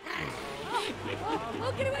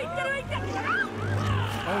 Oh, get away, get away, get away!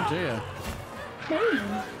 Oh dear.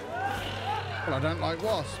 Well, I don't like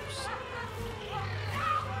wasps.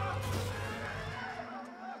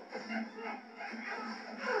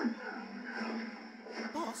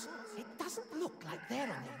 Boss, it doesn't look like they're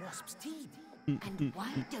on the Wasp's team. And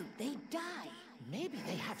why don't they die? Maybe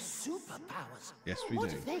they have superpowers. Yes, we What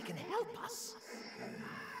do. if they can help us?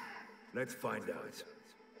 Let's find out.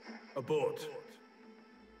 Abort.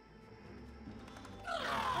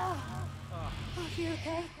 Oh, you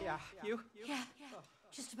okay? Yeah, you? Yeah.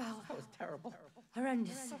 Just about. That was terrible.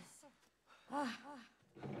 Horrendous.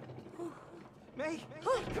 May.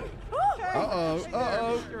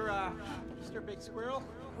 Mr. Big Squirrel.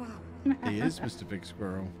 He is Mr. Big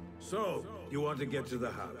Squirrel. So, you want to get to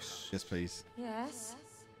the house? Yes, please. Yes.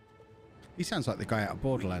 He sounds like the guy out of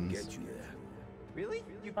Borderlands. Get you there. Really?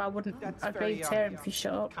 I wouldn't. I'd be tearing if you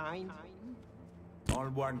shut up. Kind.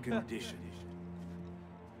 On one condition.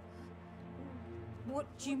 What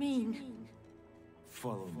do you mean?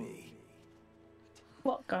 Follow me.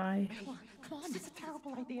 What guy? Come on, it's a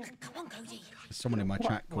terrible idea. Come on, Cody. There's someone in my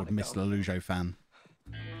chat called Miss LOLLUJO fan.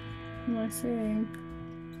 I see.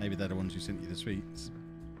 Maybe they're the ones who sent you the sweets.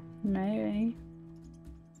 Maybe.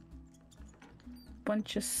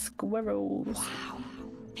 Bunch of squirrels. Wow.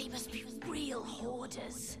 They must be real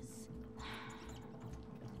hoarders.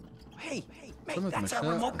 Hey, mate, Some of them that's are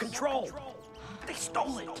our remote shirtless. control. They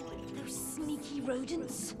stole it. Those sneaky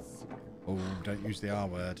rodents. Oh, don't use the R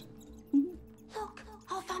word. Look,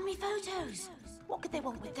 our family photos. What could they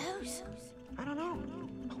want with those? I don't know.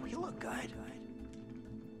 Oh, we look good.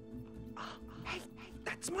 Hey,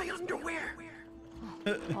 that's my underwear.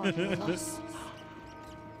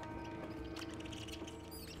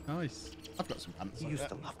 Nice. I've got some pants. You like used that.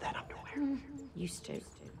 to love that underwear. Used to.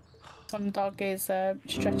 One dog is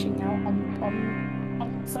stretching out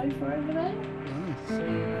on the sofa over there. Nice.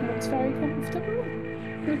 Looks very comfortable.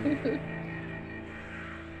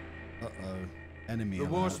 Uh-oh. Enemy The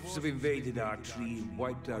alert. wasps have invaded our tree and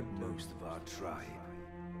wiped out most of our tribe.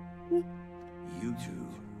 You two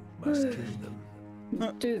must kill them.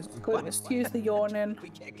 Just excuse the yawning. We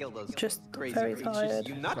can't kill those Just crazy very creatures. tired.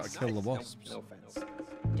 You nuts? Gotta kill the wasps. No offense.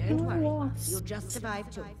 Don't worry. Wasps. You'll just survive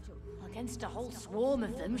too. Against a whole swarm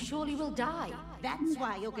of them, surely we'll die. That's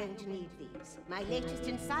why you're going to need these. My latest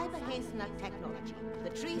in cyber hazelnut technology. The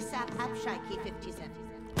tree sap Abshiki 57.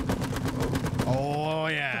 Oh,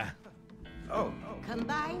 yeah. Oh.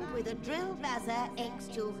 Combined with a drill Baza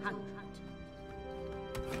X200.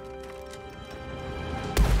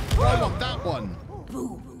 I want that one.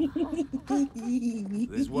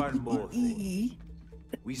 There's one more thing.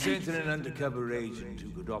 We sent in an undercover agent who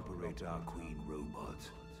could operate our queen robot.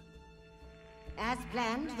 As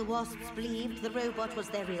planned, the wasps believed the robot was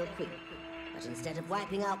their real queen. But instead of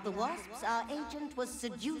wiping out the wasps, our agent was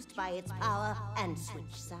seduced by its power and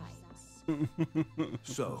switched sides.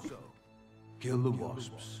 So, kill the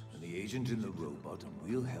wasps and the agent in the robot and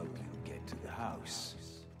we'll help you get to the house.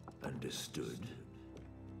 Understood?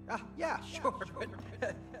 Yeah, sure, but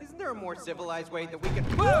isn't there a more civilized way that we can...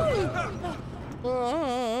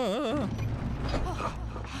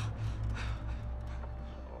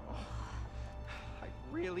 I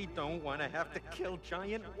really don't want to have to kill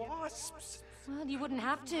giant wasps. Well, you wouldn't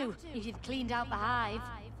have to if you'd cleaned out the hive.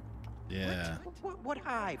 Yeah. What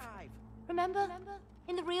hive? Remember?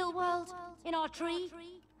 In the real world? In our tree?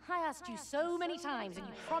 I asked you so many times and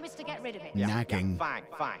you promised to get rid of it. Nagging. Yeah,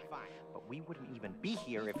 fine. But we wouldn't even be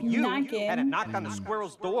here if you hadn't knocked on the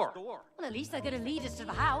squirrel's door. Well, at least they're gonna lead us to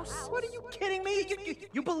the house. What, are you kidding me?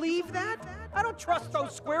 You believe that? I don't trust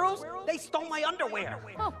those squirrels. They stole my underwear.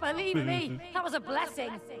 Oh, believe me, that was a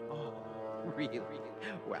blessing. Oh, really?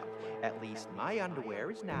 Well, at least my underwear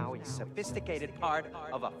is now a sophisticated part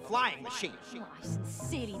of a flying machine. Oh, I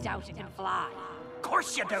sincerely doubt it can fly. Of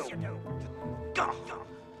course you do. Go.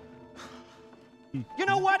 You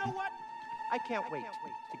know what? I can't wait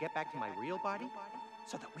to get back to my real body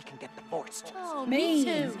so that we can get divorced. Oh, me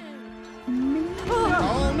too.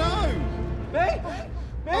 Oh no! May,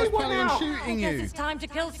 I was what planning on now? shooting Guess you. it's time to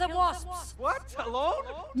kill some wasps. What? Alone?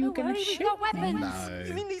 You're Don't gonna worry, we've shoot got me. weapons.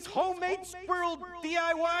 You mean these homemade squirrel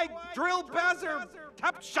DIY drill bazzer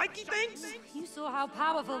top shaky things? You saw how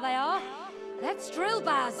powerful they are. Let's drill,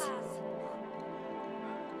 Baz.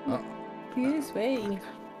 Excuse me.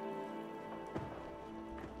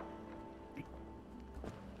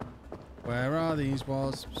 Where are these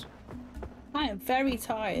wasps? I am very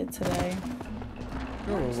tired today.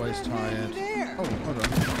 You're always tired. Oh, hold on.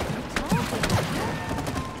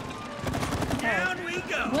 Down we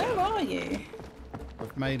go! Where are you?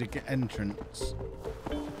 I've made an entrance.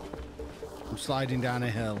 I'm sliding down a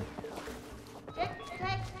hill. Check,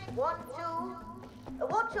 1, 2.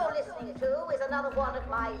 What you're listening to is another one of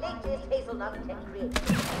my latest hazelnut tech creations.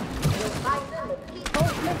 You'll find them in Keep Oh,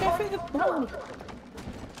 go through the ball.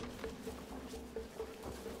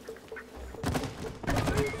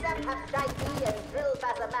 Sap Abshiki and drill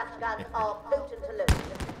Baza match guns are potent alone.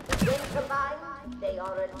 When combined, they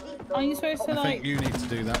are a lethal... Are you supposed to I like... think you need to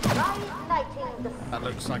do that. Igniting the... That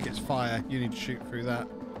looks like it's fire. You need to shoot through that.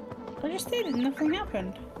 I just did it, nothing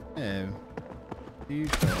happened. Yeah. You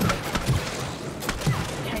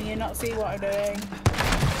Can you not see what I'm doing?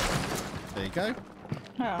 There you go.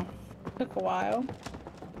 Oh, took a while.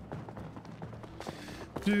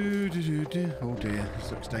 Do. Oh dear,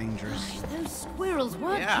 this looks dangerous. Those squirrels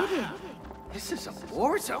weren't kidding. This is a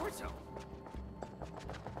war zone.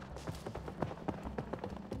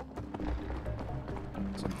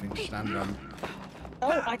 Something to stand on.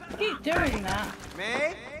 Oh, I keep doing that.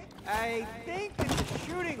 May, I think it's a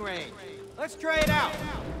shooting range. Let's try it out.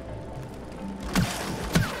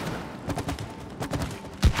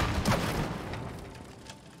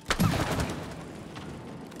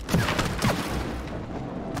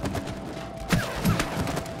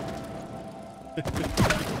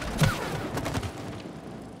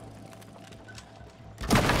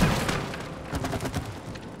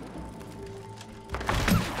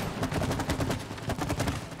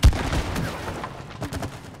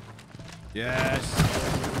 Yes.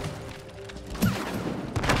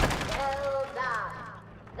 Well done.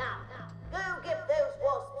 Now, go give those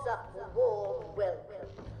wasps up a warm welcome.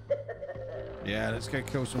 Yeah, let's go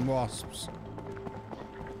kill some wasps.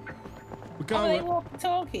 We're Are they going.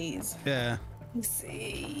 walkie-talkies? Yeah. Let's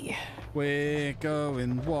see. We're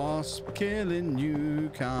going wasp killing. You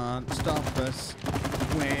can't stop us.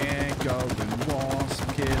 We're going wasp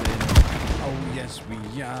killing. Oh yes,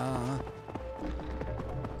 we are.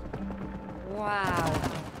 Wow.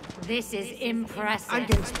 This is impressive. I'm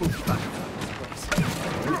getting spooked by this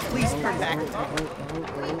place. Please turn back.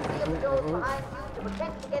 Doors behind you to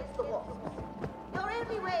protect against the wasps. Your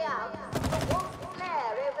only way out is the wasp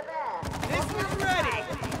lair over there. This is ready.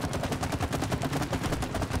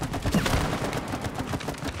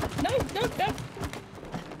 No.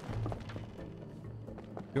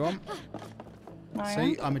 You on? I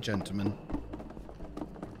See, am. I'm a gentleman.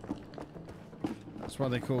 That's why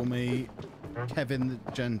they call me Kevin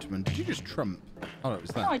the Gentleman. Did you just trump? Oh, it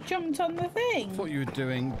was that. Oh, I jumped on the thing. I thought you were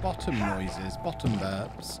doing bottom noises, bottom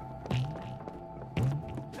burps.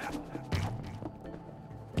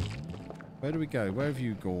 Where do we go? Where have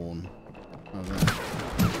you gone? Oh, there.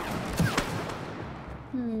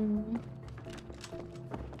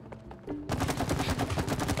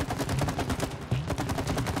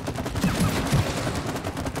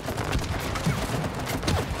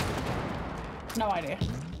 No idea.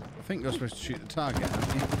 I think you're supposed to shoot the target,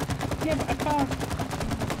 aren't you? Yeah, but I can't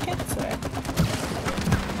get to it.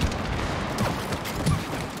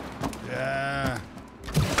 Yeah.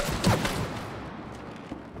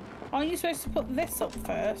 Aren't you supposed to put this up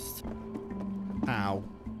first? Ow.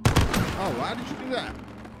 Oh, how did you do that?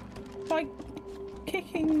 By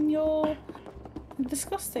kicking your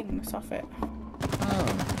disgustingness off it. Oh.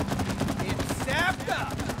 It's sapped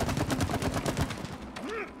up.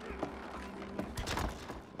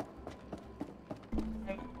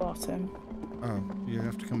 Bottom. Oh, you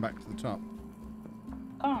have to come back to the top.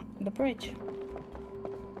 Can't. The bridge.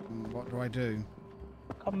 What do I do?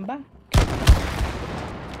 Come back.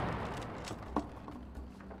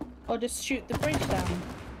 Or just shoot the bridge down.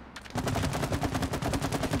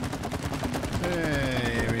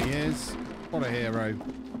 There he is. What a hero.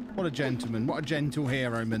 What a gentleman. What a gentle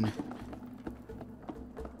hero man.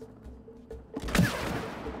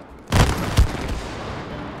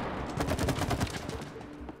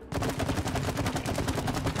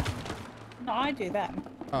 No, I do that.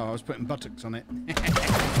 Oh, I was putting buttocks on it.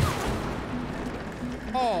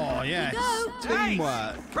 Oh, yes.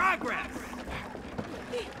 Teamwork. Nice. Progress.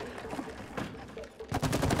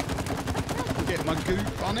 Get my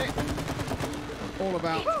goop on it. All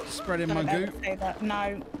about spreading my Don't ever goop. say that.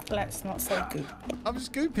 No, let's not say goop. I was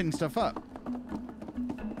scooping stuff up.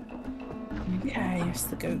 Okay, it's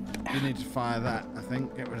the goop. We need to fire that, I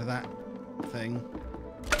think. Get rid of that thing.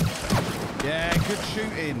 Yeah, good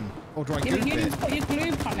shooting. Or do I Yeah, goop you need it? to put your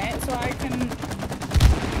gloop on it so I can...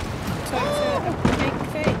 So it's a big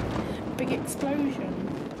thing. Big explosion.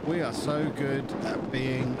 We are so good at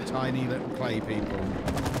being tiny little clay people.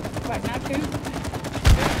 Right, now goop.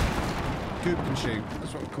 Goop and shoot.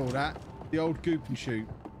 That's what we call that. The old goop and shoot.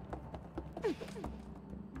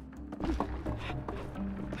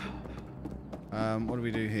 What do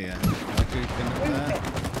we do here? Gooping up there.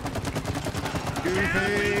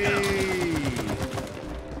 Goopy!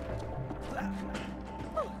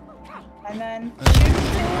 And then...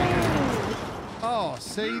 Oh,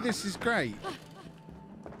 see, this is great.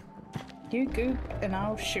 You goop and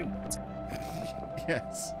I'll shoot.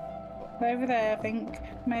 Yes. Over there, I think,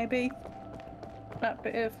 maybe. That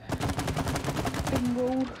bit of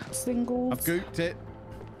singles. I've gooped it.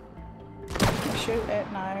 Shoot it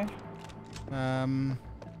now.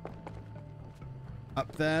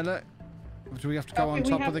 Up there, look. Do we have to go on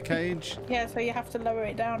top of the cage? Yeah, so you have to lower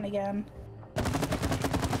it down again.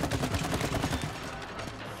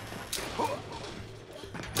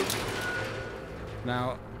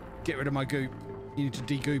 Now, get rid of my goop. You need to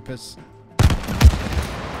de-goop us.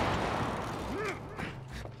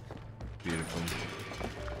 Beautiful.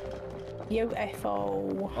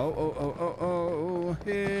 Beautiful. Oh,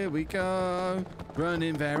 here we go.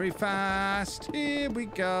 Running very fast. Here we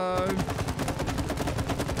go.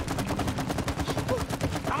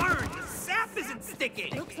 Darn, the sap isn't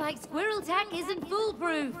sticking. Looks like squirrel tack isn't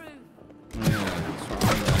foolproof. Yeah, that's what I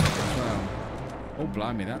learned as well. Oh,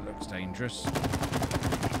 blimey, that looks dangerous.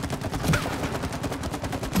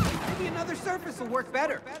 Maybe another surface will work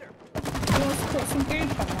better. Let's put some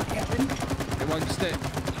goop on that, Kevin. It won't stick.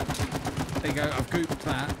 There you go, I've gooped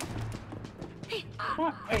that.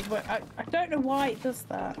 What? Wait, I don't know why it does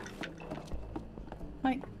that.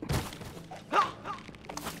 Like,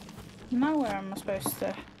 now where am I supposed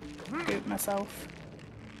to goop myself?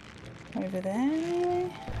 Over there?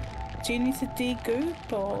 Do you need to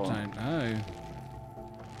de-goop or? I don't know.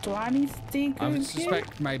 Do I need to de-goop I would you?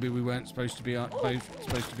 suspect maybe we weren't supposed to be on, both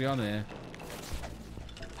supposed to be on here.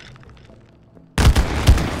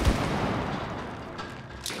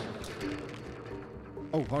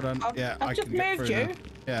 Oh, hold on. Yeah, I just can get moved through you. now.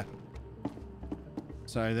 Yeah.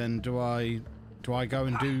 So then, do I go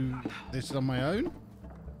and do this on my own?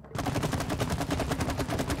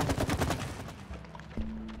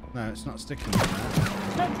 No, it's not sticking on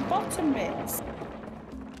that. No, the bottom bits.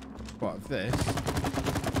 What, of this?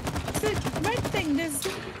 The red thing, there's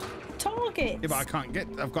targets. Yeah, but I can't get.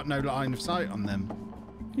 I've got no line of sight on them.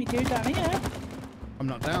 We do down here. I'm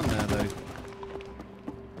not down there though.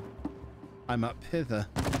 I'm up hither.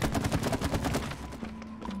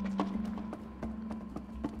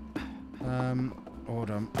 Hold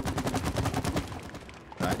on.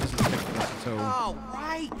 That doesn't stick to that at all. Oh,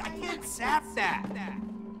 right. I can't sap that.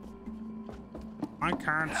 I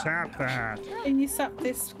can't sap that. Can you sap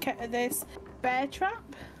this bear trap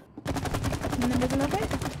in the middle of it?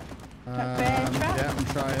 That bear trap? Yeah, I'm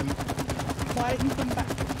trying. Why didn't you come back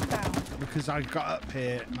down? Because I got up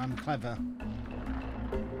here and I'm clever.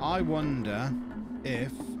 I wonder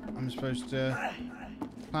if I'm supposed to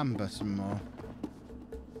clamber some more.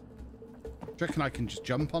 Do you reckon I can just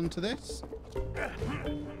jump onto this?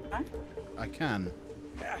 I can.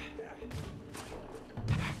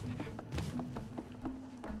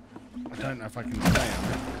 I don't know if I can stay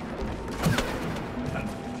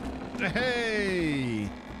on it. Hey!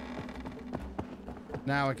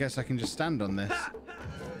 Now I guess I can just stand on this.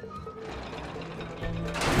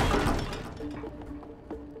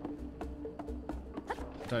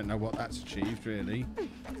 Don't know what that's achieved, really.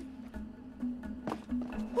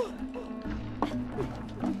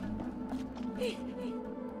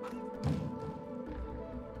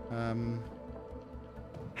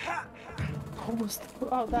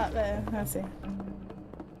 Oh, that there. I see.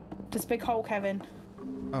 This big hole, Kevin.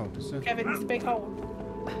 Oh, is it? Kevin, it's a big hole.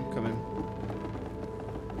 I'm coming.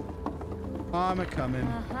 I'm a coming.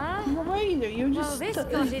 What were you doing? You were just. this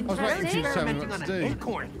got I was waiting for you to tell me Experimenting what on to an do.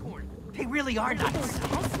 acorn. They really are nuts.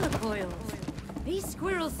 Tesla coils. These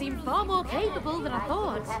squirrels seem far more capable than I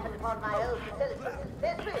thought.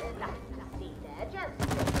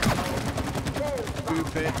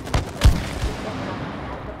 Goop it.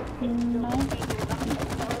 No.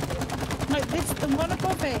 No, this the one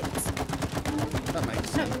above it. That makes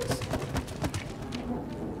sense.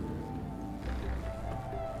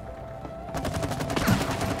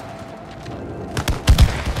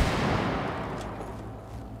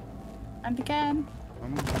 And again.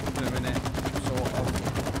 I'm doing it, sort of.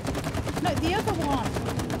 No, the other one.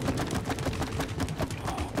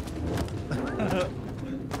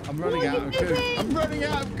 I'm running out of goo. I'm running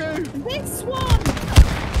out of goo. This one.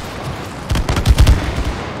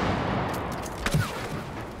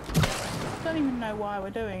 I don't even know why we're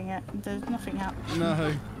doing it. There's nothing happening.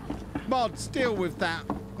 No. Mods, deal with that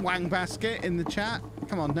wang basket in the chat.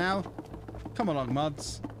 Come on now. Come along,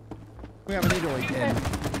 mods. We have an idoid in.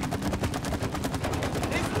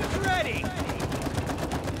 This one's ready.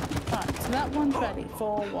 Right, so that one's ready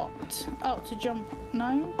for what? Oh, to jump.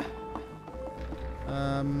 No.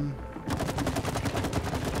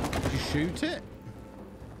 Did you shoot it?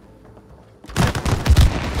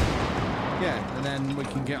 Yeah, and then we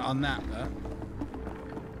can get on that.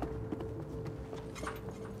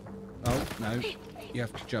 Oh, no. You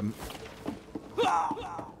have to jump.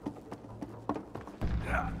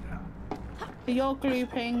 You're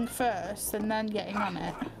glooping first and then getting on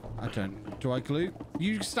it. I don't. Do I gloop?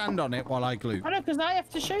 You stand on it while I gloop. I know, because I have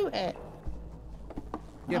to shoot it.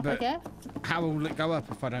 Yeah, Up, I but guess. how will it go up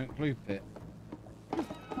if I don't gloop it?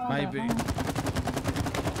 Maybe.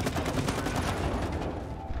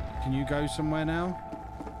 Can you go somewhere now?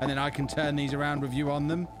 And then I can turn these around with you on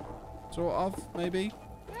them? Sort of, maybe.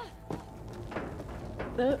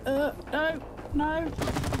 No.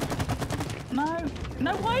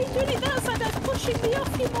 No, why are you doing it that side? That's pushing me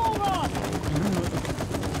off, you moron!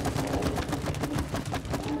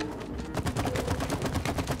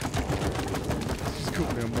 Just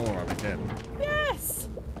called me a moron again. Yes!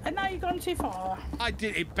 And now you've gone too far. I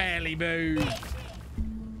did it barely move.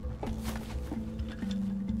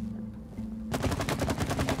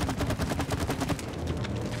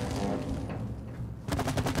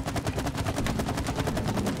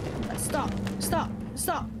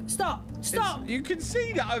 Stop! You can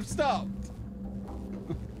see that I've stopped.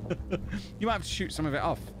 You might have to shoot some of it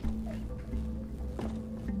off.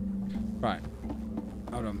 Right.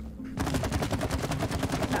 Hold on.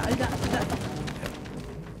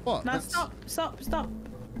 What? No, stop.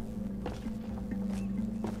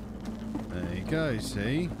 There you go,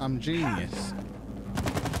 see? I'm genius.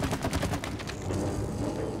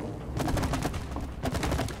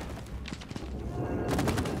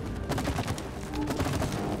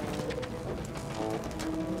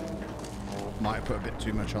 Might have put a bit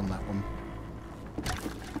too much on that one.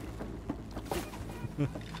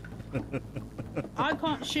 I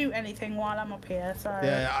can't shoot anything while I'm up here, so...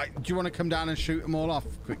 Yeah, do you want to come down and shoot them all off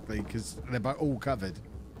quickly? Because they're all covered.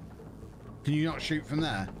 Can you not shoot from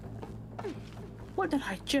there? What did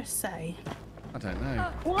I just say? I don't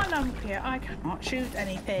know. While I'm up here, I cannot shoot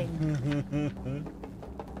anything.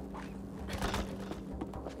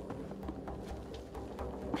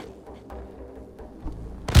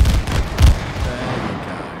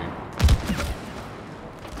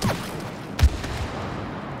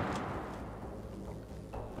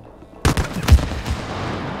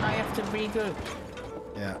 Regroup.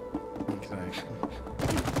 Yeah. Okay.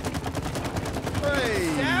 Hey!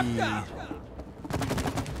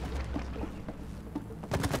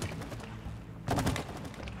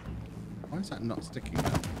 Why is that not sticking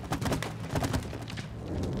now?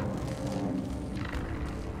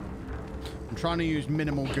 I'm trying to use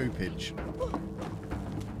minimal goopage.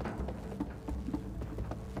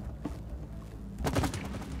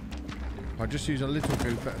 If I just use a little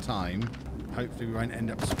goop at a time, hopefully we won't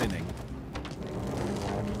end up spinning.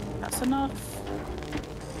 That's enough.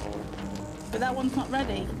 But that one's not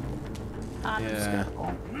ready. Yeah.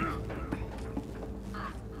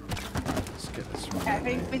 Let's get this one. Okay, I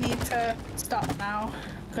think we need to stop now.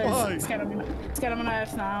 Because it's getting on my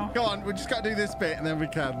nerves now. Go on, we just got to do this bit and then we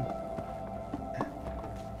can.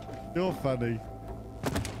 You're funny.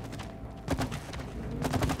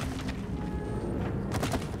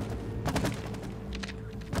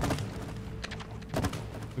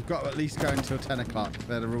 We've got to at least go until 10 o'clock.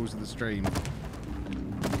 They're the rules of the stream.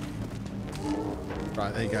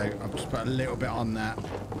 Right, there you go. I've just put a little bit on that.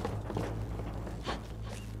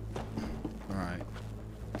 Right.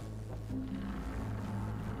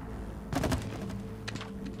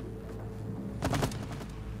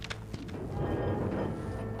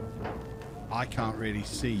 I can't really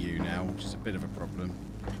see you now, which is a bit of a problem.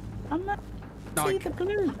 I'm not see the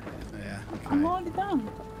blue. Yeah. Okay. I'm already done.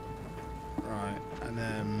 Right, and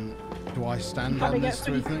then do I stand on this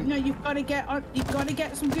sort of thing? No, you've got to get on. You've got to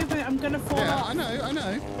get some goop. I'm gonna fall off. I know.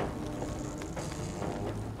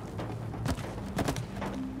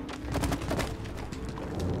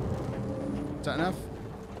 Is that enough?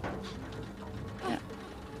 Yeah.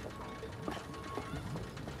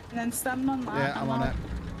 And then stand on that. Yeah, I'm on it.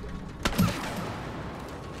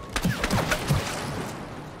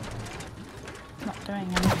 Not doing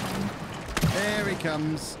anything. There he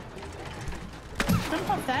comes. Jump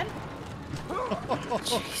off then.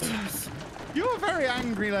 Jesus. You're a very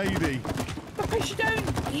angry lady. Because you don't.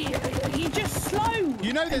 You're just slow.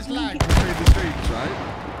 You know there's lag between the streams, right?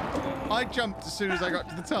 I jumped as soon as I got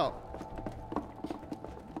to the top.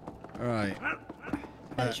 All right.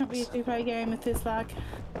 That shouldn't be a two-player game with this lag.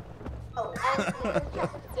 Oh, and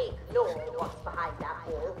just ignore what's behind that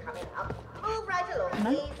wall coming up. Move right along,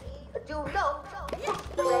 please. Do not push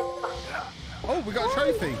the red button. Oh, we got a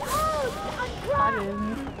trophy.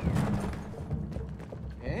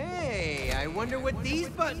 Hey, I wonder what these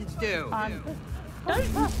buttons do.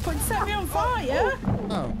 Don't set me on fire.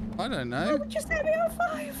 Oh, I don't know. What would you set me on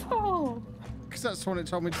fire for? Because that's the one it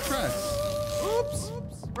told me to press. Oops.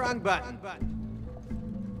 Wrong button.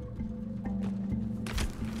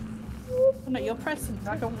 No, you're pressing.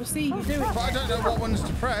 I can't see you do it. But I don't know what ones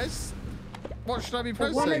to press. What should I be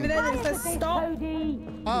pressing? The one over there that says stop.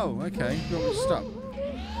 Oh, okay. You want me to stop?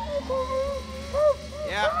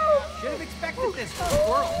 Yeah, should have expected this from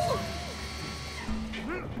squirrels.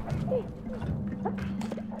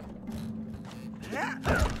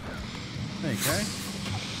 There you go.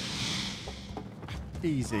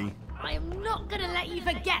 Easy. I am not gonna let you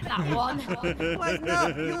forget that one. Lighten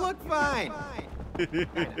up, you look fine. I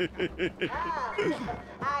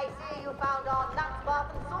see you found our nut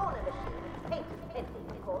bath and sauna machine. Pink pending,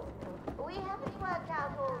 of course. We haven't worked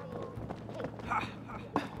out all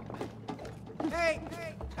the Hey,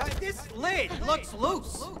 this lid looks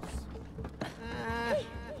loose.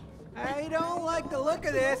 I don't like the look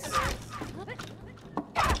of this.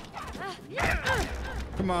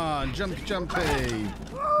 Come on, jumpy, jumpy.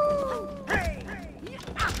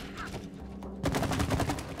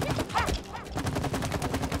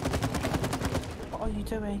 What are you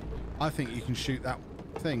doing? I think you can shoot that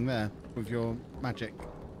thing there with your magic.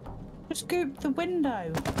 Just scoop the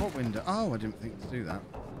window. What window? Oh, I didn't think to do that.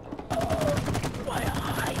 My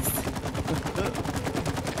eyes.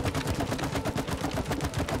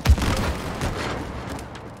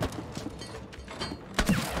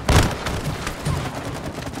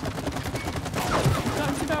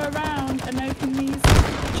 Got to go around and open these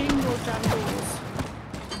jingle jangles.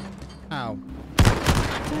 How? I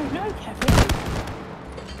don't know, Kevin.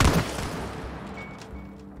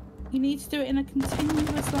 You need to do it in a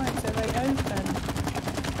continuous line so they open.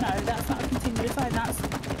 No, that's not a continuous line, that's...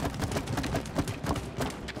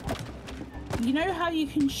 You know how you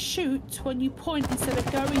can shoot when you point instead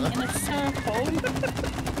of going in a circle?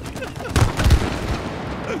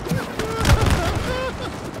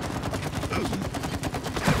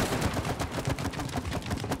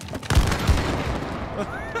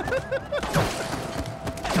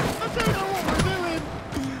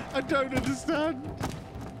 I don't understand.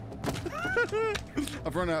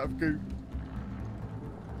 I've run out of goop.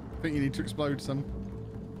 I think you need to explode some.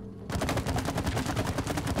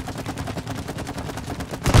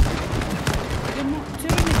 You're not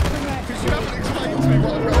doing it correctly. Because you haven't explained to me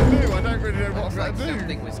what I've got to do. I don't really know what I've got to do.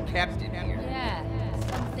 Something was kept in here. Yeah,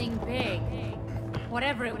 something big.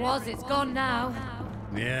 Whatever it was, it's gone now.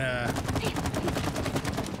 Yeah.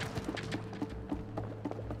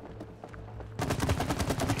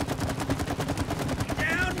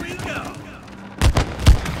 Down we go.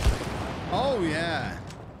 Oh, yeah.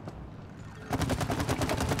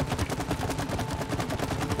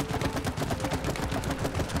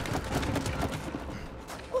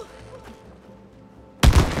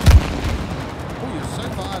 Oh, you're so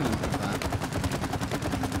violent with that.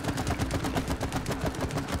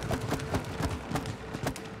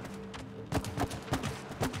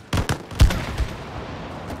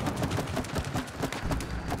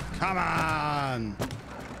 Come on!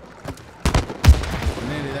 We're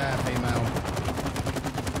nearly there, female.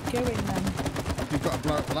 Go in then. You've got to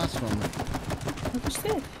blow up the last one. I just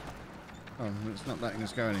did. Oh, it's not letting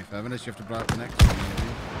us go any further unless you have to blow up the next one.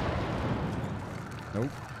 Maybe.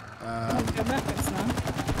 Nope. I'll go backwards now.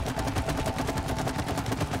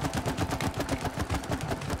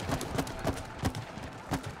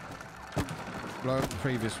 Blow up the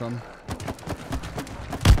previous one.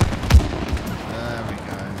 There we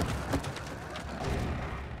go.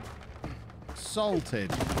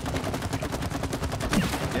 Salted.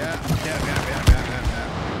 Yeah.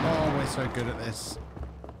 Oh, we're so good at this.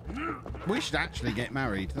 We should actually get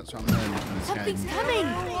married. That's what I'm learning from this Something's game. coming!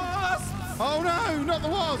 Oh no, not the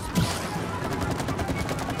wasps!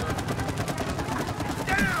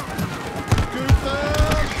 Down. Good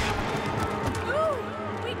them! Ooh,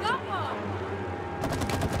 we got one!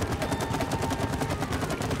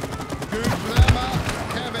 Good them up,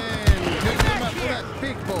 Kevin! Good them up, all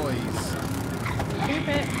big boys. Scoop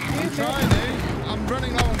it. I'm trying to. I'm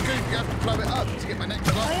running low on goop. You have to blow it up to get my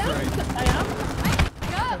next block through. I am.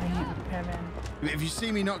 If you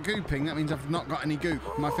see me not gooping, that means I've not got any goop.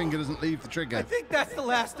 My finger doesn't leave the trigger. I think that's the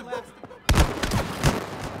last of them.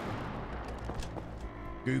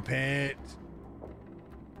 Goop it.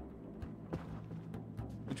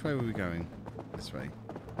 Which way were we going? This way,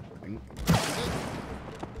 I think.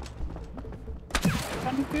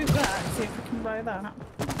 Can you goop that? See if we can blow that.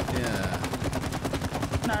 Yeah.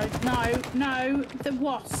 No. The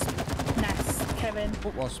wasp nest, Kevin.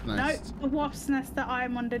 What wasp nest? No, the wasp nest that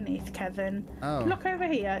I'm underneath, Kevin. Oh. Look over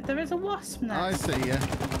here. There is a wasp nest. I see ya.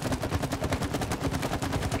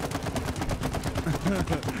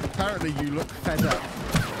 Apparently you look fed up.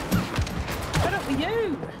 Fed up with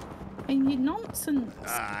you and your nonsense.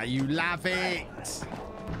 Ah, you love it.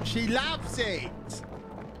 She loves it.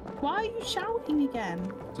 Why are you shouting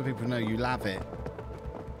again? So people know you love it.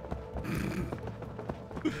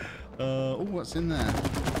 Oh, what's in there?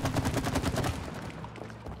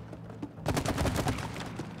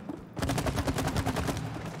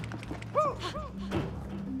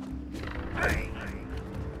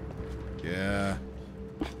 Yeah.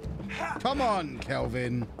 Come on,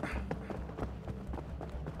 Kelvin.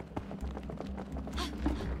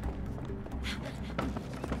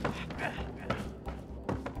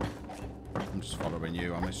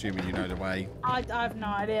 assuming you know the way. I've no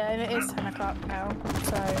idea, and it is 10 o'clock now,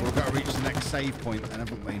 so... We've got to reach the next save point then,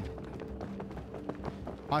 haven't we?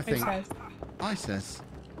 I think... I says.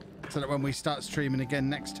 So that when we start streaming again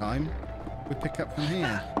next time, we pick up from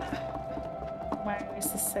here. Where is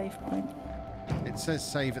the save point? It says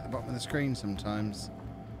save at the bottom of the screen sometimes.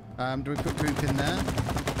 Do we put Goop in there?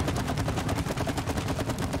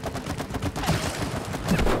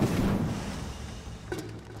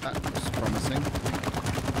 That looks promising.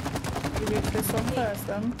 You use this one first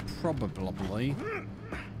then? Probably.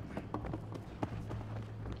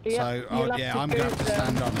 Yep, so, yeah, I'm going to have to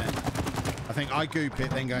stand on it. I think I goop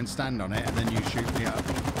it, then go and stand on it, and then you shoot me up.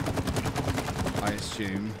 I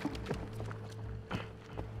assume.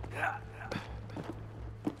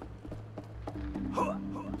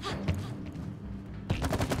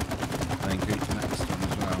 Then goop the next one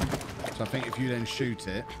as well. So I think if you then shoot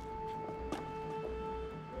it,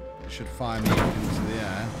 it should fire me up into the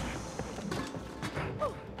air.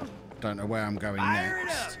 Don't know where I'm going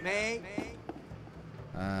next.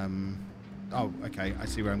 Oh, okay. I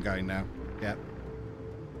see where I'm going now. Yep.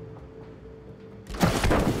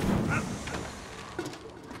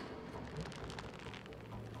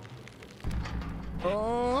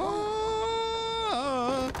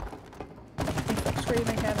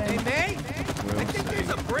 Screaming, Kevin. Hey, May? I think there's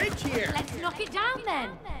a bridge here. Let's knock it down then.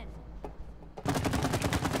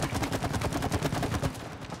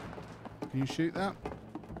 Can you shoot that?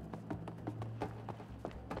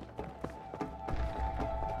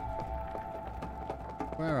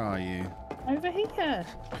 Where are you? Over here.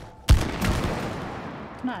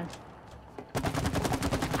 No.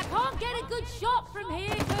 I can't get a good shot from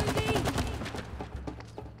here, Cody.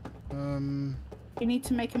 You need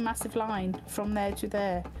to make a massive line from there to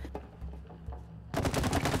there.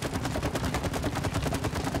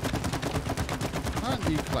 Aren't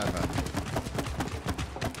you clever?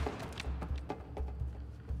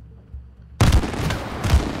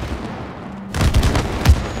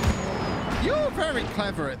 You're very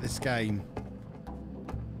clever at this game.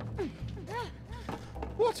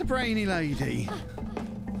 What a brainy lady. I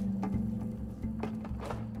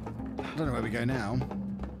don't know where we go now.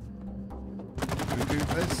 We goop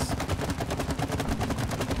this.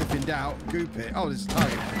 If in doubt, goop it. Oh, there's a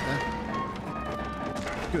target there.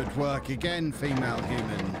 Good work again, female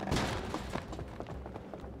human.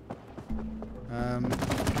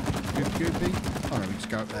 Good goopy. Oh no, we just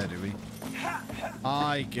go up there, do we?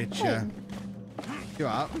 I get you. You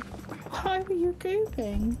up? Why were you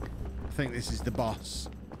gooping? I think this is the boss.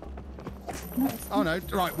 Oh no,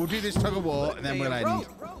 right, we'll do this tug of war and then we'll end.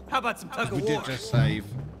 How about some tug of war? We did just save.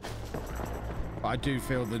 But I do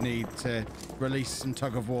feel the need to release some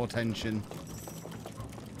tug of war tension.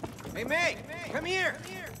 Hey, May, come here.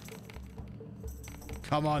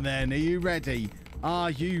 Come on then, are you ready? Are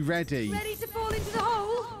you ready? Ready to fall into the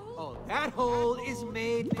hole? Oh, that hole is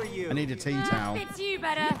made for you. I need a tea towel. Fits you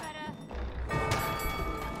better.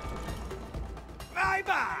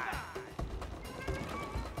 Bye-bye.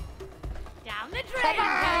 Down the drain,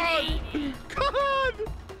 Cody. Come on!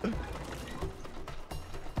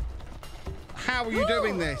 How are you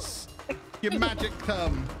doing this? Your magic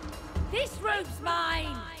thumb. This rope's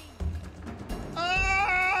mine.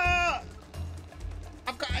 Ah!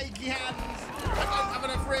 I've got achy hands. I don't have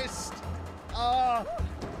enough wrist. Ah!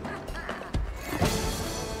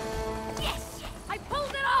 Yes! I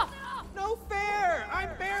pulled it off! No fair.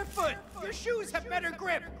 I'm barefoot. Your shoes have better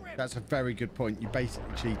grip. That's a very good point. You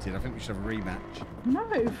basically cheated. I think we should have a rematch.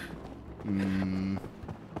 No.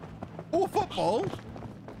 Oh, football!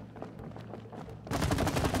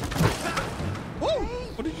 Whoa!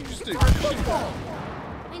 What did you just do? Football!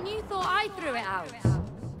 And you thought I threw it out?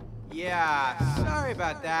 Yeah, sorry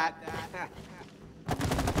about that.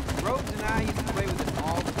 Rhodes and I used to play with it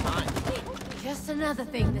all the time. Just another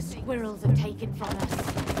thing the squirrels have taken from us.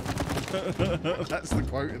 That's the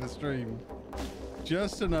quote in the stream.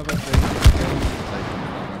 Just another thing that's taken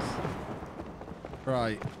from us.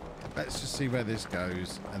 Right, let's just see where this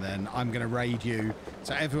goes, and then I'm going to raid you.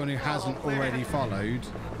 So everyone who hasn't already followed,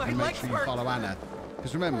 and make sure you follow Anna.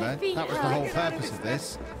 Because remember, that was the whole purpose of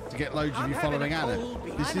this, to get loads of you following Anna.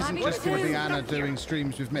 This isn't just going to be Anna doing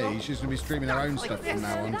streams with me. She's going to be streaming her own stuff from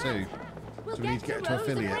now on too. So we need to get her to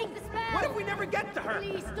affiliate. What if we never get to her?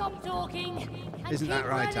 Please stop talking. Isn't that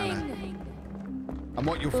right, Anna? And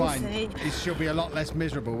what you'll find is she'll be a lot less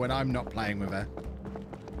miserable when I'm not playing with her.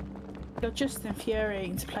 You're just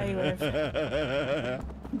infuriating to play with.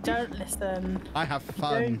 Don't listen. I have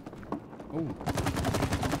fun. Oh.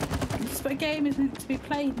 But a game is meant to be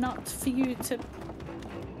played, not for you to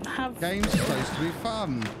have... Games are supposed to be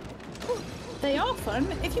fun. They are fun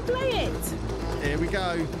if you play it. Here we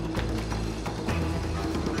go.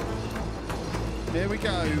 Here we go.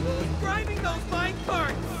 Who's driving those mine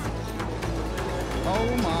carts?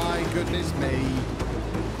 Oh my goodness me.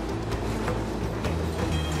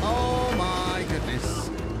 Oh my goodness.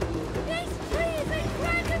 This tree is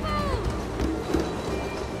incredible!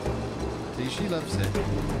 See, she loves it.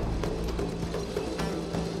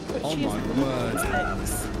 But Oh she my isn't word.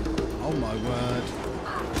 sticks. Oh my word.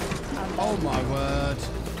 Oh my word.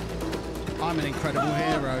 I'm an incredible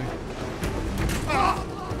hero. Ah!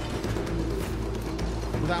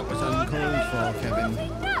 Well, that was uncalled for, Kevin.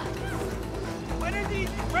 When are these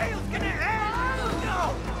rails gonna end?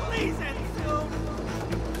 No, please end soon.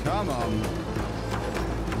 Come on.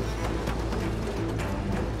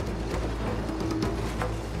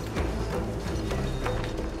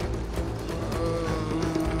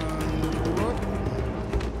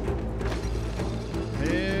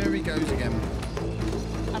 Here he goes again.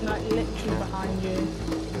 I'm like literally behind you.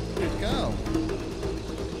 Good girl.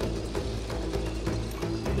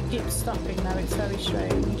 It keeps stopping though, it's very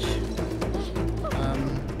strange.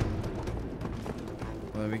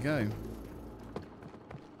 There we go.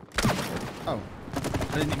 Oh,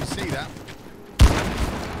 I didn't even see that.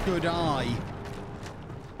 Good eye.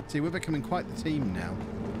 See, we're becoming quite the team now.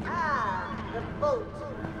 Ah, the boat.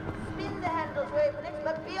 Spin the handle to open it,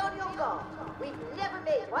 but be on your guard. We've never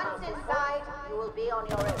made once inside, you will be on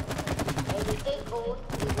your own. May the acorn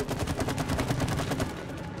be with you.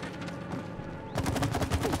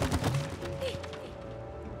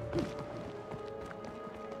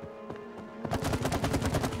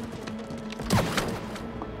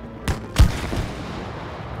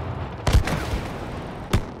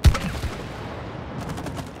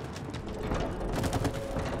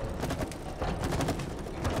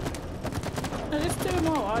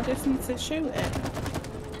 I just need to shoot it.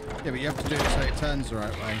 Yeah, but you have to do it so it turns the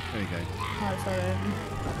right way. There you go. Oh, sorry.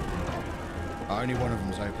 Oh, only one of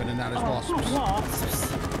them's open, and that is wasps. Not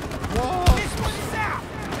wasps. Wasps! This one's out!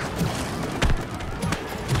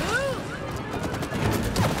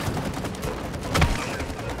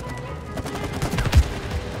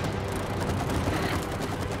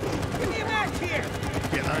 Give me a match here!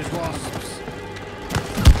 Get those wasps.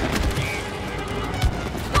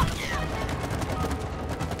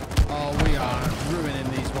 Oh, we are ruining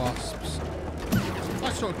these wasps. I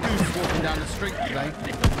saw a goose walking down the street today.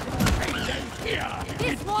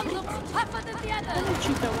 This one looks tougher than the other. Where did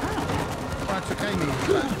you go out? I took Amy.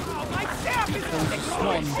 Oh, my staff is There was a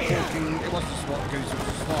swan walking. It was a swan goose. It was a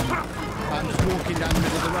swan. Just walking down the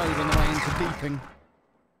middle of the road on the way into Deeping.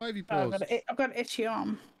 Why have you paused? I've got an itchy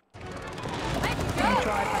arm.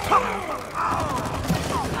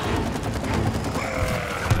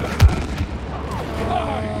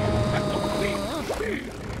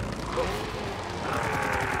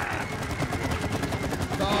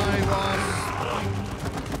 Die, wasp.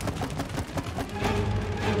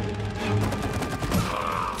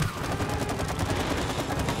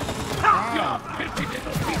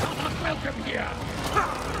 Welcome here.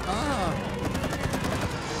 Ow.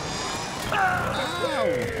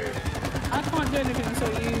 I can't do anything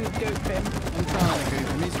until you goop him. I'm trying to goop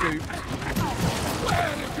him. He's gooped.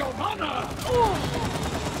 Where is your honor?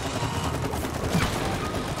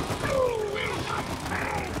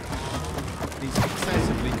 He's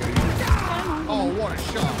excessively gooped. Oh, what a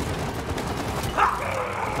shot.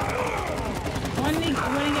 When he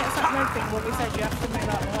gets that red thing, what we said, you have to move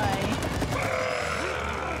out of the way.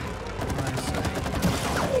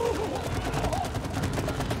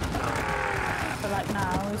 But like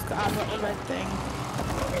now, I've got the red thing.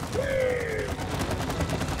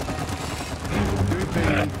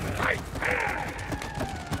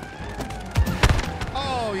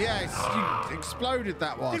 Oh, yes. You exploded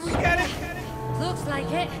that wasp. Did we get it? Looks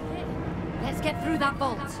like it. Let's get through that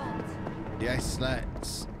bolt. Yes,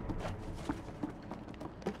 let's.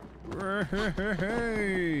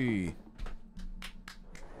 Hey.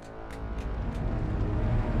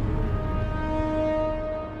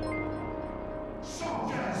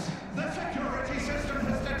 Soldiers, the security system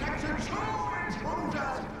has detected 2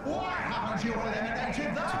 intruders. Why haven't you eliminated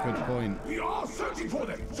them? That's a good point. We are searching for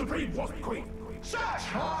them, Supreme Wasp Queen. Search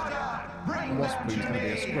harder. Bring Wasp them Queen's to gonna be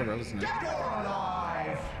a me. squirrel, isn't it? Dead or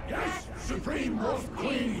alive. Yes, Supreme Wasp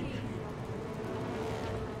Queen.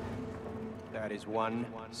 That is one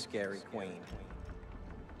scary queen.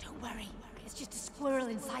 Don't worry. It's just a squirrel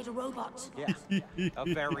inside a robot. Yeah, a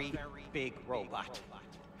very big robot.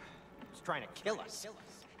 It's trying to kill us.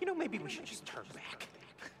 You know, maybe we should just turn back.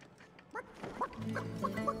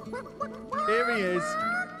 Here he is.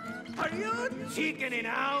 Are you chickening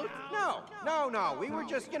out? No. We were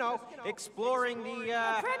just, exploring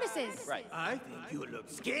the premises. Right. I think you look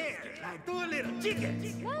scared, like two little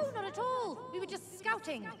chickens. No, not at all. We were just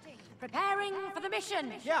scouting, preparing for the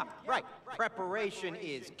mission. Yeah, right. Preparation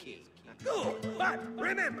is key. Good, but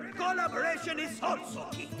remember, collaboration is also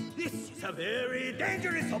key. This is a very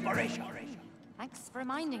dangerous operation. Thanks for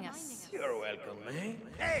reminding us. You're welcome, man.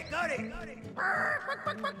 Hey, got it.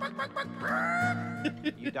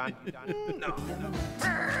 You done? No.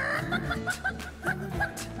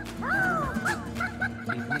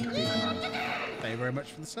 Thank you very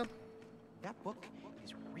much for the sub. That book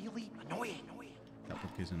is really annoying. That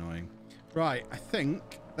book is annoying. Right, I think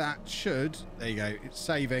that should... There you go. It's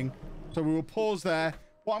saving. So we will pause there.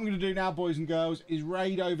 What I'm going to do now, boys and girls, is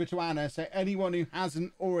raid over to Anna. So anyone who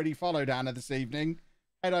hasn't already followed Anna this evening,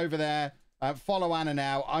 head over there. Follow Anna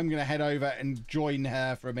now. I'm going to head over and join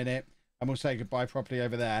her for a minute. And we'll say goodbye properly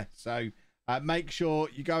over there. So make sure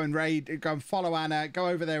you go and raid. Go and follow Anna. Go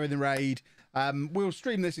over there in the raid. We'll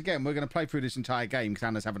stream this again. We're going to play through this entire game because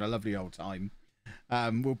Anna's having a lovely old time.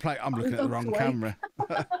 We'll play. I'm looking at the wrong camera.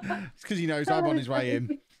 It's because he knows I'm on his way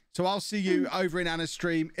in. So I'll see you over in Anna's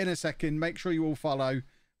stream in a second. Make sure you all follow.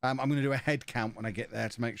 I'm going to do a head count when I get there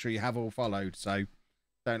to make sure you have all followed. So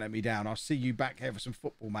don't let me down. I'll see you back here for some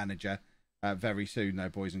Football Manager very soon, though,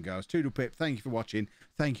 boys and girls. Toodle pip. Thank you for watching.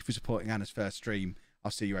 Thank you for supporting Anna's first stream.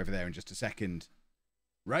 I'll see you over there in just a second.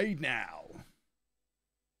 Raid now.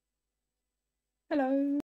 Hello.